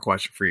a war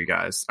question for you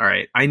guys. All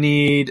right, I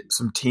need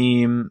some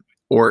team,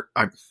 or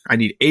I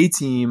need a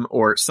team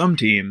or some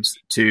teams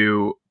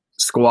to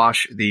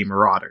squash the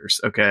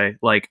Marauders. Okay,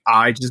 like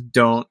I just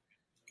don't.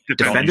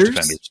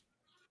 Defenders.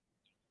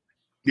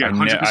 Yeah,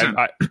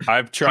 100%.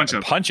 I've tried to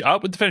punch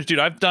up with defenders, dude.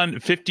 I've done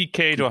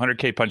 50K to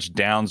 100K punch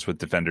downs with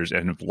defenders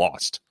and have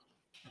lost.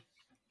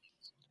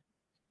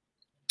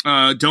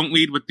 Don't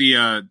lead with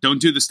the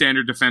don't do the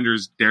standard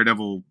defenders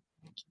Daredevil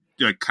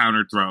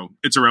counter throw.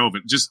 It's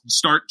irrelevant. Just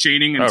start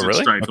chaining and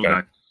Strife will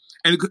die.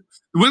 And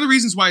one of the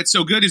reasons why it's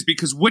so good is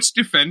because which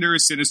defender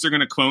is Sinister going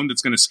to clone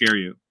that's going to scare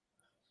you?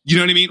 You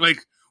know what I mean?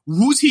 Like,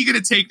 who's he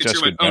going to take that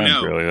Jessica you're like,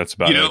 Jones, really? That's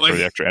about it for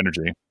the extra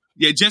energy.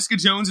 Yeah, Jessica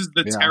Jones is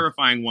the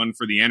terrifying one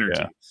for the energy.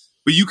 Yeah.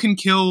 But you can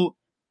kill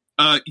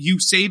you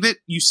save it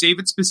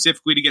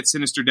specifically to get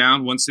Sinister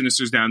down. Once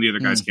Sinister's down, the other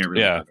guys can't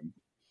really hurt him.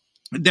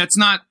 That's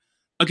not,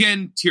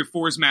 again, tier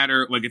 4s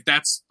matter. Like, if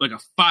that's like a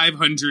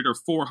 500 or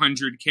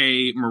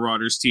 400K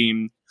Marauders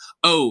team.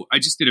 Oh, I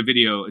just did a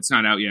video. It's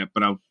not out yet,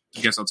 but I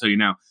guess I'll tell you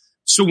now.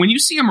 So when you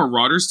see a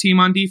Marauders team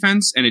on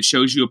defense and it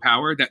shows you a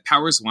power, that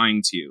power is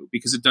lying to you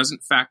because it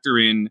doesn't factor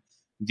in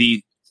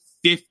the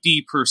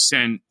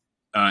 50%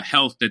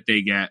 health that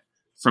they get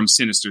from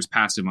Sinister's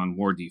passive on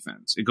war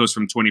defense. It goes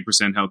from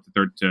 20% health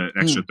to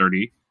extra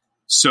 30.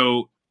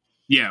 So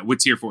yeah, with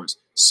tier 4s.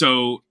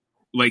 So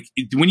like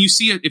when you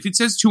see it, if it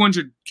says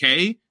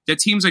 200K, that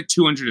team's like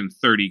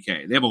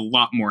 230K. They have a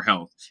lot more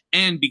health.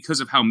 And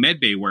because of how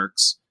medbay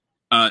works,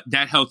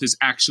 that health is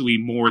actually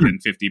more than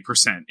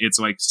 50%. It's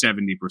like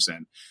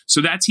 70%.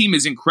 So that team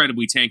is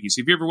incredibly tanky.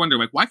 So if you ever wonder,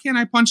 like, why can't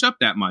I punch up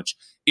that much?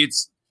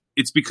 It's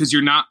because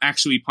you're not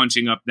actually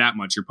punching up that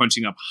much. You're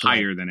punching up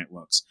higher than it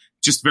looks.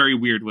 Just very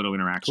weird little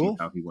interaction with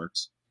how he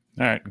works.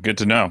 All right, good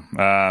to know.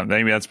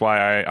 Maybe that's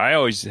why I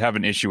always have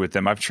an issue with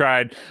them. I've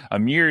tried a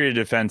myriad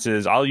of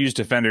defenses. I'll use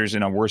defenders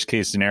in a worst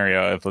case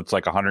scenario if it's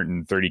like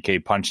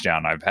 130K punch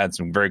down. I've had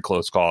some very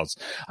close calls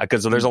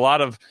because there's a lot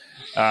of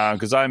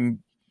because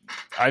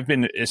I've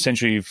been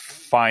essentially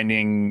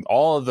finding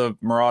all of the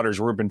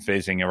Marauders we've been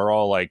facing are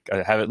all like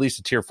have at least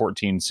a tier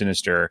 14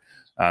 Sinister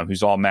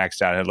who's all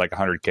maxed out, had like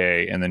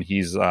 100K, and then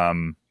he's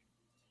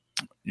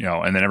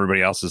and then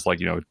everybody else is like,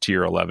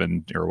 tier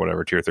 11 or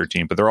whatever, tier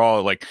 13, but they're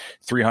all like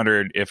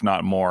 300, if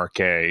not more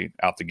K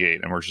out the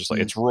gate. And we're just like,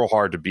 it's real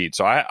hard to beat.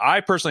 So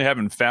I personally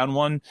haven't found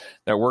one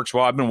that works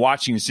well. I've been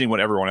watching and seeing what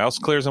everyone else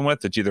clears them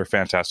with. It's either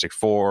Fantastic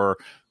Four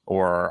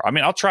or,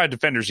 I'll try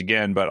defenders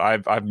again, but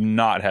I've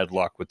not had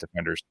luck with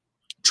defenders.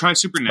 Try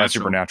Supernatural.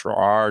 Supernatural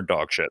are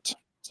dog shit.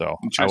 So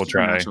I will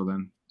try.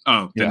 Then.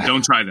 Oh, then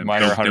don't try them.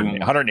 Mine are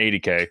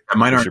 180K.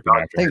 Mine are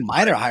I think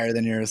mine are higher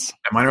than yours.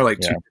 Mine are like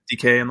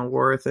 250K in the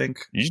war, I think.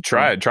 You should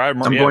try it. Try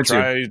more. I'm going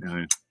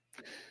to.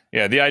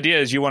 Yeah, the idea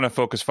is you want to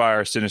focus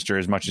fire Sinister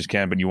as much as you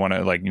can, but you want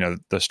to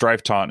the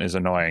Strife taunt is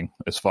annoying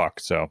as fuck.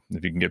 So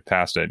if you can get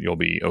past it, you'll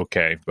be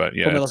okay. But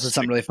yeah, Melissa said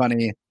something really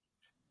funny.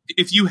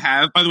 if you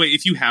have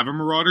a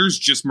Marauders,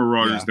 just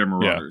Marauders, they're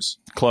Marauders.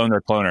 Yeah. Clone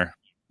their cloner.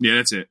 Yeah,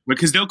 that's it.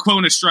 Because they'll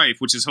clone a Strife,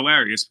 which is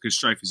hilarious because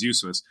Strife is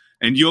useless,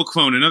 and you'll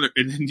clone another,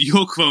 and then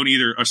you'll clone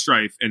either a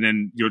Strife, and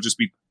then you'll just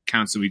be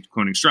constantly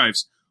cloning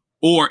Strifes,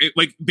 or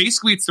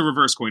basically it's the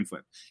reverse coin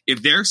flip.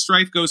 If their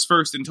Strife goes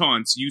first and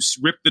taunts, you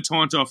rip the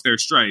taunt off their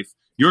Strife.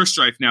 Your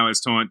Strife now has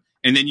taunt,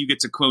 and then you get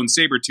to clone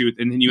Sabretooth,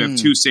 and then you have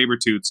two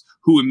Sabretooths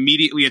who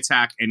immediately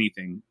attack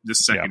anything the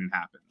second it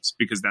happens,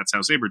 because that's how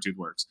Sabretooth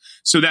works.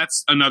 So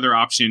that's another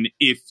option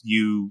if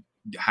you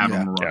have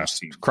a Marauders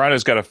team.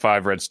 Kryno's got a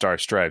 5 red star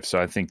Strife, so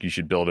I think you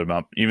should build him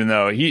up, even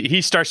though he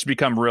starts to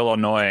become real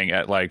annoying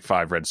at like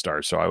 5 red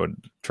stars, so I would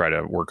try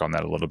to work on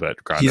that a little bit.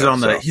 Kryno,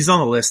 he's on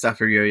the list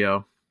after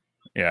Yo-Yo.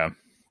 Yeah.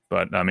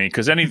 But I mean,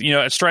 because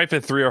at Strife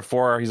at 3 or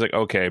 4, he's like,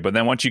 okay. But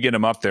then once you get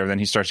him up there, then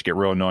he starts to get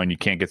real annoying. You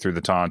can't get through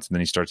the taunts, and then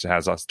he starts to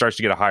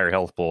get a higher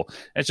health pool.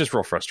 It's just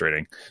real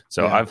frustrating.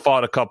 So I've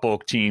fought a couple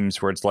of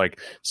teams where it's like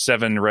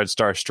 7 red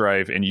star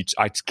Strife, and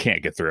I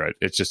can't get through it.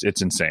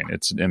 It's insane.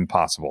 It's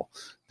impossible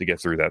to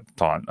get through that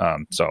taunt.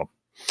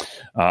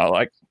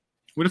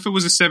 What if it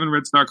was a 7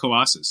 red star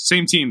Colossus?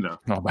 Same team though.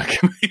 Oh my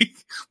god!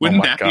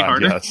 Wouldn't that be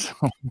harder? Yes.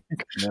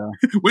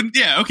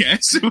 Okay.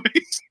 So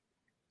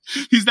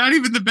he's not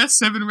even the best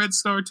 7 red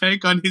star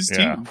tank on his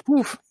team.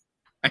 Oof.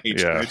 I hate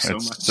you so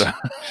much.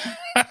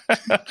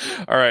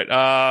 All right.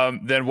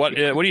 Then what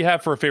do you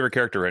have for a favorite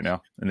character right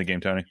now in the game,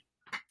 Tony?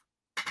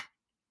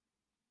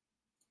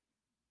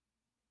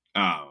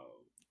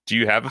 Do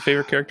you have a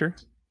favorite character?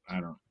 I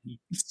don't.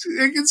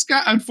 It's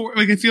got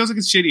it feels like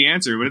it's a shitty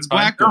answer, but it's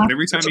Black Bolt.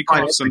 Every time he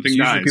calls something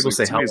dies, people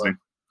say hello.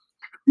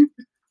 No,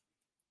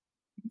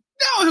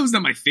 it was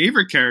not my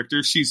favorite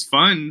character. She's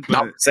fun,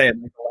 but not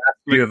saying the last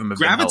few of them.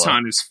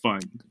 Graviton is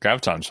fun.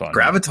 Graviton's fun.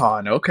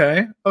 Graviton,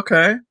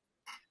 okay.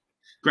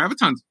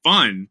 Graviton's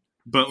fun,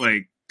 but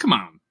come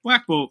on,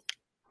 Black Bolt.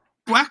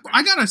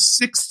 I got a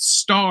 6th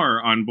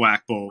star on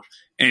Black Bolt,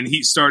 and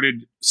he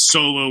started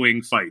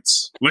soloing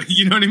fights.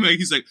 You know what I mean?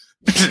 He's like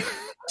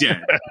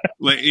dead.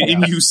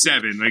 In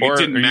U7, it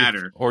didn't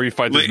matter. Or you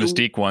fight those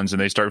Mystique ones,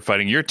 and they start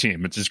fighting your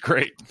team, which is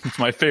great. It's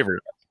my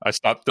favorite. I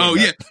stopped doing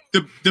that.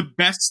 The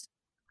best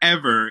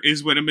ever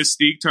is when a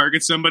Mystique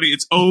targets somebody.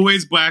 It's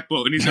always Black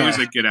Bolt, and he's always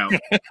like, "Get out!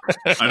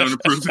 I don't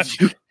approve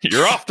of you.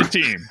 You're off the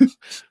team.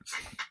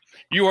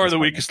 You are the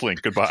weakest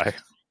link. Goodbye."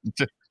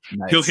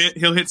 Nice.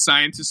 He'll hit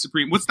Scientist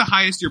Supreme. What's the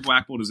highest your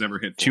Black Bolt has ever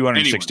hit?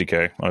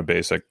 260k on a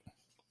basic.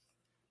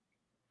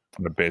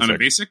 On a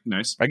basic,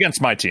 nice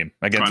against my team.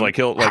 Against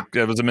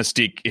it was a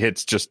Mystique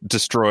hits, just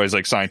destroys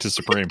Scientist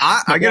Supreme.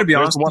 I gotta be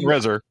honest, one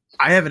Rezer.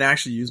 I haven't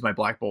actually used my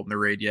Black Bolt in the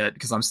raid yet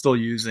because I'm still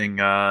using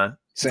oh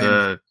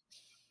my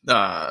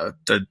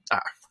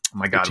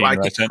god,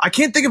 I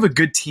can't think of a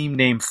good team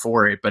name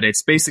for it, but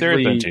it's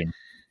basically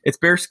it's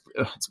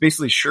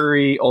basically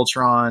Shuri,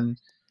 Ultron,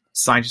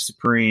 Scientist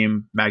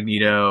Supreme,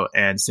 Magneto,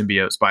 and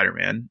Symbiote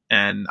Spider-Man,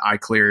 and I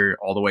clear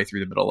all the way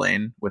through the middle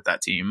lane with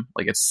that team.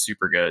 It's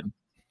super good.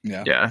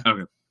 Yeah.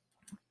 Okay.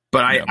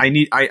 But I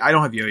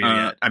don't have Yo-Yo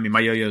yet. I mean, my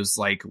Yo-Yo's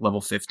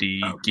level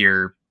 50,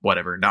 gear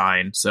whatever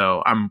 9.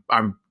 So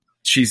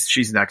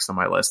she's next on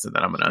my list, and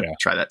then I'm gonna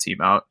try that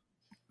team out.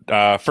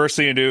 First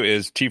thing to do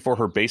is T4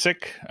 her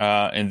basic,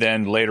 and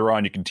then later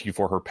on you can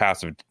T4 her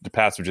passive. The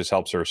passive just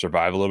helps her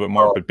survive a little bit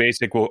more, but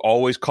basic will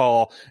always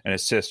call an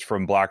assist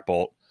from Black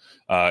Bolt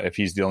if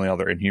he's the only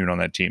other Inhuman on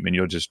that team, and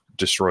you'll just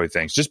destroy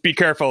things. Just be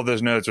careful of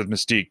those nodes with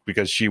Mystique,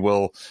 because she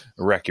will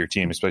wreck your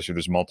team, especially if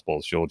there's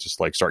multiples. She'll just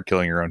start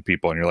killing your own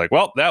people, and you're like,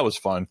 well, that was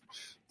fun.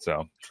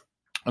 So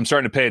I'm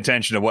starting to pay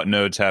attention to what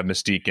nodes have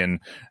Mystique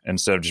in,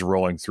 instead of just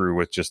rolling through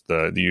with just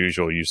the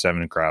usual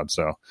U7 crowd.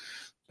 So,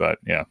 but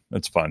yeah,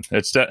 it's fun. I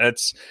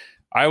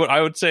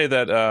would say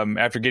that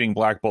after getting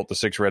Black Bolt the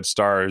 6 red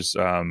stars,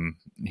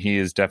 he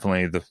is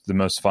definitely the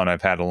most fun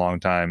I've had in a long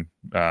time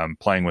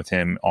playing with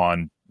him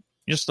on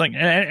just in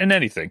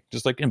anything,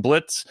 just in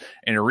Blitz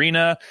and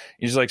Arena.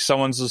 He's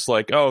someone's just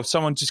if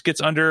someone just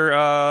gets under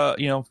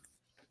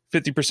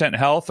 50%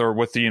 health, or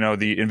with the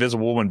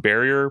Invisible Woman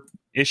barrier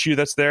issue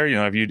that's there,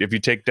 if you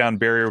take down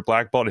barrier with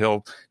Black Bolt,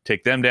 he'll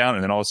take them down,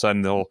 and then all of a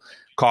sudden they'll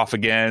cough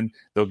again.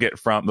 They'll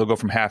go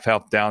from half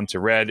health down to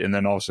red, and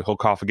then also he'll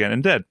cough again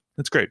and dead.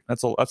 That's great.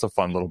 That's a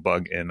fun little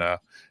bug in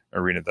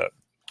Arena that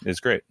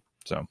is great.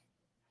 So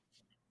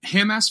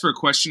Ham asked for a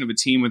question of a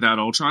team without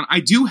Ultron.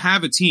 I do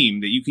have a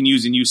team that you can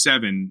use in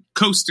U7,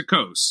 coast to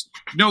coast,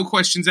 no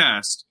questions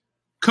asked,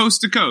 coast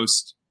to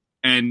coast,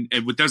 and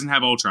it doesn't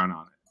have Ultron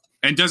on it,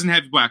 and doesn't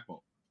have Black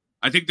Bolt.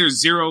 I think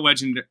there's 0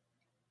 legendaries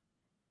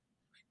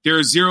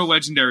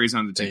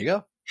on the team. There you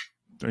go.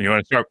 You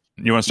want to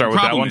start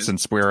with that one,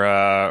 since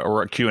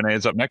we're Q&A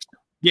is up next?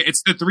 Yeah,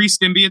 it's the 3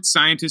 symbiotes,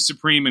 Scientist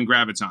Supreme, and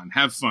Graviton.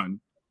 Have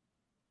fun.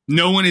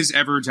 No one is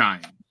ever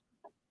dying.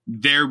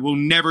 There will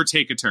never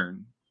take a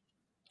turn.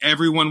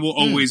 Everyone will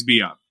always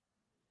be up.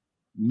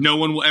 No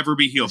one will ever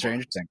be healed. Very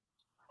interesting.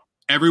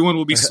 Everyone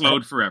will be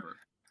slowed forever.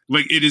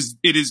 It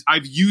is.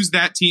 I've used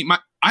that team.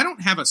 I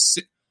don't have a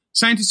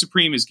Scientist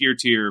Supreme is gear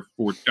tier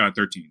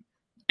 13.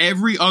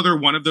 Every other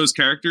one of those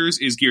characters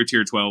is gear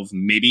tier 12,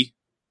 maybe.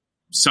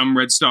 some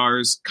red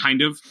stars,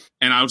 kind of,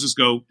 and I'll just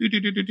go.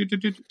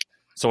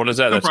 So what is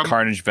that? That's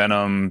Carnage,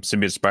 Venom,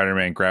 Symbiote,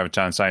 Spider-Man,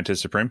 Graviton,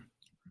 Scientist Supreme.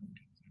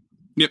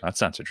 Yep, that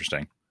sounds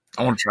interesting.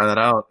 I want to try that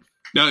out.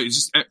 No, it's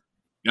just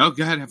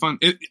go ahead, have fun.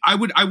 I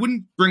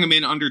wouldn't bring them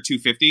in under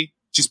 250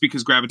 just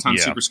because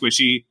Graviton's super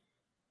squishy.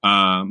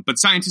 But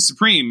Scientist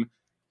Supreme,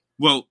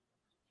 well,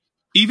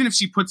 even if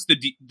she puts the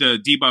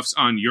debuffs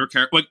on your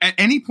character, like at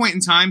any point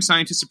in time,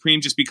 Scientist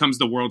Supreme just becomes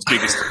the world's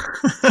biggest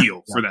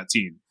heal for that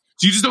team.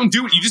 So you just don't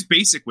do it. You just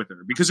basic with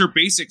her because her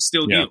basic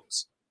still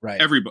heals. Right.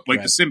 Everybody,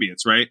 like the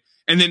symbiotes, right?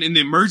 And then in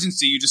the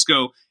emergency, you just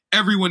go,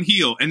 everyone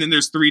heal. And then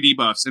there's 3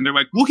 debuffs. And they're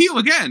like, we'll heal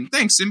again.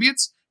 Thanks,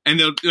 symbiotes. And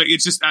they'll, like,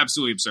 it's just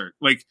absolutely absurd.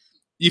 Like,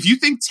 if you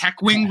think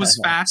Tech Wing was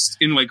fast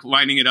in like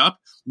lining it up,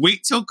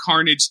 wait till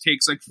Carnage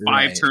takes like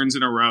 5 turns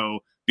in a row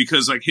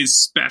because like his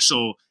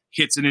special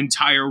hits an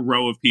entire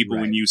row of people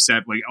when you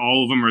set like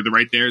all of them are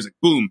right there. It's like,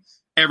 boom,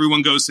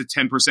 everyone goes to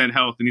 10%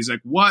 health. And he's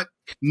like, what?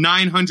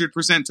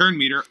 900% turn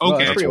meter.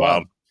 Okay. That's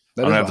wild.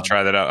 I'm gonna have to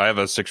try that out. I have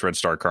a 6 red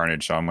star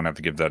Carnage, so I'm gonna have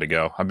to give that a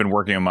go. I've been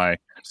working on my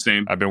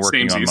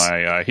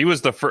he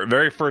was the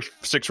very first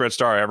 6 red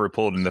star I ever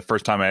pulled, and the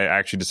first time I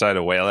actually decided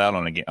to whale out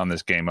on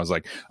this game. I was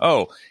like,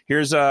 I'm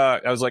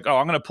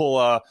gonna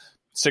pull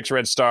 6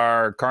 red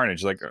star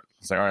Carnage. All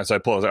right, so I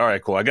pull. I was like, all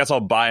right, cool. I guess I'll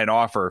buy an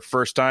offer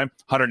first time,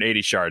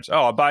 180 shards.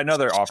 Oh, I'll buy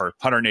another offer,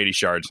 180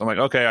 shards. I'm like,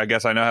 okay, I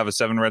guess I now have a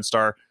 7 red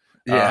star.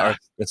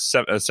 It's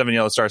a 7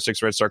 yellow star,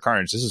 6 red star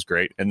Carnage. This is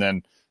great. And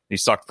then he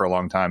sucked for a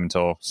long time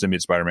until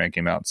Symbiote Spider-Man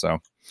came out. So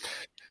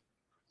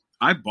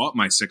I bought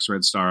my 6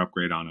 red star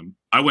upgrade on him.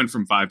 I went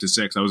from 5 to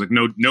 6. I was like,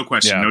 no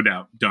question, no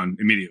doubt, done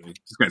immediately.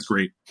 This guy's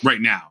great right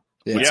now.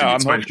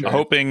 I'm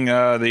hoping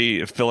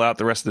they fill out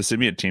the rest of the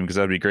symbiote team because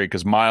that'd be great.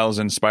 Because Miles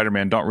and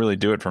Spider-Man don't really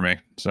do it for me.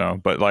 So,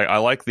 but like I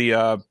like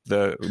the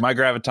my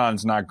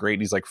Graviton's not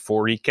great. He's like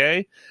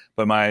 40K,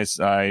 but my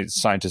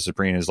Scientist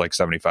Supreme is like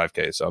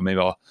 75K. So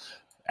maybe I'll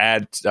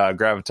add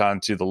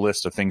Graviton to the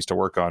list of things to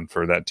work on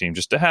for that team,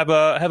 just to have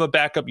a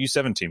backup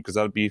U7 team because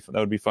that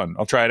would be fun.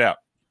 I'll try it out.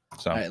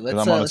 So all right,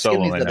 let's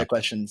get these other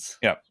questions.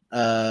 Yeah.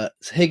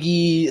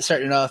 Higgy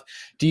starting off.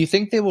 Do you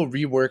think they will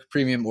rework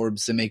premium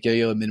orbs to make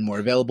Yo-Yo and Min more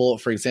available?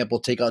 For example,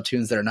 take out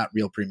tunes that are not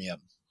real premium.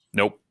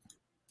 Nope.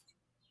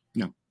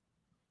 No.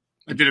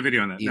 I did a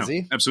video on that.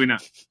 Easy? No, absolutely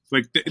not.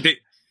 Like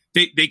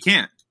they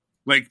can't.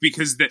 Like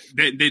because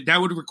that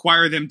would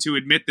require them to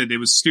admit that it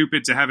was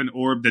stupid to have an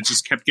orb that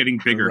just kept getting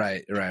bigger.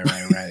 Right.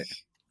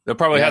 They'll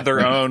probably have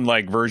their own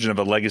like version of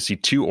a Legacy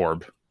 2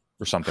 orb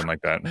or something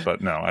like that.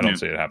 But no, I don't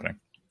see it happening.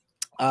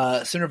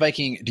 Sooner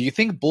Viking, do you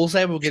think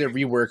Bullseye will get a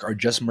rework or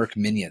just Merc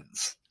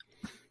minions?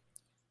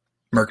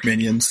 Merc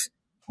minions.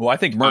 Well, I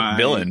think Merc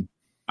villain.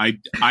 I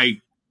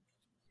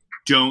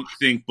don't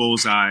think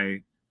Bullseye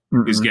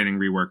is getting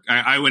reworked.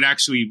 I would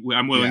actually.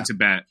 I'm willing to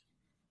bet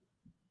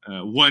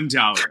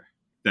 $1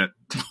 that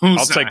Bullseye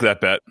I'll take that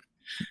bet.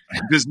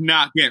 Does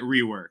not get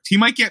reworked. He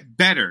might get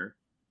better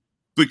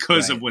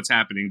because of what's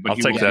happening, but I'll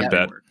take that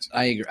bet.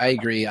 I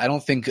agree. I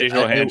don't think it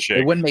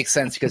wouldn't make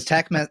sense because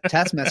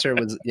Taskmaster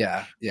was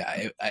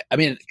I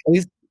mean, at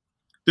least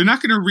they're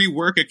not going to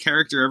rework a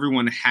character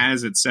everyone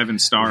has at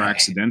 7-star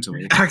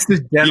accidentally.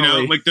 You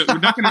know, like we're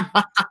not going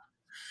to.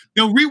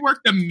 They'll rework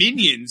the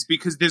minions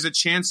because there's a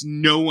chance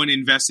no one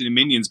invested in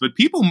minions, but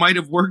people might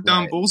have worked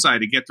on Bullseye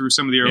to get through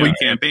some of the early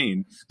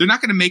campaign. They're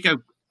not going to make a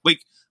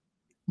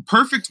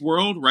perfect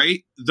world,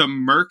 right? The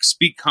Mercs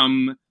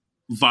become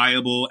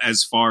viable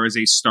as far as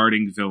a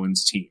starting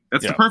villains team.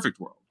 That's the perfect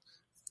world.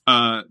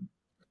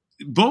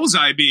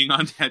 Bullseye being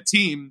on that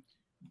team,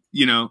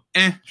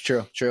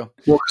 True. Well,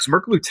 because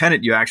Merc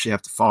Lieutenant you actually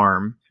have to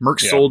farm. Merc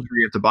Soldier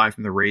you have to buy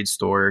from the raid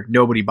store.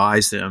 Nobody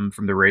buys him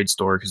from the raid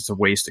store because it's a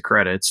waste of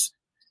credits.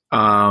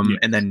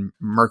 And then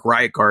Merc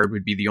Riot Guard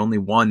would be the only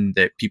one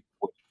that people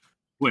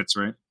Blitz,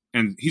 right?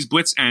 And he's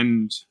Blitz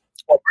and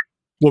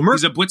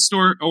he's a Blitz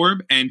store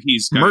orb, and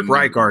he's Merc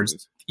Riot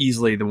Guard's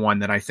easily the one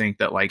that I think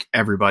that like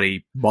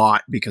everybody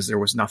bought because there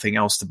was nothing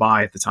else to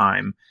buy at the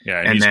time. Yeah,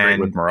 and he's great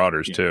with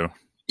Marauders too.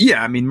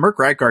 Yeah, I mean Merc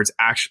Riot Guard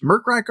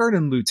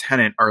and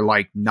Lieutenant are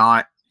like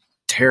not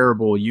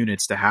terrible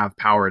units to have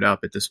powered up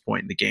at this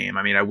point in the game.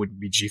 I mean, I wouldn't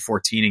be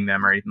G14ing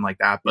them or anything like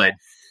that, but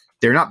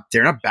they're not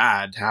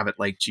bad to have it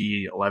like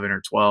G11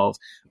 or 12.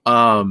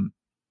 The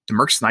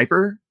Merc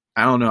Sniper,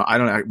 I don't know.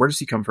 Where does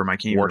he come from? I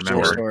can't even remember.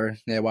 War Store.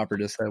 Yeah, Whopper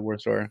just said War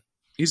Store.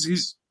 He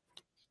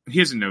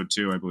has a node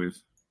too, I believe.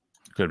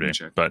 Could be,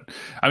 but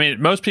I mean,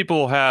 most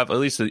people have, at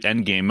least the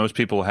end game, most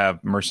people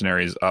have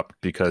mercenaries up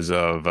because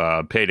of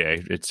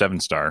Payday. It's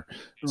 7-star.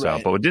 So,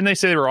 right. But didn't they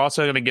say they were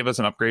also going to give us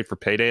an upgrade for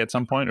Payday at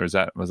some point, or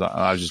I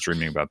was just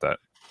dreaming about that?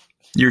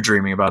 You're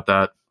dreaming about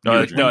that.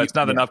 No, it's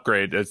not an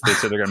upgrade. They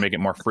said they're going to make it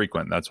more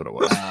frequent. That's what it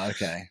was.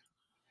 Okay.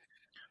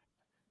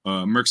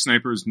 Merc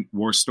Snipers,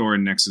 War Store,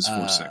 and Nexus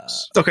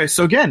 4-6. Okay,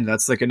 so again,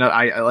 that's like another.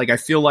 I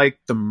feel like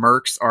the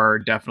Mercs are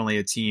definitely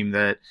a team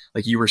that,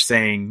 like you were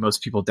saying,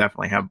 most people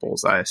definitely have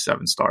Bullseye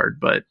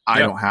 7-starred, but I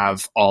don't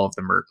have all of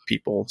the Merc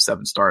people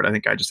 7-starred. I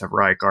think I just have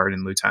Riot Guard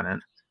and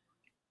Lieutenant.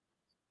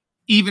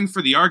 even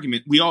for the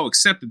argument, we all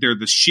accept that they're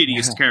the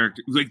shittiest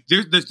character. Like,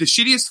 they're the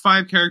shittiest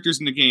 5 characters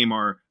in the game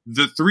are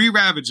the 3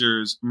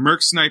 Ravagers,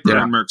 Merc Sniper,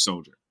 and Merc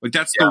Soldier. Like,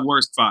 that's the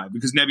worst 5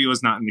 because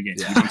Nebula's not in the game.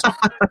 Yeah.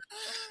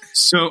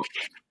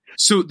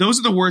 So those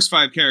are the worst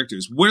 5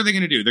 characters. What are they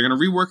going to do? They're going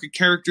to rework a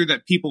character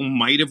that people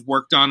might have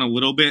worked on a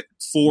little bit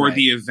for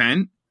the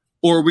event,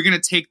 or are we going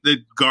to take the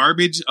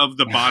garbage of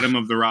the bottom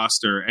of the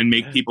roster and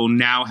make people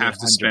now have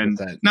to spend,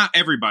 not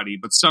everybody,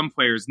 but some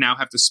players now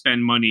have to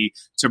spend money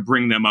to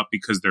bring them up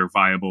because they're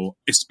viable,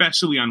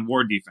 especially on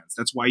war defense.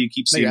 That's why you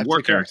keep seeing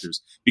war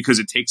characters, because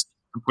it takes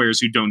players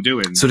who don't do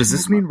it. So does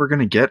this mean we're going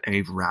to get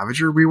a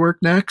Ravager rework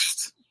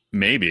next?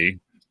 Maybe.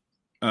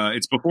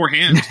 It's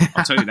beforehand.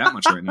 I'll tell you that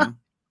much right now.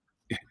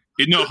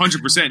 No,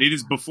 100%. It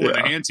is before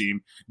the hand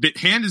team. The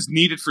hand is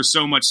needed for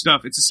so much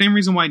stuff. It's the same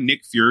reason why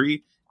Nick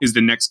Fury is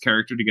the next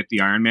character to get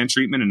the Iron Man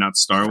treatment and not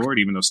Star-Lord,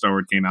 even though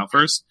Star-Lord came out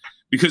first.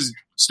 Because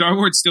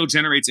Star-Lord still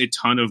generates a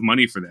ton of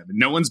money for them.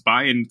 No one's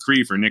buying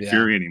Kree for Nick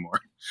Fury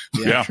anymore.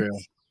 Yeah, true.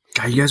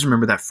 God, you guys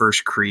remember that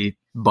first Kree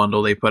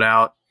bundle they put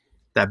out?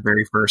 That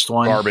very first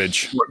one?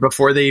 Garbage.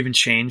 Before they even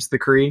changed the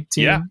Kree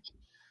team? Yeah.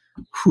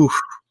 Whew.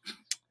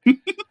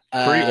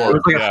 Pre-order.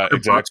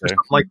 Exactly. Something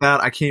like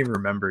that. I can't even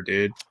remember,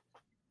 dude.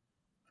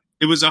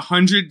 It was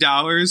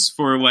 $100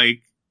 for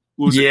like,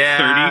 what was it,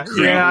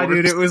 30? Yeah,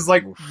 dude. It was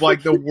like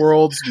the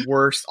world's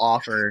worst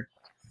offer.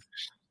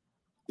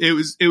 It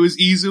was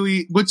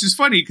easily, which is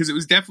funny because it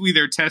was definitely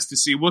their test to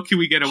see what can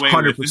we get away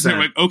 100%. with. They're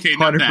like, okay,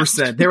 not 100%.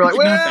 That. They were like,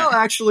 well,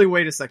 actually,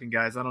 wait a second,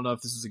 guys. I don't know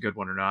if this is a good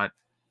one or not.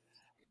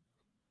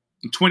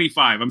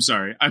 25. I'm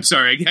sorry. I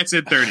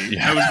said 30.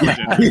 I was more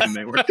generous than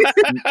they were.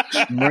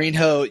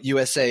 Marinho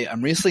USA.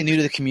 I'm recently new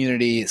to the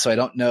community, so I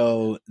don't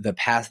know the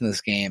path in this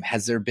game.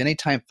 Has there been a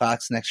time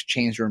Fox Next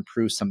changed or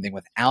improved something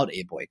without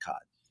a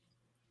boycott?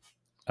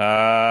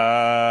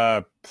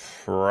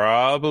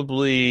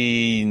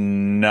 Probably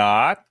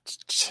not.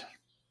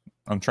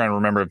 I'm trying to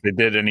remember if they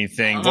did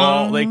anything.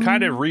 Well, they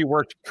kind of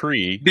reworked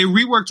Kree. They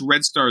reworked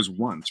Red Stars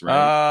once,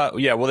 right?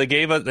 Yeah. Well,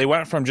 they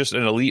went from just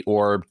an elite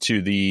orb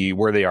to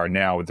where they are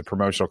now with the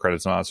promotional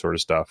credits and all that sort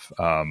of stuff.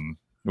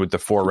 With the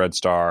 4 Red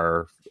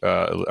Star,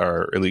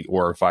 or elite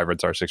orb, 5 Red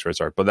Star, 6 Red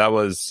Star. But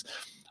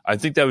I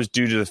think that was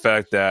due to the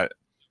fact that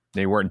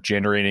they weren't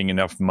generating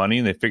enough money.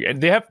 And they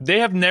figured they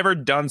have never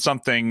done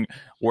something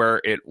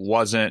where it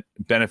wasn't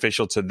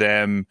beneficial to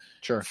them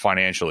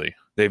financially.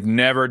 They've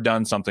never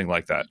done something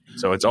like that.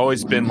 So it's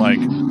always been like,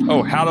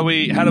 oh, how do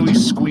we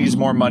squeeze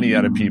more money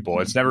out of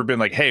people? It's never been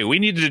like, hey, we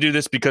needed to do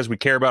this because we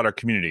care about our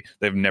community.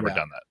 They've never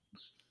done that.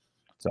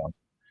 So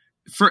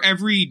for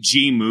every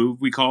G move,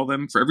 we call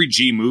them, for every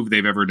G move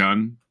they've ever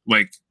done,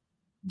 like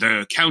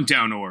the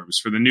countdown orbs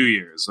for the New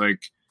Year's, like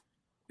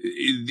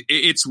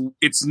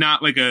it's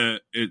not like a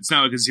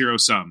zero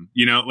sum,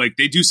 you know, like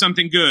they do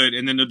something good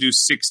and then they'll do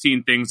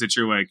 16 things that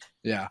you're like,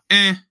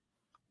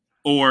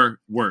 or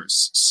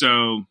worse.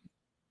 So,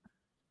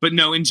 but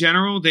no, in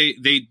general, they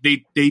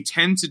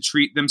tend to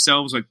treat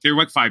themselves like they're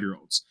like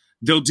 5-year-olds.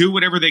 They'll do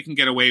whatever they can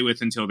get away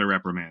with until they're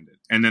reprimanded.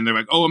 And then they're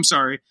like, oh, I'm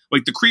sorry.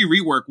 Like the Kree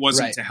rework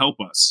wasn't to help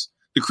us.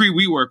 The Kree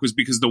rework was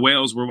because the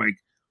whales were like,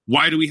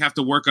 why do we have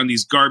to work on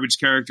these garbage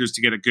characters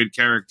to get a good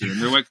character? And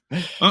they're like,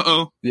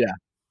 uh-oh.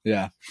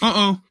 Yeah.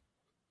 Uh-oh.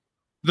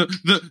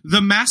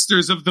 The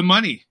masters of the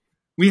money.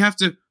 We have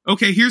to,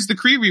 okay, here's the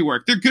Kree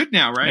rework. They're good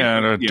now, right?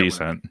 Yeah, they're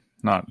decent.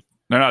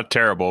 They're not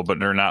terrible, but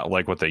they're not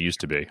like what they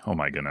used to be. Oh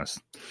my goodness.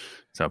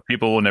 So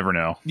people will never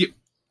know. They're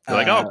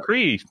like, oh,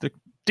 Kree, they're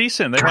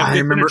decent. They have I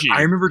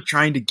remember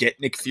trying to get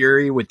Nick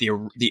Fury with the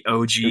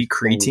OG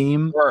Kree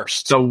team.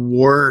 The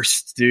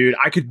worst, dude.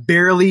 I could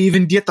barely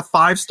even get the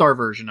 5-star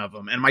version of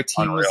them, and my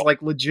team was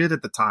like legit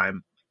at the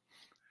time.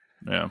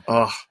 Yeah.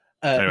 Ugh.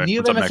 Anyway,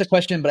 Neobam asked a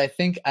question, but I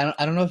think I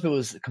don't know if it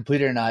was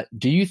completed or not.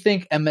 Do you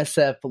think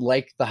MSF,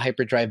 like the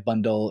Hyperdrive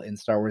bundle in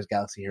Star Wars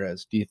Galaxy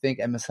Heroes, do you think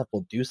MSF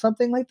will do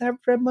something like the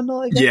Hyperdrive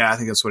bundle? Yeah, I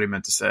think that's what he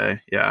meant to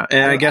say. Yeah,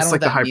 and I guess like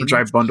the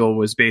Hyperdrive bundle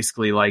was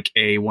basically like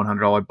a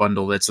 $100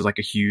 bundle that's like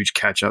a huge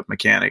catch-up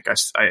mechanic.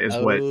 Is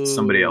what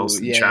somebody else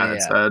in chat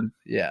had said.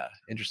 Yeah,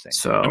 interesting.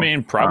 So I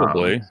mean,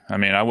 probably. I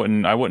mean, I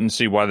wouldn't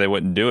see why they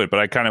wouldn't do it, but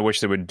I kind of wish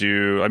they would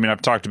do. I mean,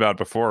 I've talked about it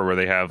before where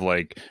they have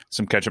like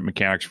some catch-up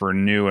mechanics for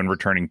new and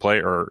returning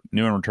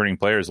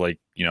players, like,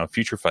 you know,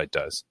 Future Fight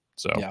does.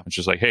 So it's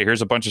just like, hey,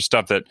 here's a bunch of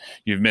stuff that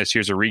you've missed.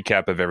 Here's a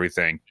recap of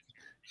everything.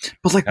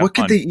 But like, what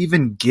could they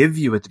even give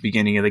you at the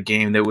beginning of the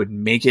game that would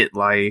make it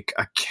like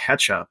a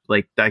catch up?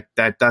 Like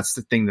that's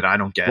the thing that I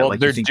don't get. Well,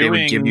 like, you think they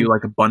would give you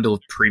like a bundle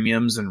of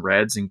premiums and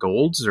reds and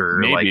golds, or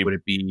maybe. Like would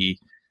it be?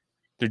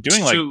 They're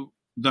doing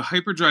the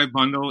Hyperdrive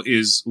bundle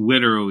is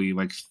literally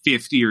like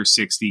 50 or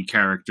 60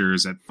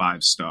 characters at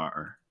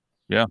 5-star.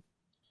 Yeah.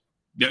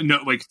 No,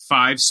 like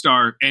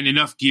 5-star and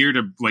enough gear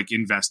to like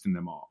invest in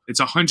them all. It's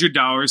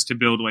 $100 to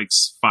build like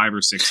 5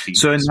 or 6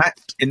 teams. So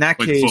in that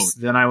like case,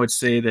 then I would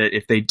say that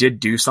if they did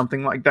do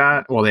something like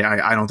that, well,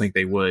 I don't think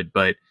they would,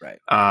 but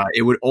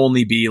it would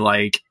only be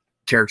like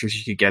characters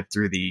you could get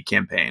through the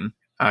campaign.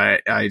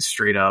 I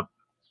straight up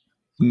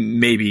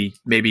maybe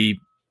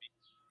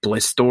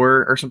Bliss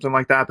Store or something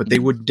like that, but they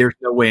would. There's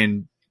no way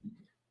in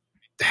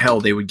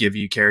hell, they would give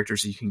you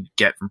characters that you can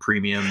get from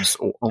premiums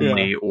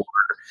only, or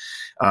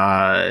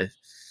I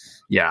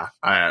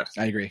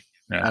agree.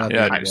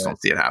 I just don't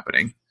see it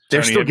happening.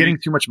 They're still getting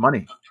too much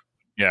money.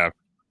 Yeah.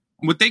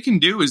 What they can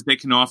do is they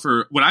can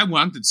offer, what I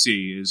wanted to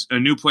see is a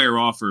new player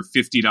offer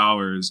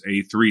 $50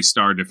 a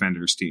 3-star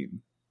Defenders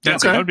team.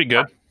 That would be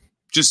good.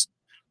 Just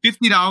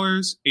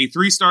 $50 a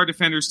 3-star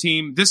Defenders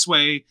team. This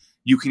way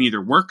you can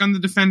either work on the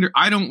Defender.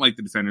 I don't like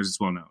the Defenders, it's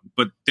well known,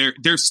 but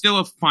they're still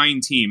a fine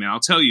team. And I'll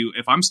tell you,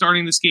 if I'm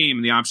starting this game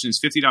and the option is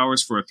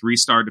 $50 for a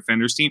 3-star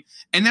Defenders team,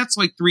 and that's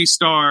like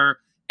 3-star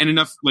and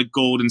enough like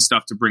gold and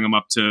stuff to bring them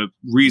up to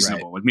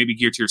reasonable, like maybe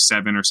gear tier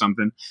 7 or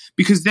something,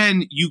 because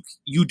then you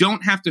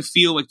don't have to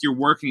feel like you're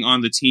working on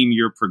the team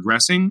you're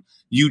progressing.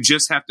 You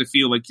just have to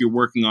feel like you're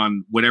working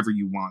on whatever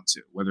you want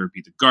to, whether it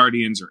be the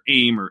Guardians or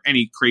AIM or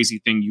any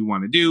crazy thing you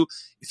want to do.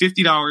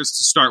 $50 to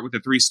start with a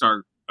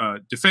 3-star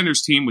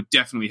Defenders team would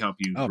definitely help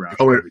you throughout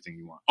everything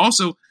you want.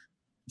 Also,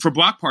 for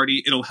Block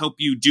Party, it'll help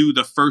you do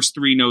the first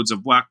 3 nodes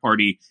of Block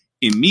Party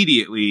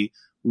immediately,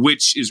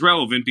 which is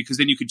relevant because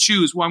then you could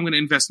choose, well, I'm going to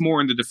invest more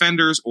in the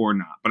Defenders or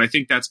not. But I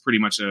think that's pretty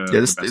much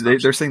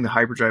they're saying the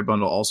Hyperdrive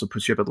bundle also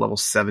puts you up at level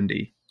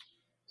 70.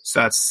 So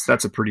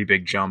that's a pretty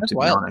big jump, to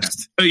be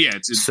honest. Oh, yeah.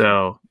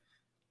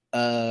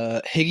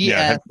 Higgy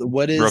asked,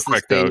 what is real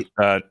quick, though,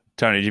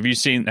 Tony, have you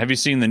seen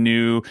the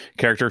new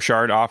character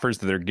shard offers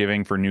that they're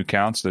giving for new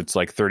counts? That's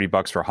like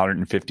 $30 for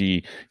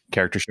 150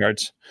 character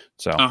shards.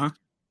 So,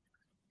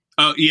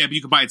 oh, yeah, but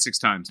you can buy it 6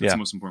 times. That's the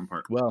most important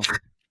part. Well,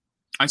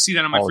 I see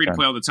that on my free to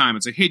play all the time.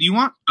 It's like, hey, do you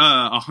want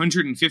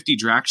 150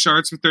 Drax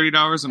shards for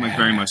 $30? I'm like,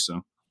 very much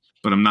so,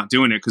 but I'm not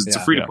doing it because it's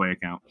a free to play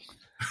account.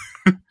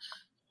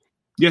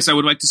 Yes, I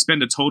would like to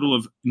spend a total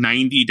of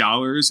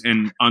 $90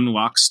 and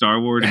unlock Star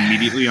Wars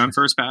immediately on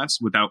First Pass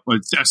without a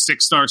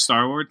 6-star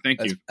Star Wars.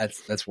 Thank you.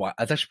 That's wild.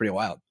 That's actually pretty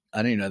wild. I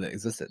didn't even know that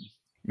existed.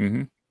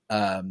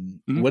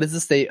 Mm-hmm. What is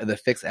the state of the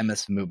fixed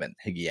MS movement?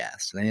 Higgy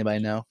asked. Does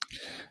anybody know?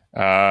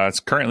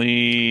 It's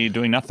currently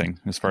doing nothing,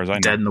 as far as I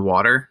know. Dead in the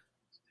water.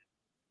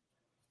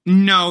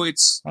 No,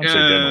 it's I'm saying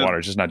dead in the water.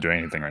 It's just not doing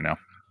anything right now.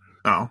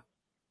 Oh,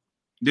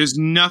 there's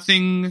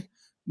nothing.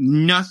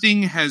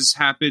 Nothing has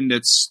happened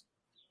that's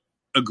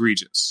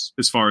egregious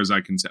as far as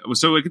I can tell.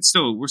 So like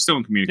we're still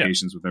in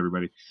communications with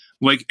everybody.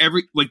 Like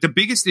the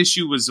biggest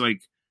issue was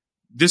like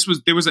it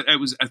was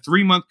a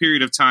 3-month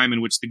period of time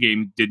in which the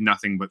game did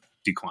nothing but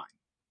decline.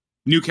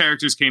 New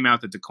characters came out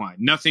that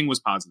declined. Nothing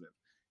was positive.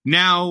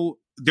 Now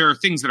there are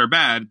things that are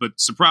bad, but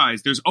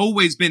surprise, there's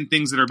always been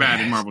things that are bad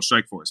in Marvel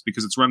Strike Force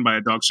because it's run by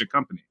a dog shit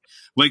company.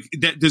 Like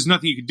that, there's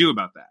nothing you can do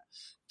about that.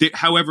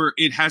 However,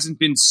 it hasn't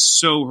been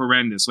so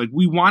horrendous. Like,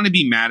 we want to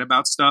be mad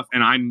about stuff,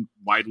 and I'm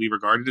widely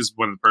regarded as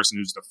one of the person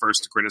who's the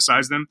first to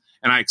criticize them,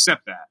 and I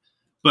accept that.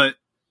 But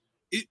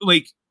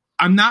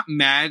I'm not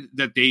mad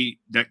that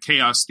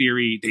Chaos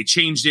Theory, they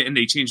changed it and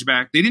they changed it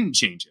back. They didn't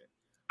change it.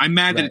 I'm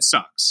mad that it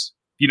sucks.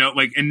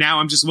 And now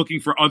I'm just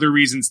looking for other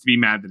reasons to be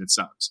mad that it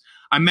sucks.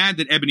 I'm mad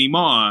that Ebony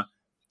Maw,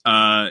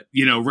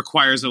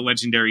 requires a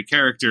legendary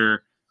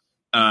character,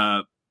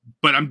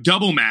 but I'm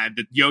double mad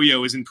that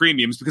Yo-Yo is in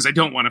premiums because I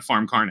don't want to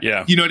farm Karnak.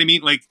 Yeah. You know what I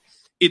mean? Like,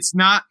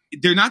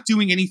 they're not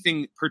doing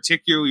anything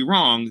particularly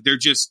wrong. They're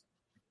just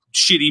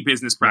shitty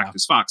business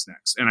practice,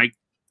 Foxnex. And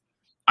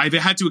I've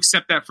had to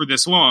accept that for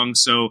this long.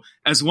 So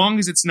as long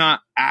as it's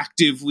not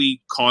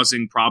actively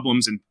causing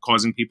problems and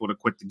causing people to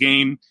quit the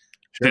game,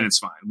 then it's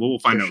fine. We'll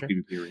find out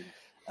PvP rating.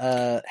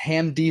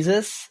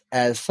 Hamdeezus,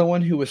 as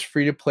someone who was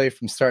free to play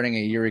from starting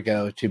a year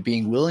ago to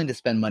being willing to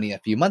spend money a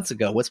few months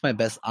ago, what's my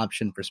best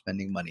option for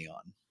spending money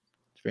on?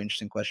 It's a very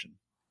interesting question.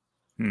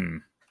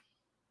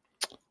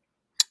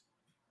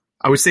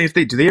 I would say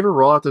do they ever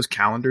roll out those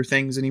calendar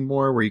things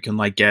anymore where you can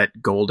like get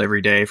gold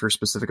every day for a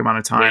specific amount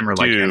of time or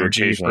like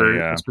energy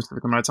for a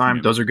specific amount of time?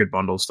 Yeah. Those are good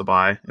bundles to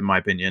buy, in my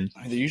opinion.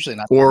 They're usually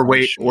not. Or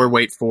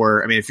wait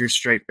for, I mean, if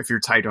you're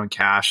tight on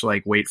cash,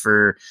 like wait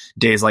for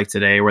days like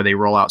today where they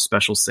roll out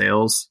special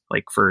sales,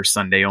 like for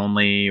Sunday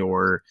only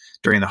or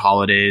during the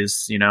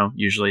holidays.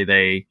 Usually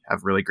they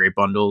have really great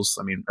bundles.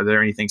 I mean, are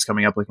there any things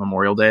coming up like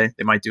Memorial Day?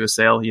 They might do a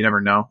sale. You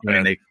never know.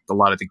 I mean, a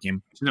lot of the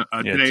game.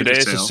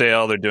 Today's a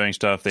sale. They're doing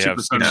stuff. They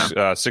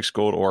have 6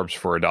 gold orbs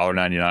for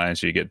 $1.99,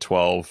 so you get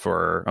 12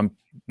 for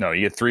you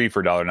get 3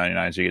 for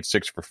 $1.99, so you get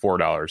 6 for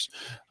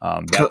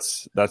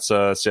 $4. That's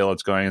a sale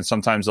that's going. And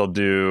sometimes they'll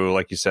do,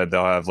 like you said,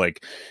 they'll have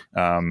like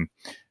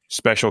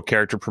special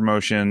character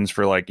promotions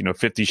for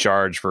 50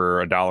 shards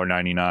for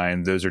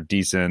 $1.99. Those are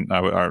decent.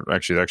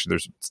 Actually,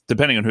 there's,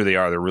 depending on who they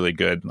are, they're really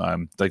good.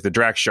 Like the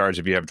Drax shards,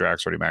 if you have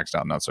Drax already maxed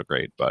out, not so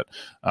great. But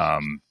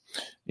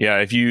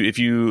if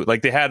you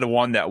like, they had the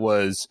one that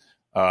was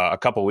a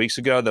couple weeks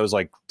ago that was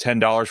like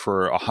 $10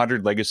 for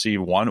 100 Legacy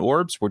 1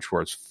 orbs, which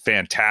was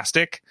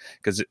fantastic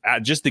because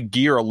just the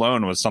gear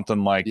alone was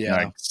something like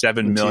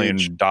 $7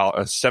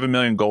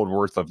 million gold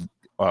worth of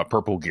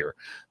purple gear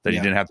that you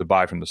didn't have to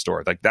buy from the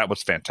store. Like, that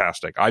was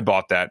fantastic. I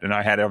bought that and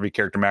I had every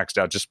character maxed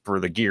out just for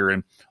the gear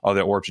and all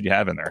the orbs that you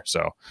have in there.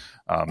 So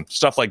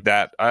stuff like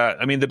that.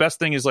 I mean, the best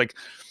thing is like,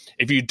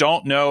 if you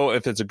don't know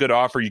if it's a good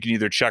offer, you can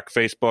either check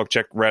Facebook,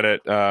 check Reddit.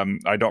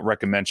 I don't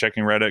recommend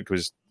checking Reddit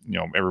because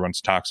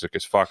everyone's toxic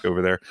as fuck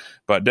over there.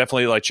 But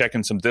definitely like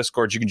checking some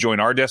Discords. You can join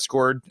our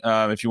Discord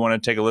if you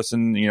want to take a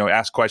listen.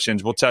 Ask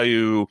questions. We'll tell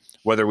you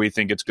whether we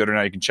think it's good or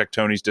not. You can check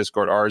Tony's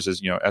Discord. Ours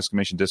is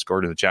exclamation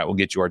Discord in the chat. We'll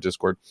get you our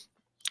Discord.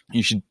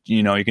 You should,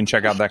 you can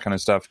check out that kind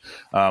of stuff.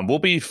 We'll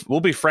be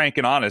frank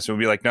and honest. We'll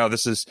be like, no,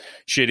 this is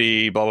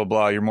shitty, blah, blah,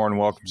 blah. You're more than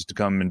welcome just to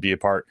come and be a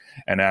part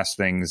and ask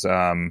things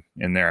in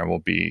there. And we'll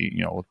be,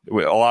 a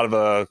lot of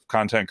the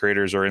content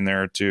creators are in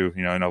there too.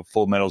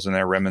 Full Metal's in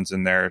there, Remen's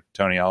in there.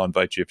 Tony, I'll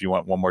invite you if you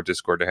want one more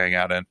Discord to hang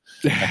out in.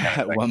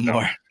 One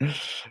more.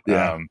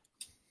 Yeah.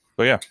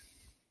 But yeah,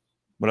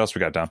 what else we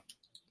got, Dom?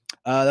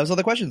 That was all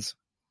the questions.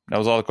 That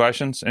was all the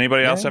questions.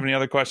 Anybody else have any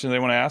other questions they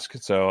want to ask?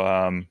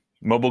 So,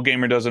 Mobile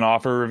Gamer doesn't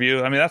offer a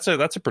review. I mean, that's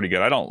a pretty good.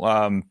 I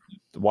don't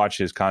watch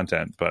his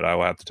content, but I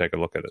will have to take a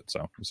look at it. So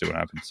we'll see what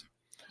happens.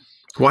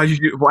 Why did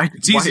you? Why?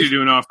 It's easy to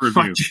do an offer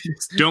review.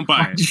 Don't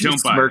buy it.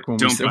 Don't buy it.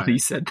 Don't buy it. He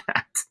said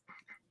that.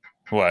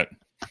 What?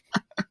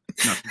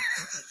 Nothing.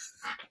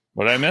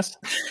 What did I miss?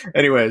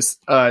 Anyways,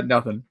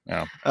 nothing.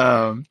 Oh.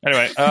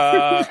 Anyway,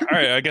 all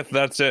right. I guess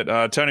that's it.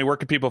 Tony, where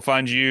can people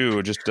find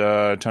you? Just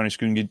Tony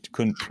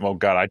Scungili. Oh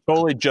God, I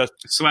totally just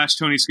 /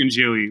 Tony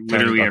Scungili.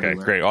 Literally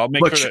everywhere. Great. I'll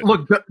make sure.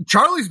 Look,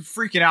 Charlie's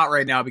freaking out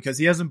right now because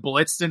he hasn't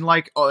blitzed in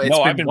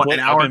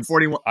an hour and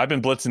 41. I've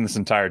been blitzing this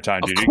entire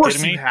time, dude. Are you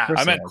kidding me?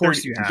 I'm at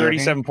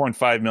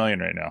 37.5 million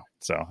right now.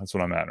 So that's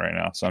what I'm at right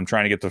now. So I'm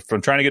trying to get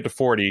to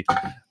 40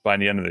 by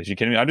the end of this. You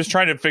kidding me? I'm just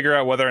trying to figure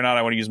out whether or not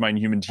I want to use my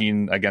Inhuman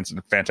team against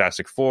a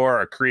Fantastic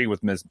Four, a Kree with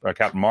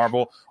Captain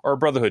Marvel, or a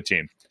Brotherhood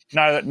team.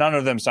 None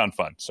of them sound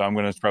fun, so I'm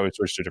going to probably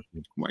switch to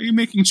different. Why are you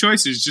making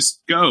choices?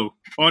 Just go,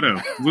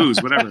 auto,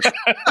 lose, whatever.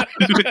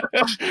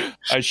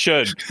 I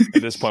should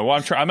at this point.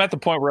 Well, I'm at the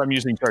point where I'm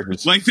using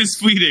characters. Life is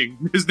fleeting.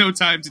 There's no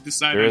time to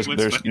decide on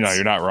blitz fights. No,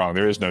 you're not wrong.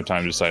 There is no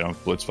time to decide on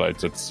blitz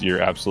fights. You're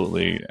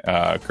absolutely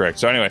correct.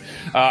 So anyway,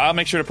 I'll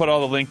make sure to put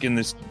all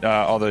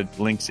the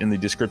links in the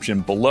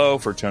description below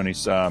for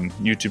Tony's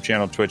YouTube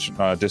channel, Twitch,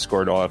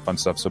 Discord, all that fun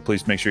stuff. So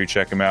please make sure you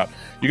check him out.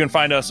 You can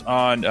find us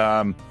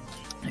on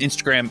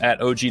Instagram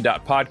at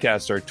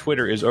og.podcast. Our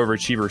Twitter is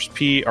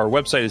overachieversp. Our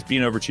website is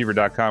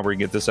beingoverachiever.com, where you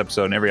can get this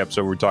episode and every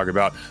episode where we talk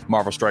about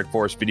Marvel Strike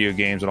Force, video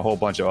games, and a whole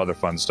bunch of other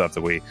fun stuff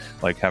that we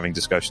like having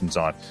discussions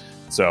on.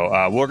 So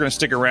we're going to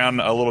stick around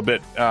a little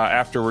bit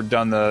after we're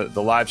done the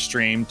live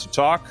stream to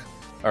talk,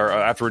 or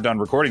after we're done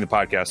recording the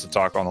podcast to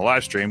talk on the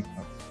live stream.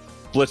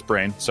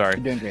 Blitzbrain, sorry.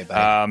 You're doing great,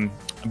 buddy.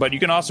 But you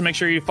can also make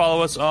sure you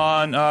follow us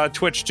on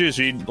Twitch too.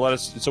 So you let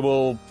us. So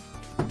we'll.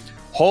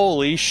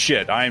 Holy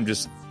shit! I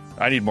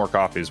need more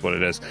coffee is what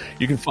it is.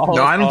 You can follow.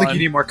 No, I don't think you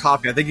need more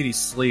coffee. I think you need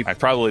sleep. I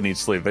probably need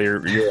sleep.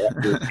 You're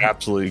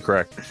absolutely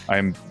correct.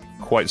 I'm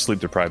quite sleep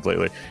deprived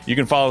lately. You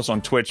can follow us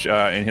on Twitch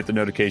and hit the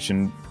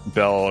notification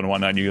bell and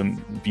whatnot. You can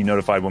be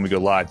notified when we go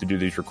live to do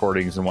these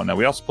recordings and whatnot.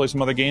 We also play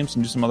some other games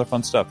and do some other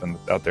fun stuff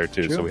out there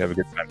too. True. So we have a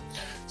good time.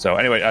 So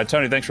anyway,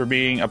 Tony, thanks for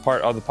being a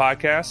part of the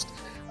podcast.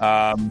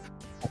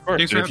 Of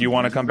course, if you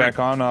want to come back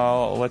on,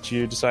 I'll let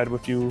you decide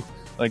if you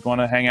want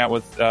to hang out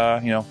with,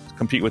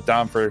 compete with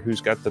Dom for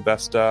who's got the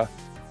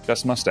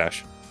best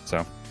mustache.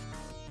 So,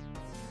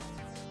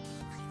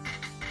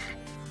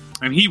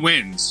 and he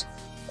wins.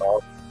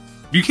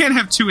 You can't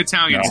have two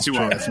Italians too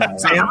often.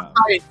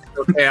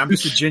 Okay, I'm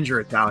just a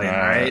ginger Italian,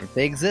 right?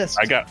 They exist.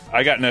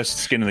 I got no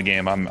skin in the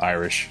game. I'm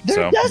Irish.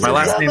 So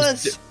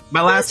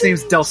my last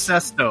name's Del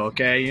Sesto.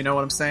 Okay, you know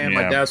what I'm saying?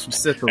 Yeah. My dad's from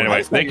Sicily.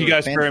 Anyway, thank you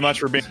guys very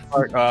much for being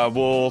part.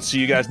 We'll see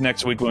you guys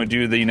next week when we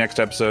do the next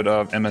episode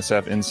of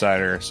MSF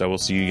Insider. So we'll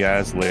see you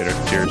guys later.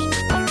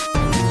 Cheers.